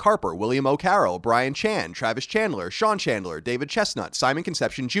 Patrick Carper, William O'Carroll, Brian Chan, Travis Chandler, Sean Chandler, David Chestnut, Simon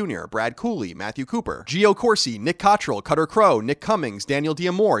Conception Jr., Brad Cooley, Matthew Cooper, Gio Corsi, Nick Cottrell, Cutter Crow, Nick Cummings, Daniel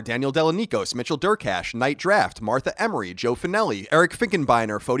Diamore, Daniel Delanikos, Mitchell Durkash, Knight Draft, Martha Emery, Joe Finelli, Eric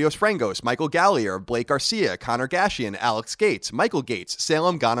Finkenbeiner, Photios Frangos, Michael Gallier, Blake Garcia, Connor Gashian, Alex Gates, Michael Gates,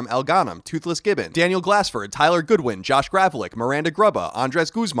 Salem Ghanem El Ghanem, Toothless Gibbon, Daniel Glassford, Tyler Goodwin, Josh Gravelick, Miranda Grubba, Andres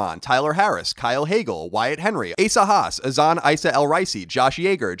Guzman, Tyler Harris, Kyle Hagel, Wyatt Henry, Asa Haas, Azan Isa El Ricey, Josh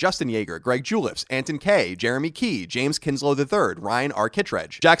Yeager, Justin Yeager, Greg Julips, Anton K, Jeremy Key, James Kinslow III, Ryan R.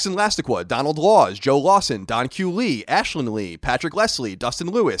 Kittredge, Jackson Lastiqua, Donald Laws, Joe Lawson, Don Q. Lee, Ashlyn Lee, Patrick Leslie,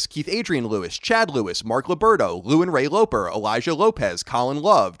 Dustin Lewis, Keith Adrian Lewis, Chad Lewis, Mark Liberto, Lou and Ray Loper, Elijah Lopez, Colin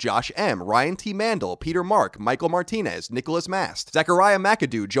Love, Josh M., Ryan T. Mandel, Peter Mark, Michael Martinez, Nicholas Mast, Zachariah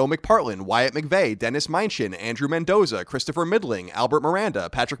McAdoo, Joe McPartlin, Wyatt McVeigh, Dennis Minchin, Andrew Mendoza, Christopher Midling, Albert Miranda,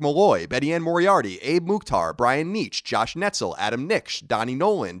 Patrick Malloy, Betty Ann Moriarty, Abe Mukhtar, Brian Nietzsche, Josh Netzel, Adam Nix, Donnie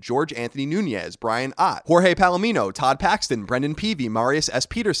Nolan, George Anthony Nunez, Brian Ott, Jorge Palomino, Todd Paxton, Brendan Peavy, Marius S.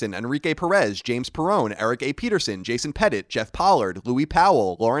 Peterson, Enrique Perez, James Perrone, Eric A. Peterson, Jason Pettit, Jeff Pollard, Louis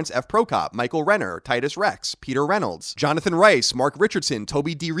Powell, Lawrence F. Prokop, Michael Renner, Titus Rex, Peter Reynolds, Jonathan Rice, Mark Richardson,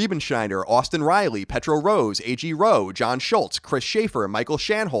 Toby D. Riebenschneider, Austin Riley, Petro Rose, A.G. Rowe, John Schultz, Chris Schaefer, Michael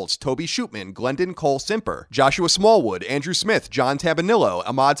Shanholtz, Toby Shootman, Glendon Cole Simper, Joshua Smallwood, Andrew Smith, John Tabanillo,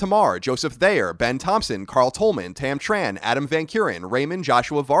 Ahmad Tamar, Joseph Thayer, Ben Thompson, Carl Tolman, Tam Tran, Adam Van Kuren, Raymond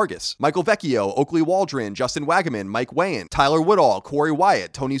Joshua Vargas, Michael Vecchio, Oakley Waldron, Justin Wagaman, Mike Wayan, Tyler Woodall, Corey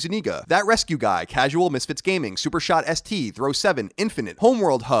Wyatt, Tony Zuniga, That Rescue Guy, Casual Misfits Gaming, Supershot ST, Throw 7, Infinite,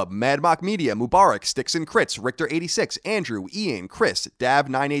 Homeworld Hub, Mad Mock Media, Mubarak, Sticks and Crits, Richter 86, Andrew, Ian, Chris, Dab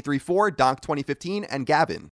 9834, Donk 2015, and Gavin.